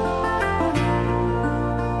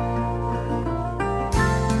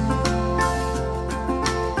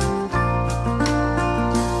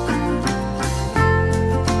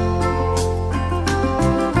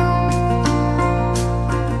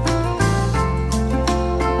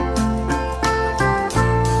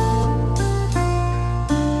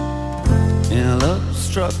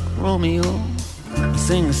 Struck Romeo,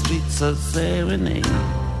 sing the streets of serenade,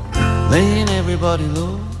 laying everybody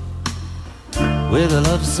low with a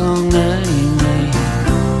love song that he made.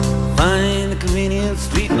 Find a convenient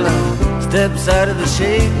street light, steps out of the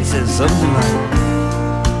shade, he says something like,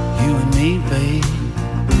 you and me, babe,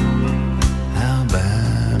 how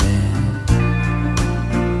about it?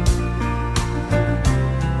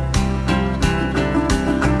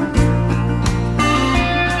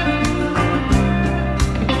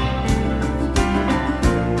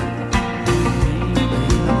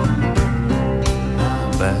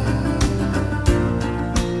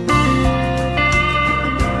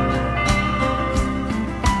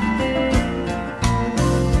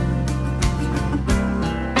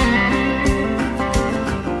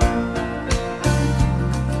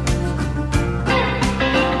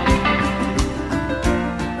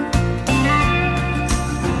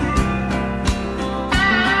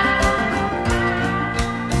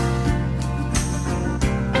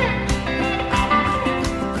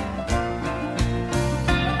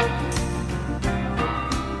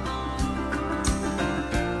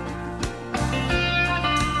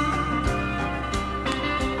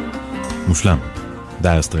 מושלם.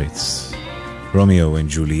 דייר סטרייטס. רומיו אנד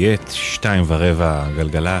ג'וליאט, 2:15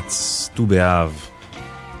 גלגלץ, ט"ו באב.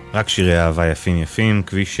 רק שירי אהבה יפים יפים,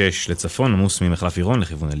 כביש 6 לצפון, עמוס ממחלף עירון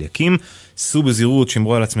לכיוון אליקים. סעו בזהירות,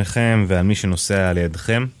 שמרו על עצמכם ועל מי שנוסע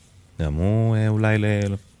לידכם. גם הוא אולי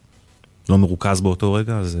לא מרוכז באותו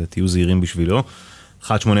רגע, אז תהיו זהירים בשבילו.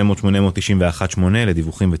 1-800-891-8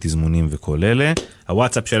 לדיווחים ותזמונים וכל אלה.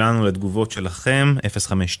 הוואטסאפ שלנו לתגובות שלכם, 052-90-2002.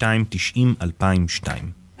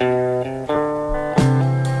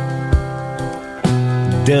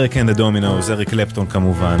 דרק אנד הדומינוס, אריק קלפטון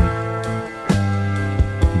כמובן.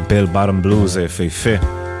 בל בוטום בלוז, זה יפהפה.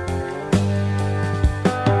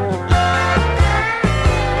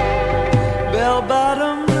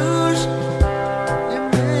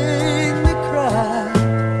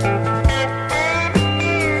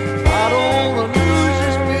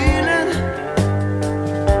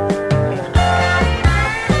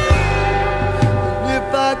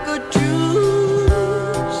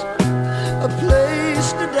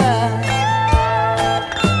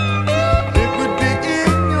 It would be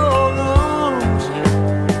in your arms.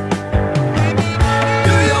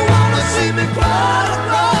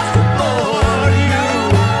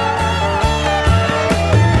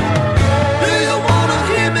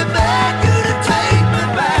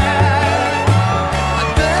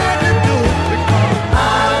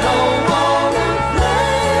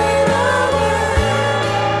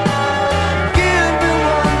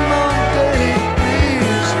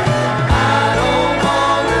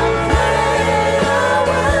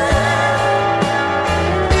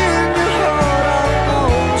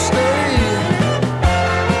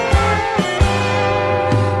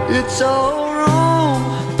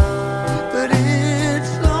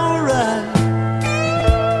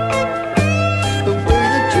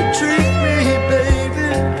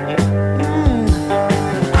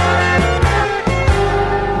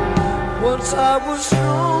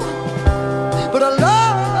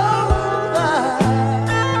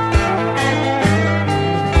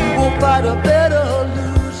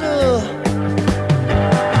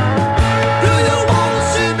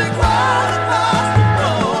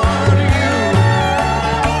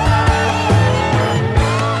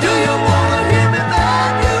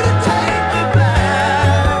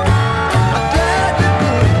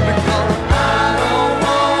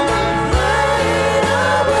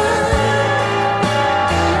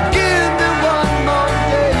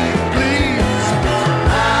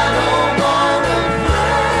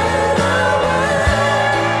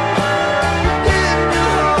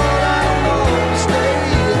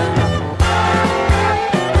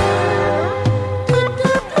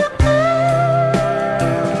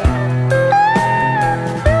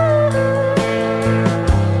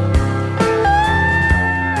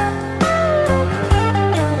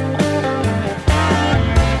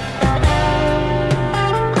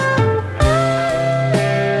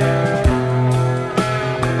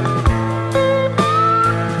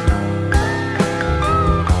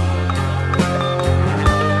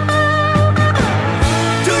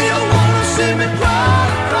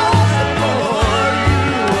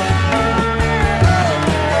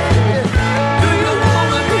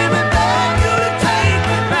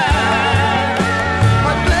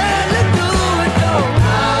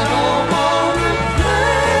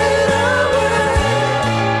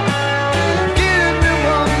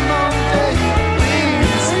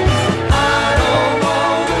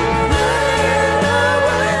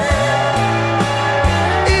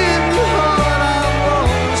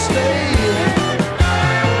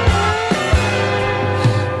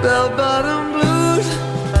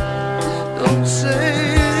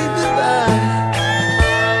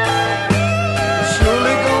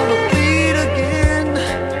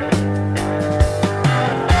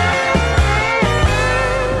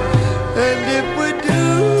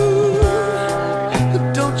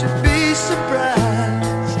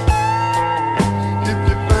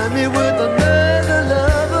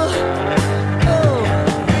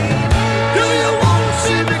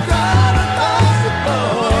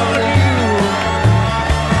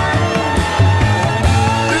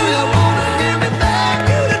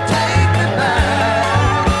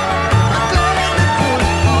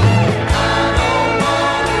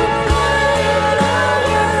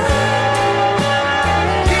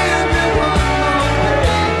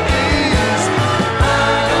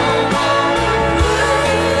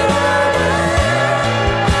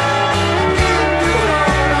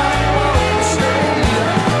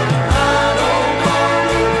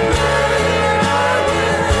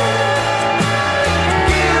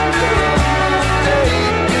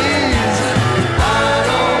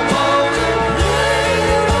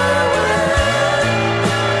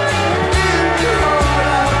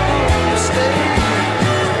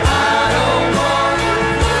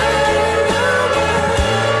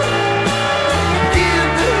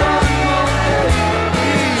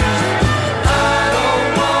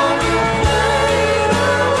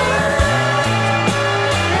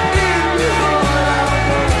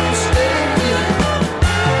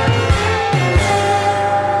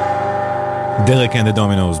 דרק אנד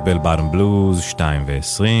הדומינוס, בל באטום בלוז,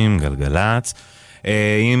 2:20, גלגלץ.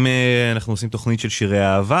 אם אנחנו עושים תוכנית של שירי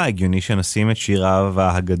אהבה, הגיוני שנשים את שיר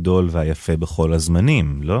האהבה הגדול והיפה בכל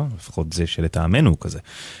הזמנים, לא? לפחות זה שלטעמנו כזה.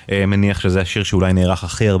 מניח שזה השיר שאולי נערך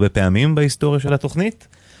הכי הרבה פעמים בהיסטוריה של התוכנית,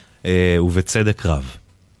 ובצדק רב.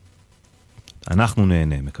 אנחנו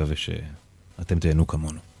נהנה, מקווה שאתם תהנו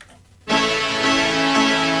כמונו.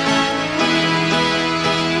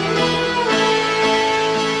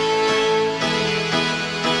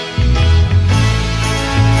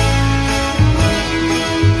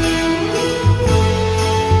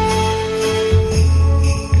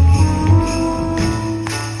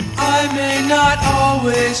 Not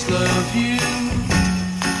always love you,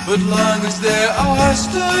 but long as there are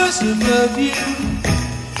stars above you,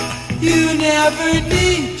 you never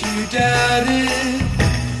need to doubt it.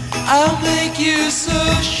 I'll make you so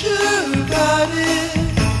sure about it.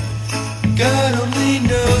 God only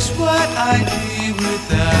knows what I'd be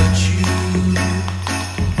without you.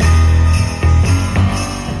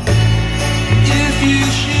 If you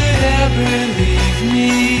should ever leave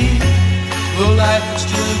me, well, life would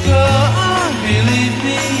still go on, believe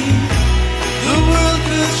me. The world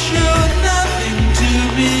could show nothing to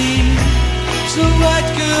me. So what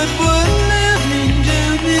good would living do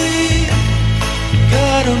me?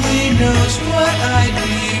 God only knows what I'd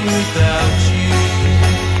be without you.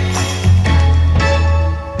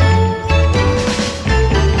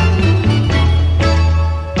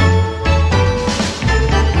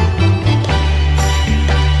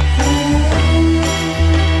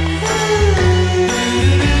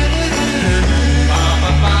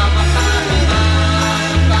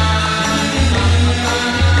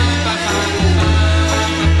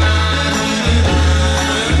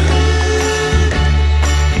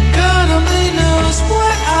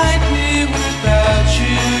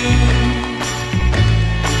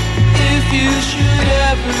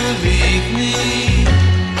 Leave me,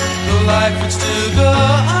 the life would still go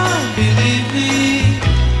on, believe me.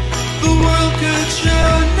 The world could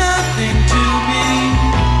show nothing to me.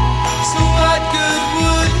 So what good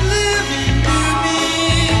would living do me?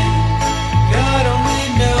 God only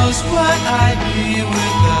knows what I'd be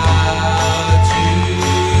without you.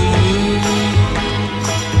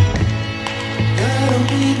 God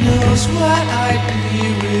only knows what I'd be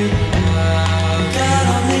without. God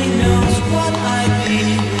only knows what I'd be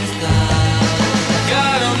without.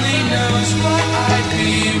 God only knows what I'd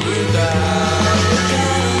be without.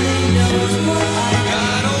 God only knows what I'd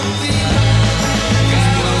be without.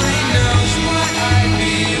 God only knows what I'd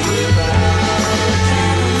be without.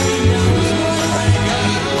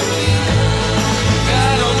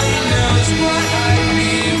 God only knows what I'd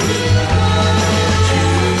be without.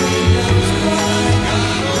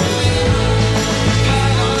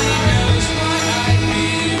 God only knows what I'd be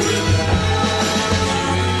without.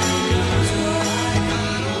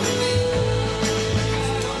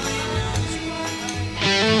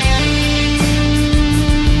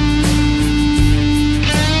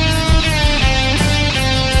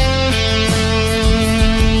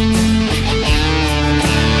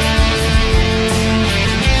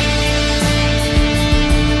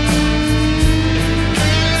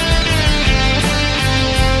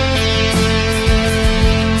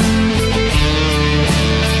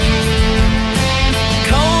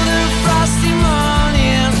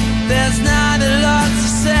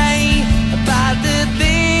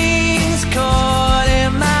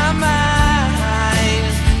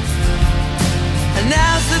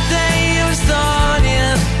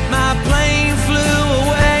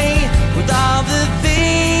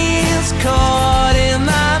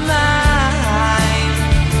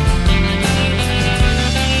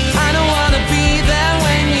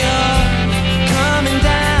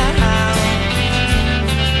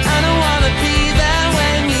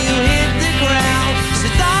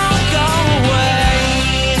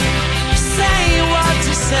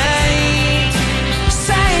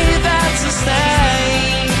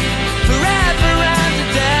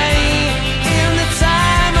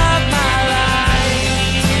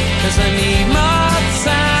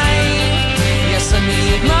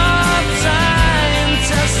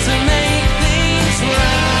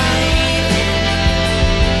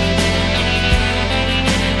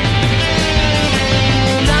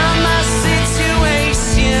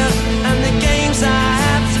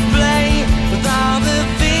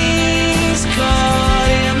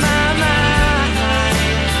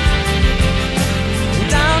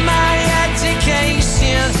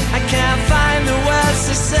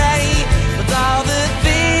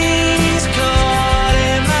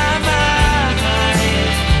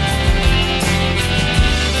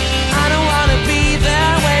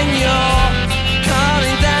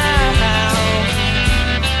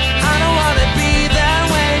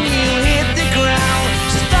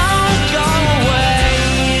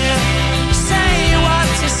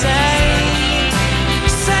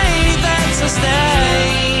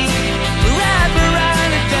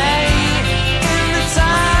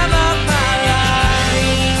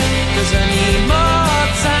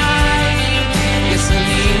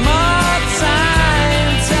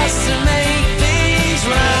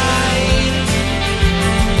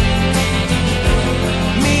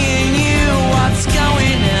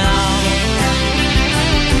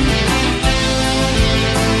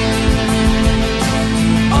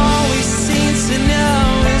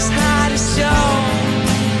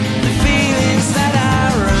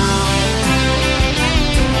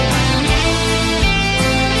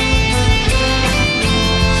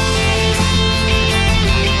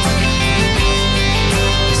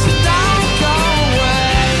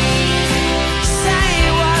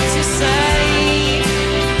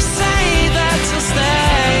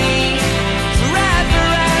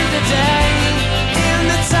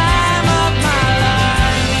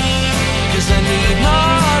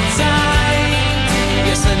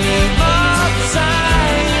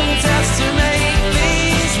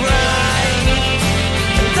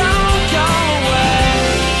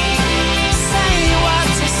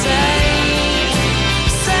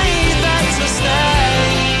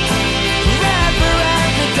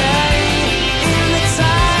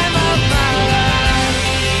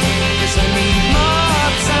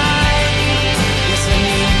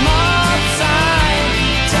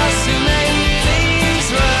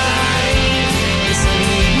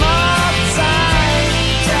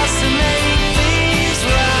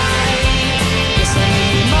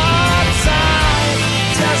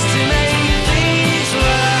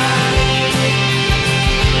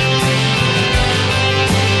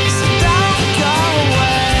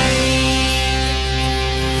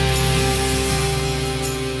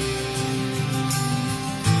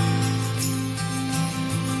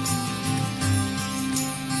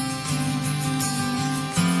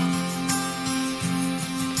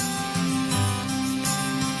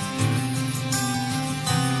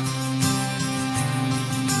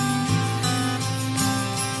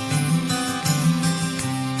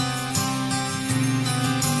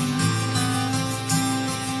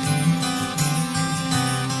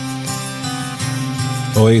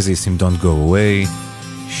 אוייזיס עם Don't Go Away,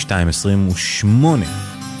 2:28.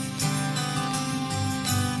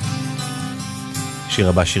 שיר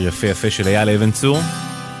הבא, שיר יפה יפה של אייל אבן צור,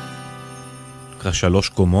 נקרא 3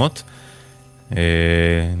 קומות.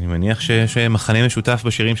 אני מניח שמחנה משותף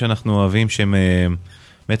בשירים שאנחנו אוהבים, שהם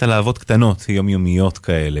באמת על אהבות קטנות, יומיומיות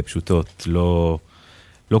כאלה, פשוטות,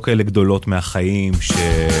 לא כאלה גדולות מהחיים,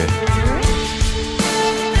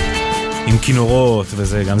 עם כינורות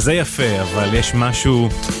וזה, גם זה יפה, אבל יש משהו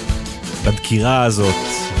בדקירה הזאת,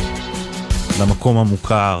 במקום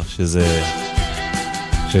המוכר,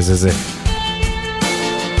 שזה זה.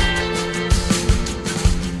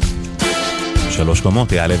 3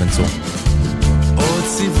 קומות, אייל אבן צור. עוד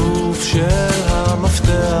סיבוב של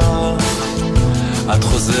המפתח, את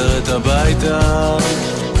חוזרת הביתה,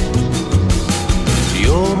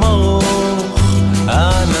 יום ארוך,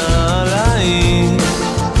 הנעליים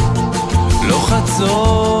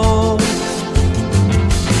לוחצות,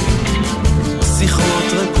 שיחות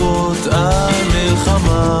ריקות על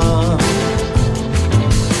מלחמה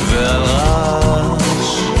ועל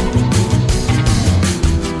רעש,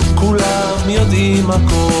 כולם יודעים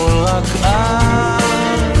הכל, רק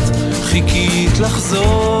את חיכית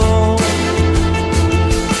לחזור.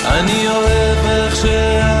 אני אוהב איך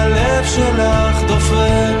שהלב שלך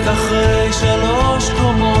דופק אחרי 3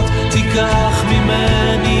 קומות, תיקח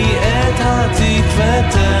ממני את התיק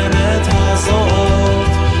ותן את הזרועות,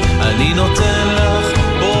 אני נותן לך,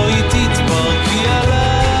 בואי תתפרקי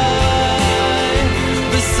עליי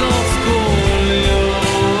בסוף כל יום.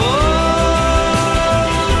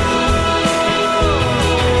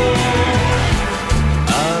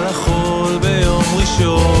 על החול ביום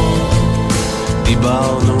ראשון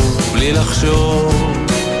דיברנו בלי לחשוב,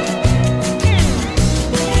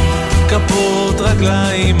 כפות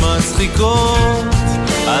רגליים מצחיקות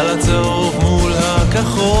על הצהוב מול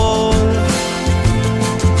הכחול,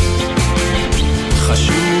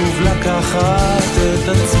 חשוב לקחת את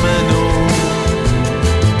עצמנו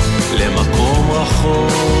למקום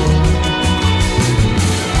רחוק,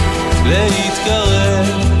 להתקרב,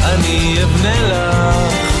 אני אבנה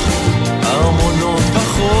לך ארמונות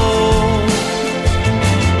בחור,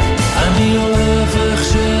 אני אוהב איך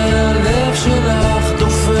שהלב שלך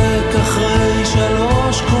דופק אחרי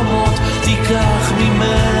 3 קומות, תיקח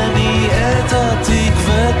ממני את התיק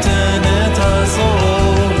ותן את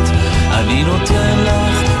הזרועות, אני נותן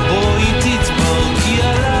לך, בואי תתפרקי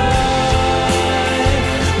עליי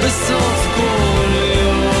בסוף כל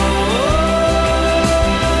יום.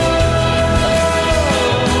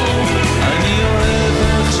 אני אוהב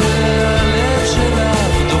איך שהלב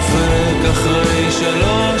שלך דופק אחרי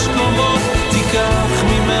 3 קומות, תיקח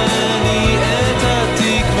ממני את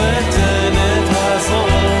התיק ותן את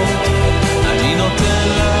הזרועות, אני נותן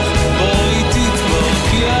לך, בואי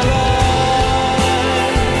תתפרקי עליי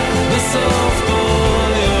בסוף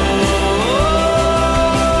כל יום.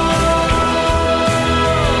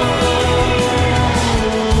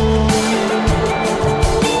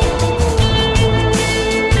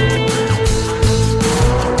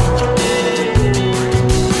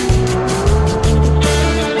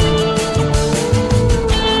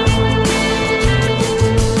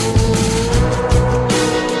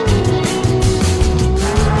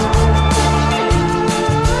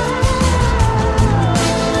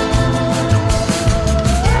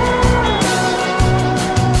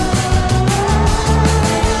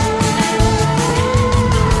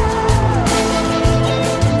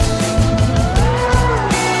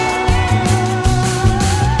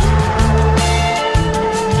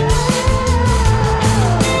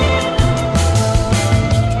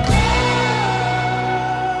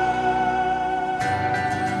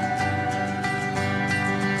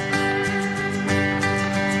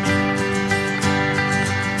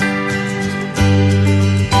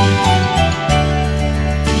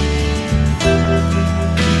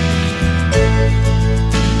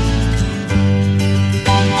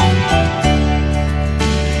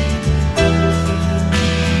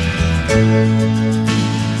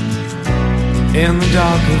 In the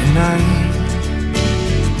dark of night,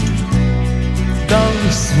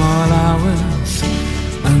 those small hours,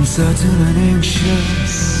 uncertain and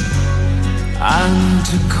anxious, I need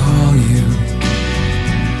to call you.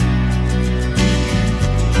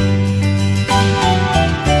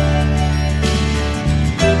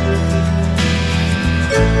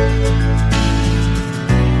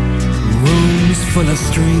 Rooms full of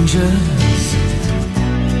strangers,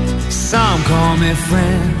 some call me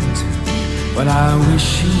friend, but I wish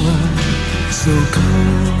you were so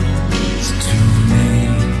close to me.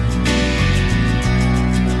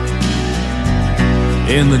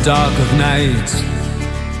 In the dark of night,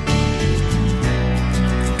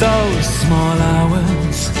 those small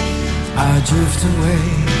hours I drift away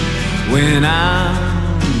when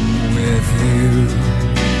I'm with you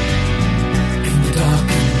in the dark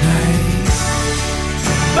night.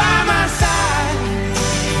 By my side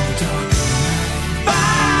in the dark night.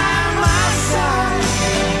 By my side.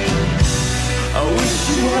 I wish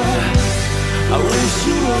you were. I wish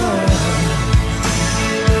you were.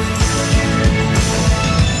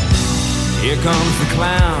 Here comes the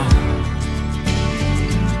clown.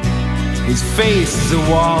 His face is a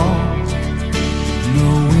wall.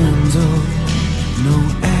 No window, no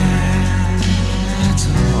air at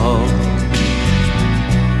all.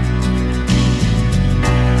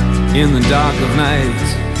 In the dark of night,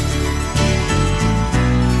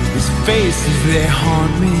 his faces, they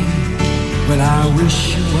haunt me. But I wish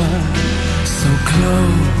you were so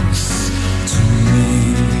close to me.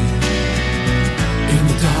 In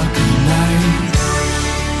the dark of night,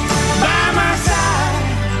 by my side.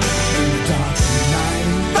 In the dark of night,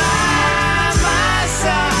 by my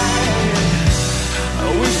side. I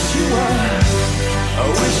wish you were. I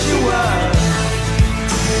wish you were.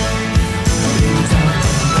 In the dark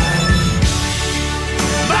of night,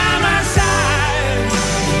 by my side.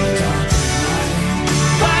 In the dark of night,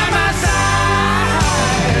 by my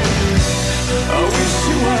side. I wish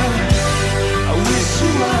you were. I wish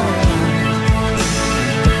you were.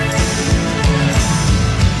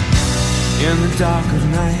 In the dark of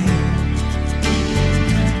night,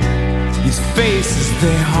 these faces,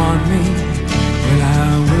 they haunt me. But I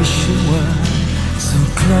wish you were so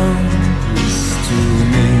close to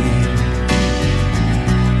me.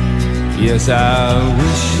 Yes, I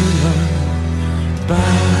wish you were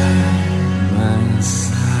by my side.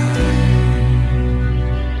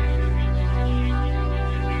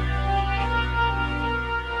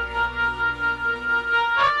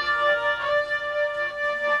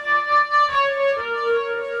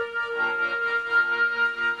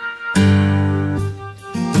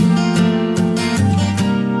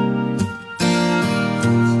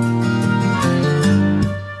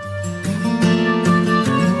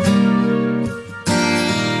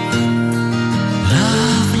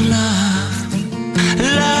 Love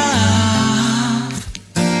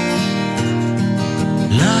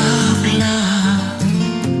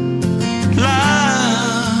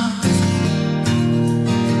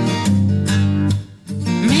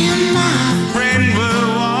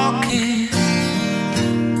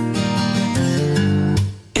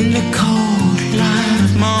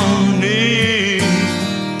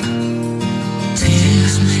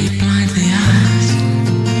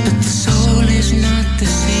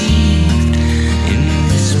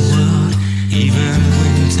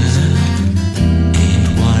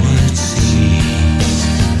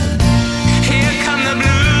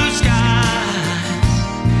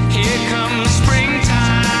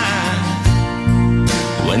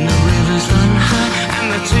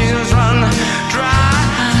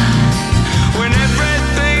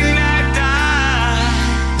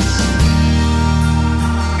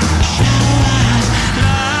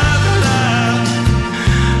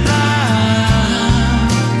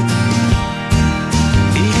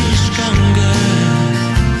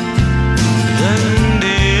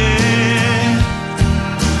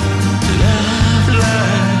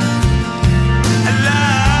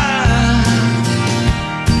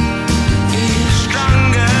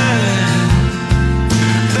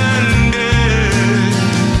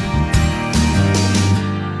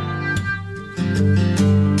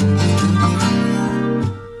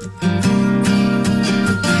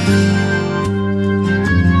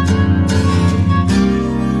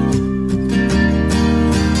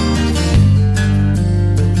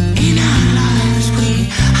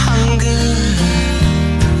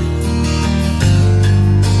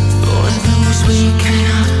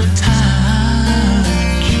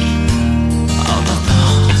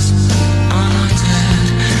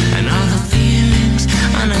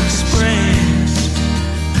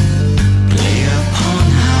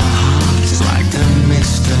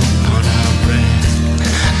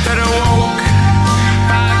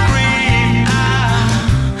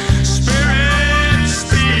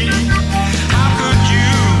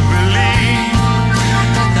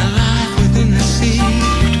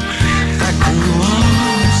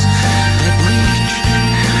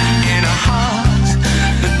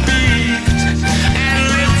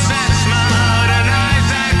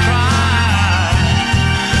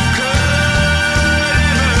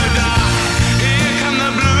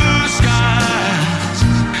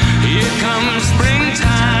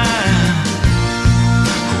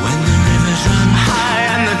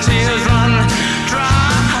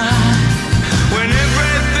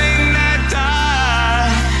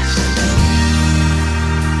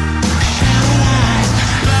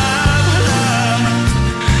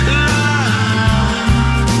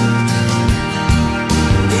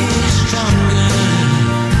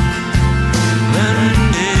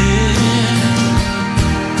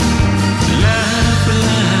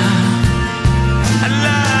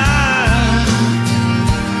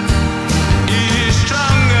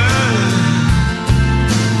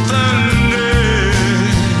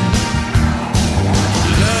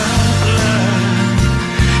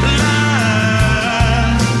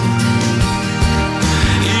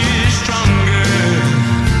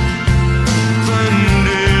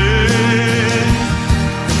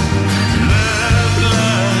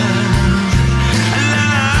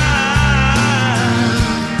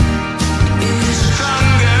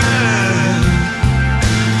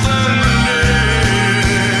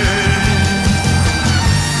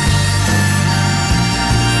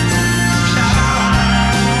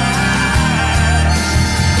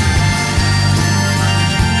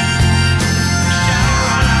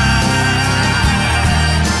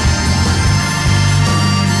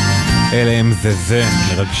אלה הם זה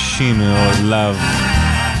מרגשים מאוד. Love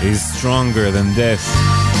is stronger than death.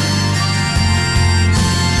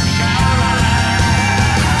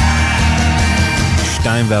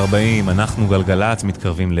 2:40, אנחנו גלגלת,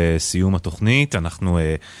 מתקרבים לסיום התוכנית. אנחנו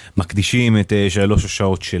מקדישים את 3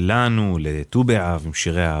 השעות שלנו לט"ו באב עם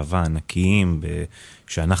שירי אהבה ענקיים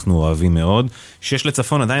שאנחנו אוהבים מאוד. 6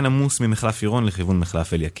 לצפון עדיין עמוס ממחלף עירון לכיוון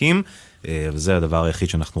מחלף אליקים, וזה הדבר היחיד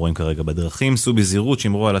שאנחנו רואים כרגע בדרכים. סעו בזהירות,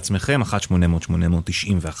 שמרו על עצמכם, 1-800-890-18.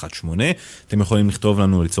 אתם יכולים לכתוב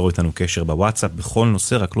לנו, ליצור איתנו קשר בוואטסאפ בכל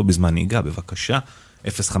נושא, רק לא בזמן נהיגה, בבקשה. 052-90-2000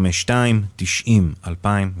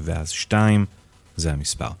 ואז 2, זה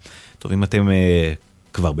המספר. טוב, אם אתם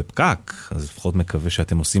כבר בפקק, אז לפחות מקווה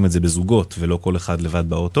שאתם עושים את זה בזוגות ולא כל אחד לבד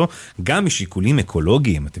באוטו, גם משיקולים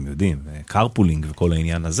אקולוגיים, אתם יודעים, קרפולינג וכל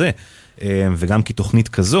העניין הזה, וגם כי תוכנית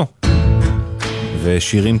כזו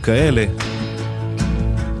ושירים כאלה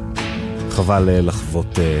חבל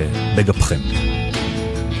לחוות בגפכם.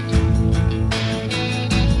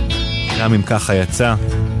 גם אם ככה יצא,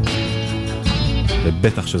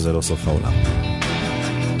 ובטח שזה לא סוף העולם.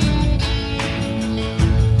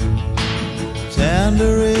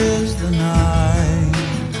 Tender is the night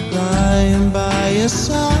lying by your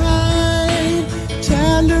side.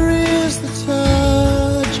 Tender is the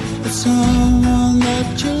touch of someone that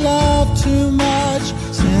you love too much.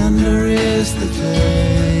 Tender is the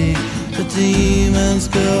day the demons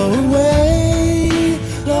go away.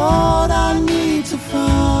 Lord, I need to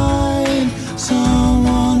find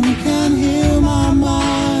someone who can heal my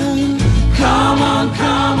mind. Come on,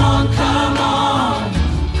 come on, come on.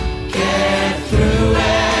 Get through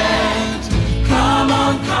it. Come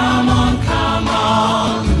on, come on, come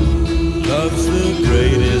on. Love's the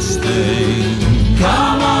greatest thing.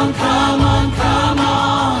 Come on, come on, come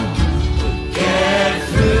on. Get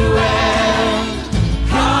through it.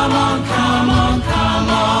 Come on, come on, come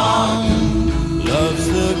on. Love's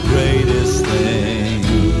the greatest thing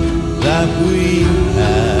that we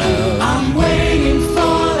have. I'm waiting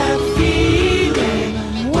for that feeling.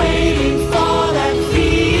 I'm waiting for that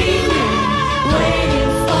feeling.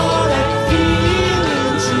 Waiting for that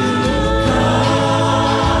feeling to come.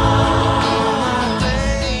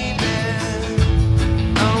 Baby,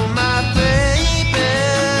 oh my baby,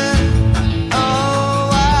 oh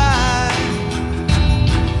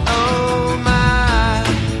my.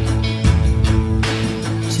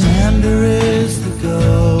 Tender is the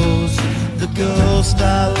ghost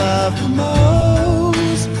I love the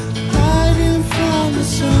most, hiding from the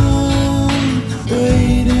sun,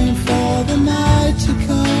 waiting for the night to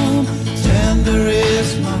come. Tender is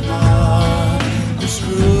my heart, I'm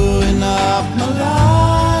screwing up my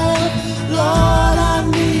life. Lord, I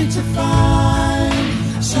need to find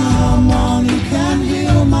someone who can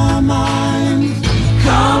heal my mind.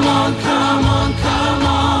 Come on, come on, come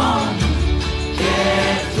on.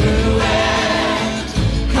 Get through it.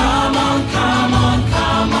 Come on, come on,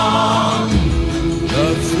 come on.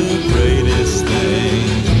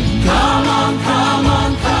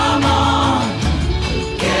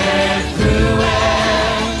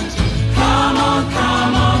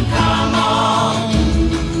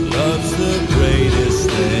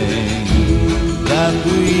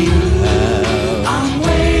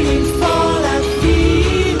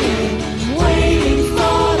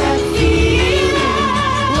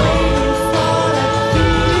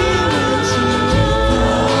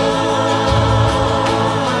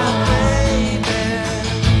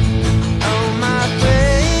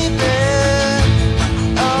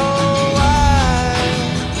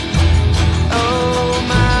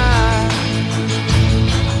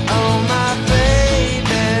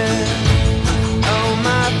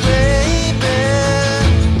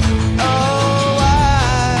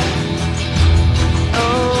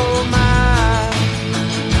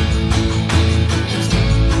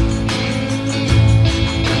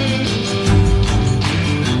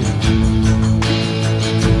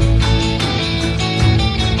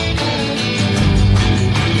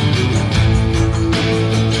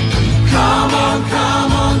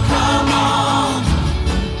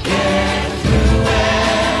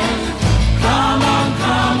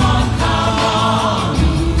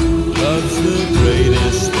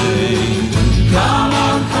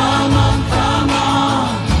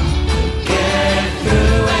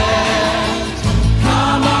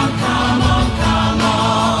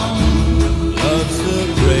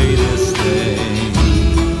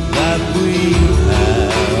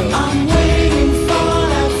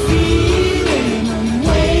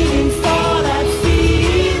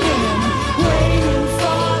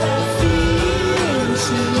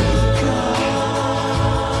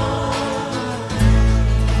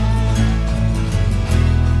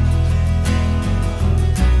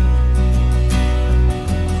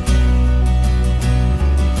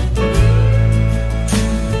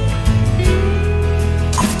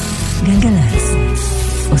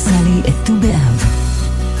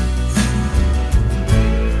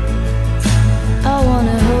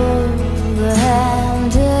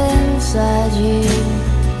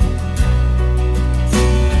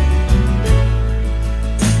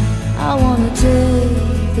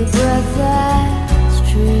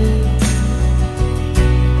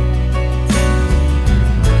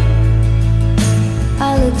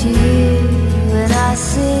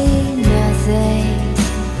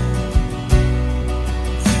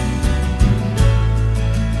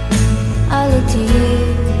 to you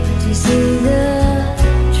to see the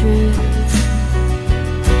truth.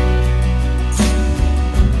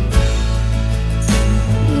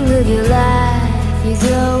 You live your life, you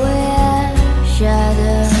go where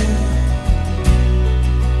shadows.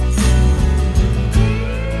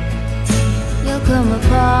 You'll come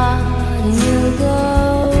apart and you'll go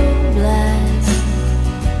black.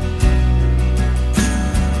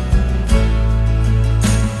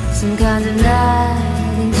 Some kind of night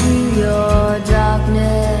into your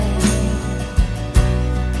darkness.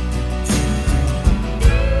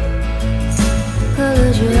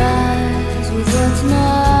 Close your eyes with what's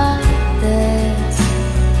not there.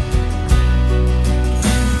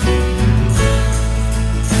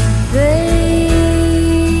 Fade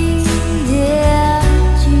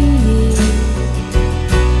into you.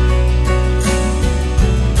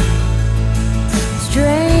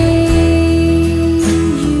 Strange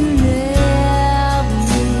you never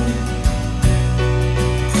knew.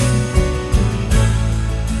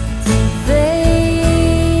 Fade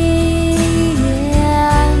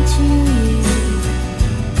into you.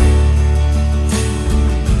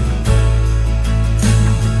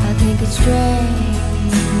 I think it's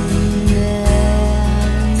strange you never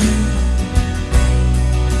knew.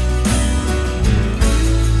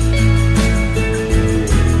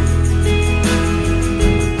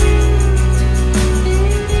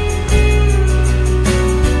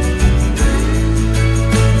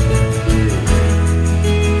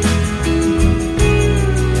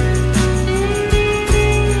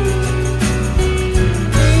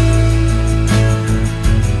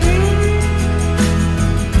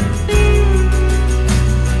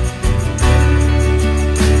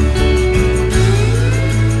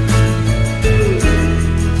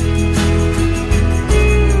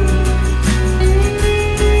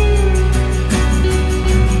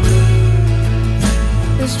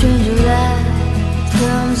 The stranger light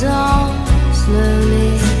comes on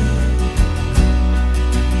slowly.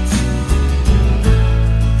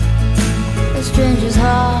 A stranger's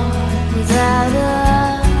heart without a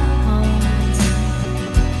home.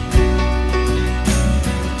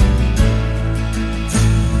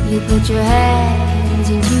 You put your hands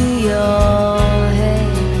into your head.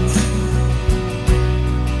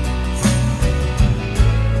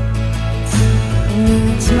 And then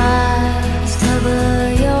it smiles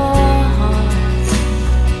cover your heart.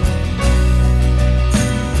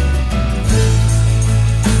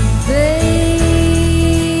 Fade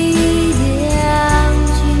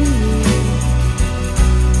into you.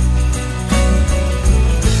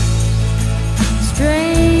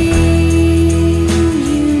 Strange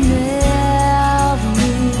you never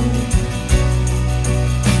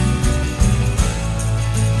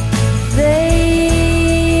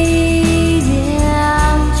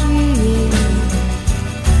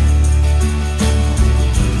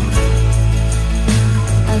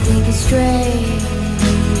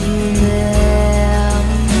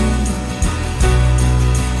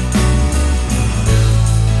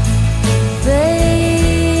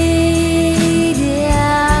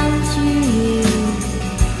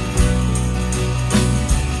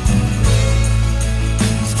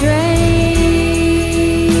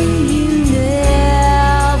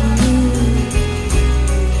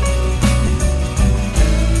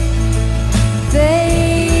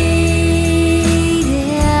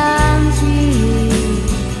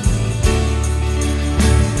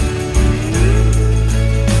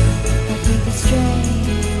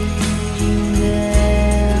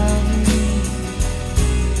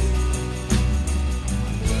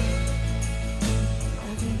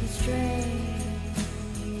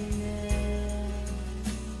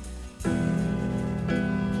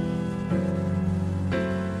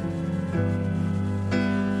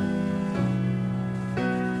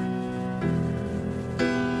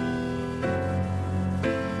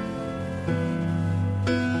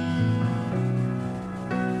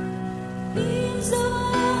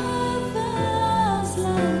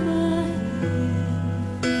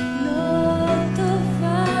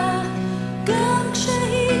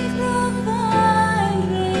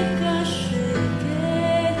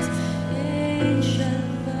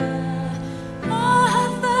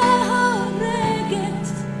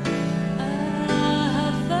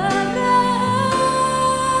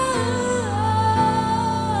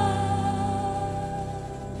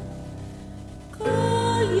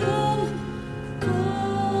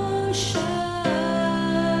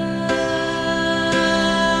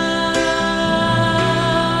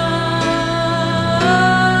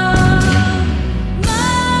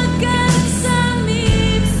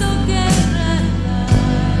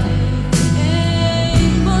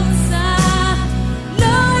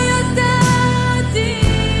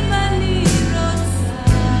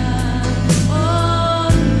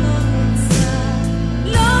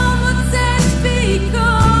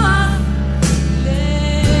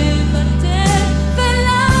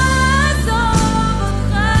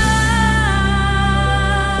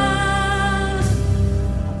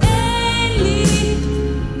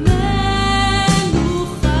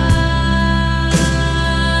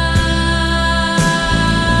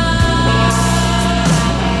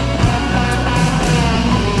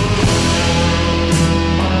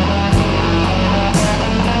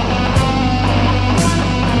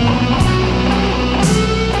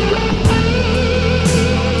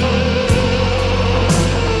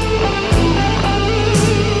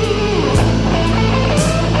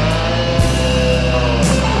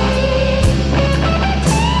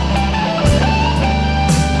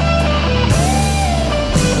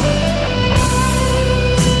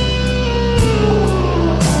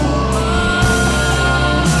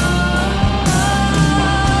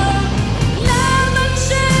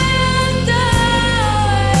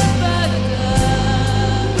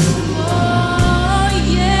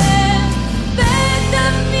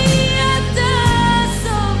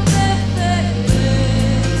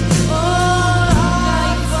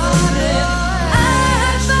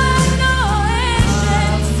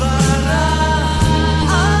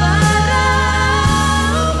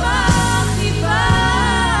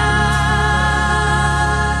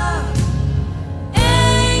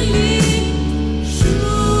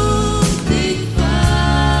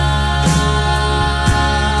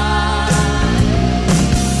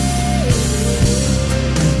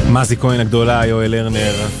מזי כהן הגדולה, יואל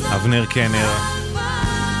לרנר, אבנר קנר.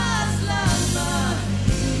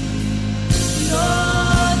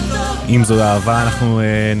 אם זו אהבה, אנחנו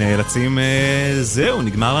נאלצים, זהו,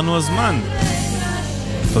 נגמר לנו הזמן.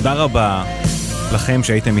 תודה רבה לכם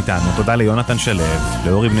שהייתם איתנו, תודה ליונתן שלו,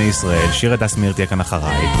 לאורי בני ישראל, שיר את אסמיר תהיה כאן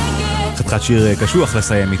אחריי. חתיכת שיר קשוח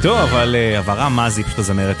לסיים איתו, אבל עברה מזי פשוט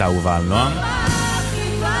הזמרת האהובה על נועם.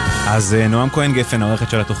 אז נועם כהן גפן, העורכת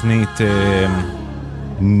של התוכנית,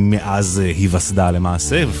 מאז היא וסדה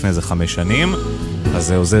למעשה, לפני זה 5 שנים.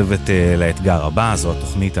 אז עוזבת לאתגר הבא, זו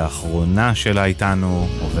התוכנית האחרונה שלה איתנו,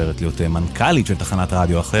 עוברת להיות מנכ"לית של תחנת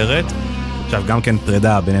רדיו אחרת. עכשיו גם כן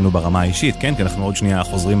פרידה בינינו ברמה האישית, כן? כי אנחנו עוד שנייה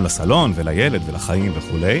חוזרים לסלון ולילד ולחיים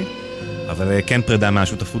וכולי. אבל כן פרידה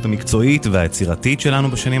מהשותפות המקצועית והיצירתית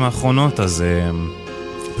שלנו בשנים האחרונות, אז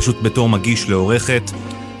פשוט בתור מגיש לעורכת,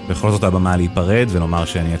 בכל זאת הבמה להיפרד ולומר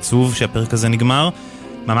שאני עצוב שהפרק הזה נגמר.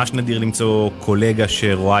 ממש נדיר למצוא קולגה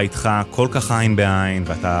שרואה איתך כל כך עין בעין,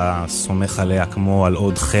 ואתה סומך עליה כמו על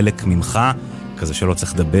עוד חלק ממך, כזה שלא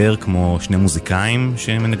צריך לדבר, כמו שני מוזיקאים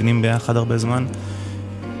שמנגנים ביחד הרבה זמן.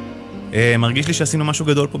 מרגיש לי שעשינו משהו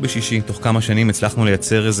גדול פה בשישי. תוך כמה שנים הצלחנו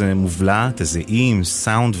לייצר איזה מובלעת, איזה עם,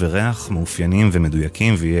 סאונד וריח מאופיינים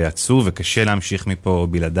ומדויקים, ויהיה עצוב וקשה להמשיך מפה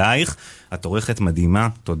בלעדייך. את עורכת מדהימה,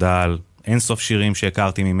 תודה על אינסוף שירים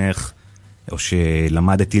שהכרתי ממך, או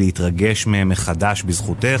שלמדתי להתרגש מהם מחדש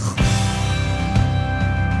בזכותך.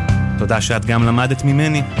 תודה שאת גם למדת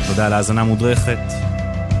ממני, תודה על האזנה מודרכת.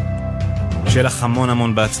 שיהיה לך המון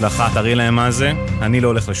המון בהצלחה, תראי להם מה זה. אני לא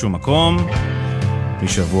הולך לשום מקום.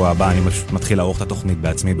 משבוע הבא אני מתחיל לערוך את התוכנית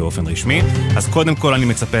בעצמי באופן רשמי. אז קודם כל אני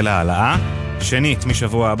מצפה להעלאה. שנית,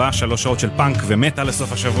 משבוע הבא 3 שעות של פאנק ומטה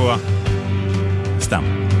לסוף השבוע. סתם.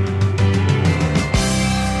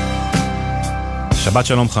 שבת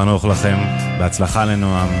שלום חנוך לכם, בהצלחה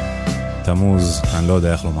לנועם, תמוז, אני לא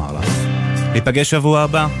יודע איך לומר לך. להיפגש שבוע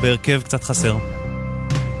הבא בהרכב קצת חסר.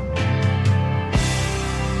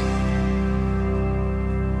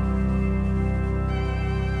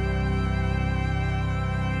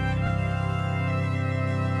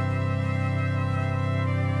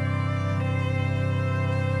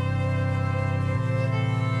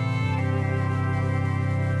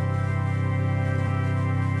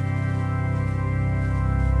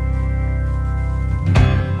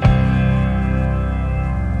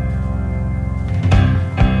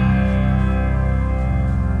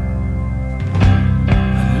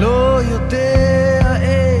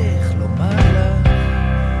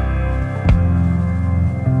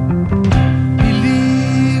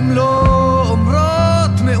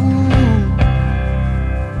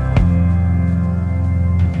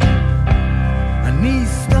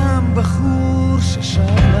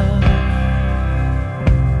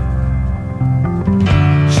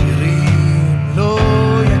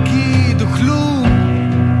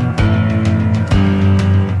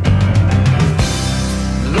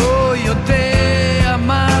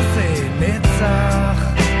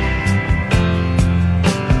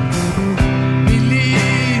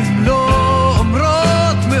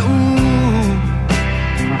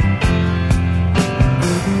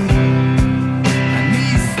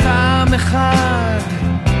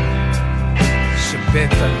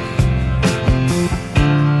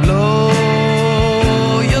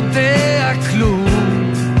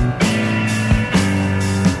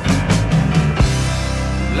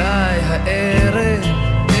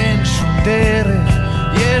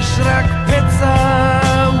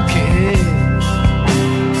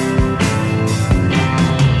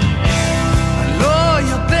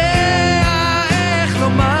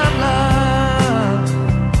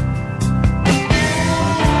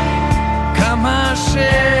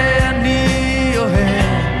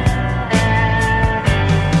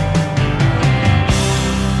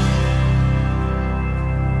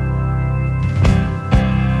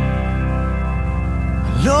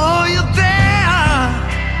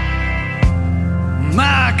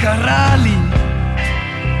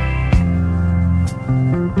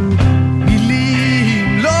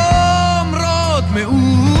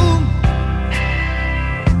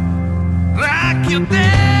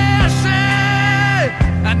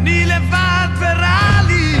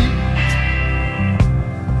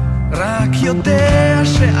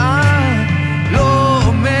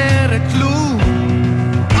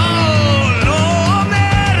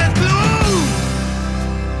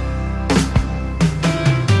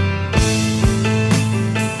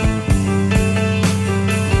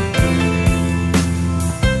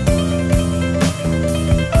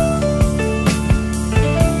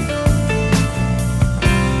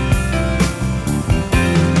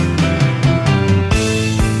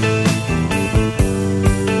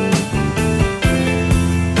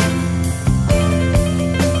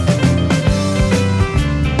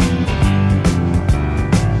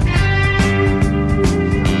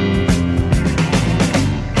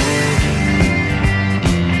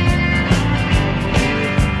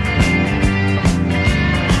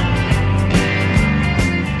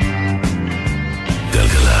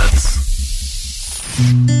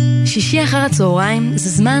 שישי אחר הצהריים זה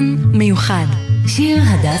זמן מיוחד. שיר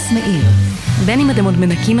הדס מאיר. בין אם אתם עוד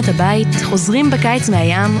מנקים את הבית, חוזרים בקיץ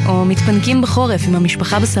מהים או מתפנקים בחורף עם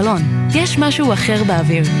המשפחה בסלון, יש משהו אחר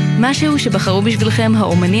באוויר. משהו שבחרו בשבילכם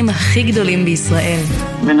האומנים הכי גדולים בישראל.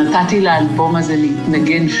 ונתתי לאלבום הזה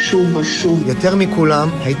להתנגן שוב ושוב. יותר מכולם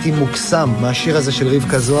הייתי מוקסם מהשיר הזה של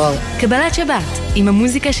רבקה זוהר. קבלת שבת, עם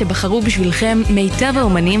המוזיקה שבחרו בשבילכם מיטב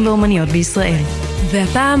האומנים ואומניות בישראל.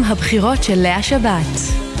 והפעם הבחירות של לאה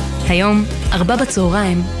שבת. היום, 4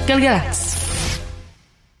 בצהריים, גלגלץ.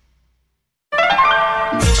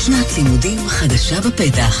 שנת לימודים חדשה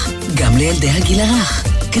בפתח, גם לילדי הגיל הרך.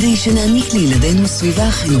 כדי שנעניק לילדינו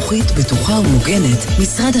סביבה חינוכית בטוחה ומוגנת,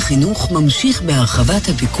 משרד החינוך ממשיך בהרחבת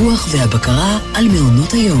הפיקוח והבקרה על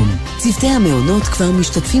מעונות היום. צוותי המעונות כבר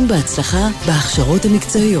משתתפים בהצלחה בהכשרות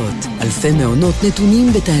המקצועיות. אלפי מעונות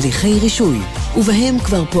נתונים בתהליכי רישוי, ובהם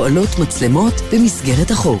כבר פועלות מצלמות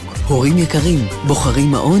במסגרת החוק. הורים יקרים,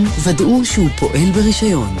 בוחרים מעון, ודאו שהוא פועל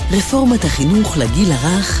ברישיון. רפורמת החינוך לגיל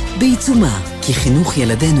הרך בעיצומה, כי חינוך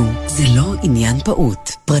ילדינו זה לא עניין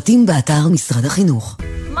פעוט. פרטים באתר משרד החינוך.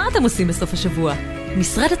 מה אתם עושים בסוף השבוע?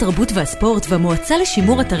 משרד התרבות והספורט והמועצה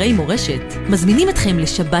לשימור אתרי מורשת מזמינים אתכם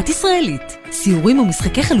לשבת ישראלית. סיורים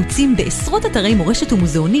ומשחקי חלוצים בעשרות אתרי מורשת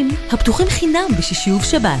ומוזיאונים הפתוחים חינם בשישי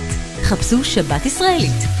ובשבת. חפשו שבת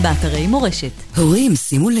ישראלית באתרי מורשת. הורים,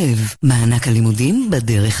 שימו לב, מענק הלימודים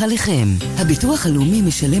בדרך עליכם. הביטוח הלאומי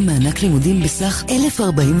משלם מענק לימודים בסך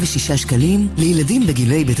 1,046 שקלים לילדים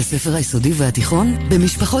בגילי בית הספר היסודי והתיכון,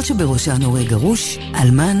 במשפחות שבראשן הורה גרוש,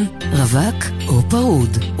 אלמן, רווק או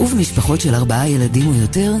פרוד, ובמשפחות של 4 ילדים או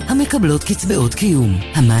יותר המקבלות קצבאות קיום.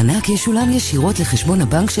 המענק ישולם ישירות לחשבון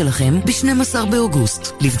הבנק שלכם ב-12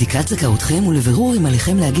 באוגוסט. לבדיקת זכאותכם ולבירור אם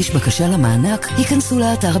עליכם להגיש בקשה למענק, היכנסו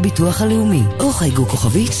לאתר הביטוח הלאומי או חייגו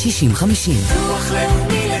כוכבית 6050. ביטוח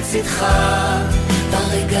לאומי לצדך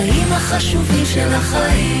ברגעים החשובים של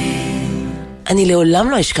החיים. אני לעולם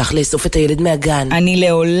לא אשכח לאסוף את הילד מהגן. אני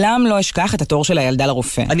לעולם לא אשכח את התור של הילדה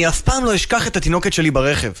לרופא. אני אף פעם לא אשכח את התינוקת שלי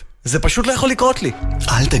ברכב. זה פשוט לא יכול לקרות לי.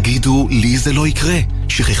 אל תגידו, לי זה לא יקרה.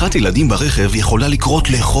 שכחת ילדים ברכב יכולה לקרות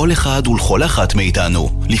לכל אחד ולכל אחת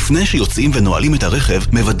מאיתנו. לפני שיוצאים ונועלים את הרכב,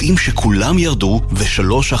 מוודאים שכולם ירדו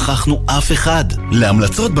ושלא שכחנו אף אחד.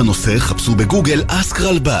 להמלצות בנושא חפשו בגוגל אסק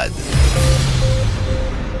רלב"ד.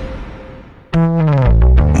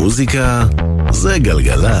 מוזיקה זה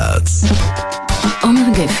גלגלץ. עומר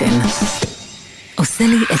גפן עושה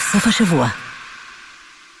לי את סוף השבוע.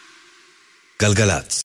 גלגלץ.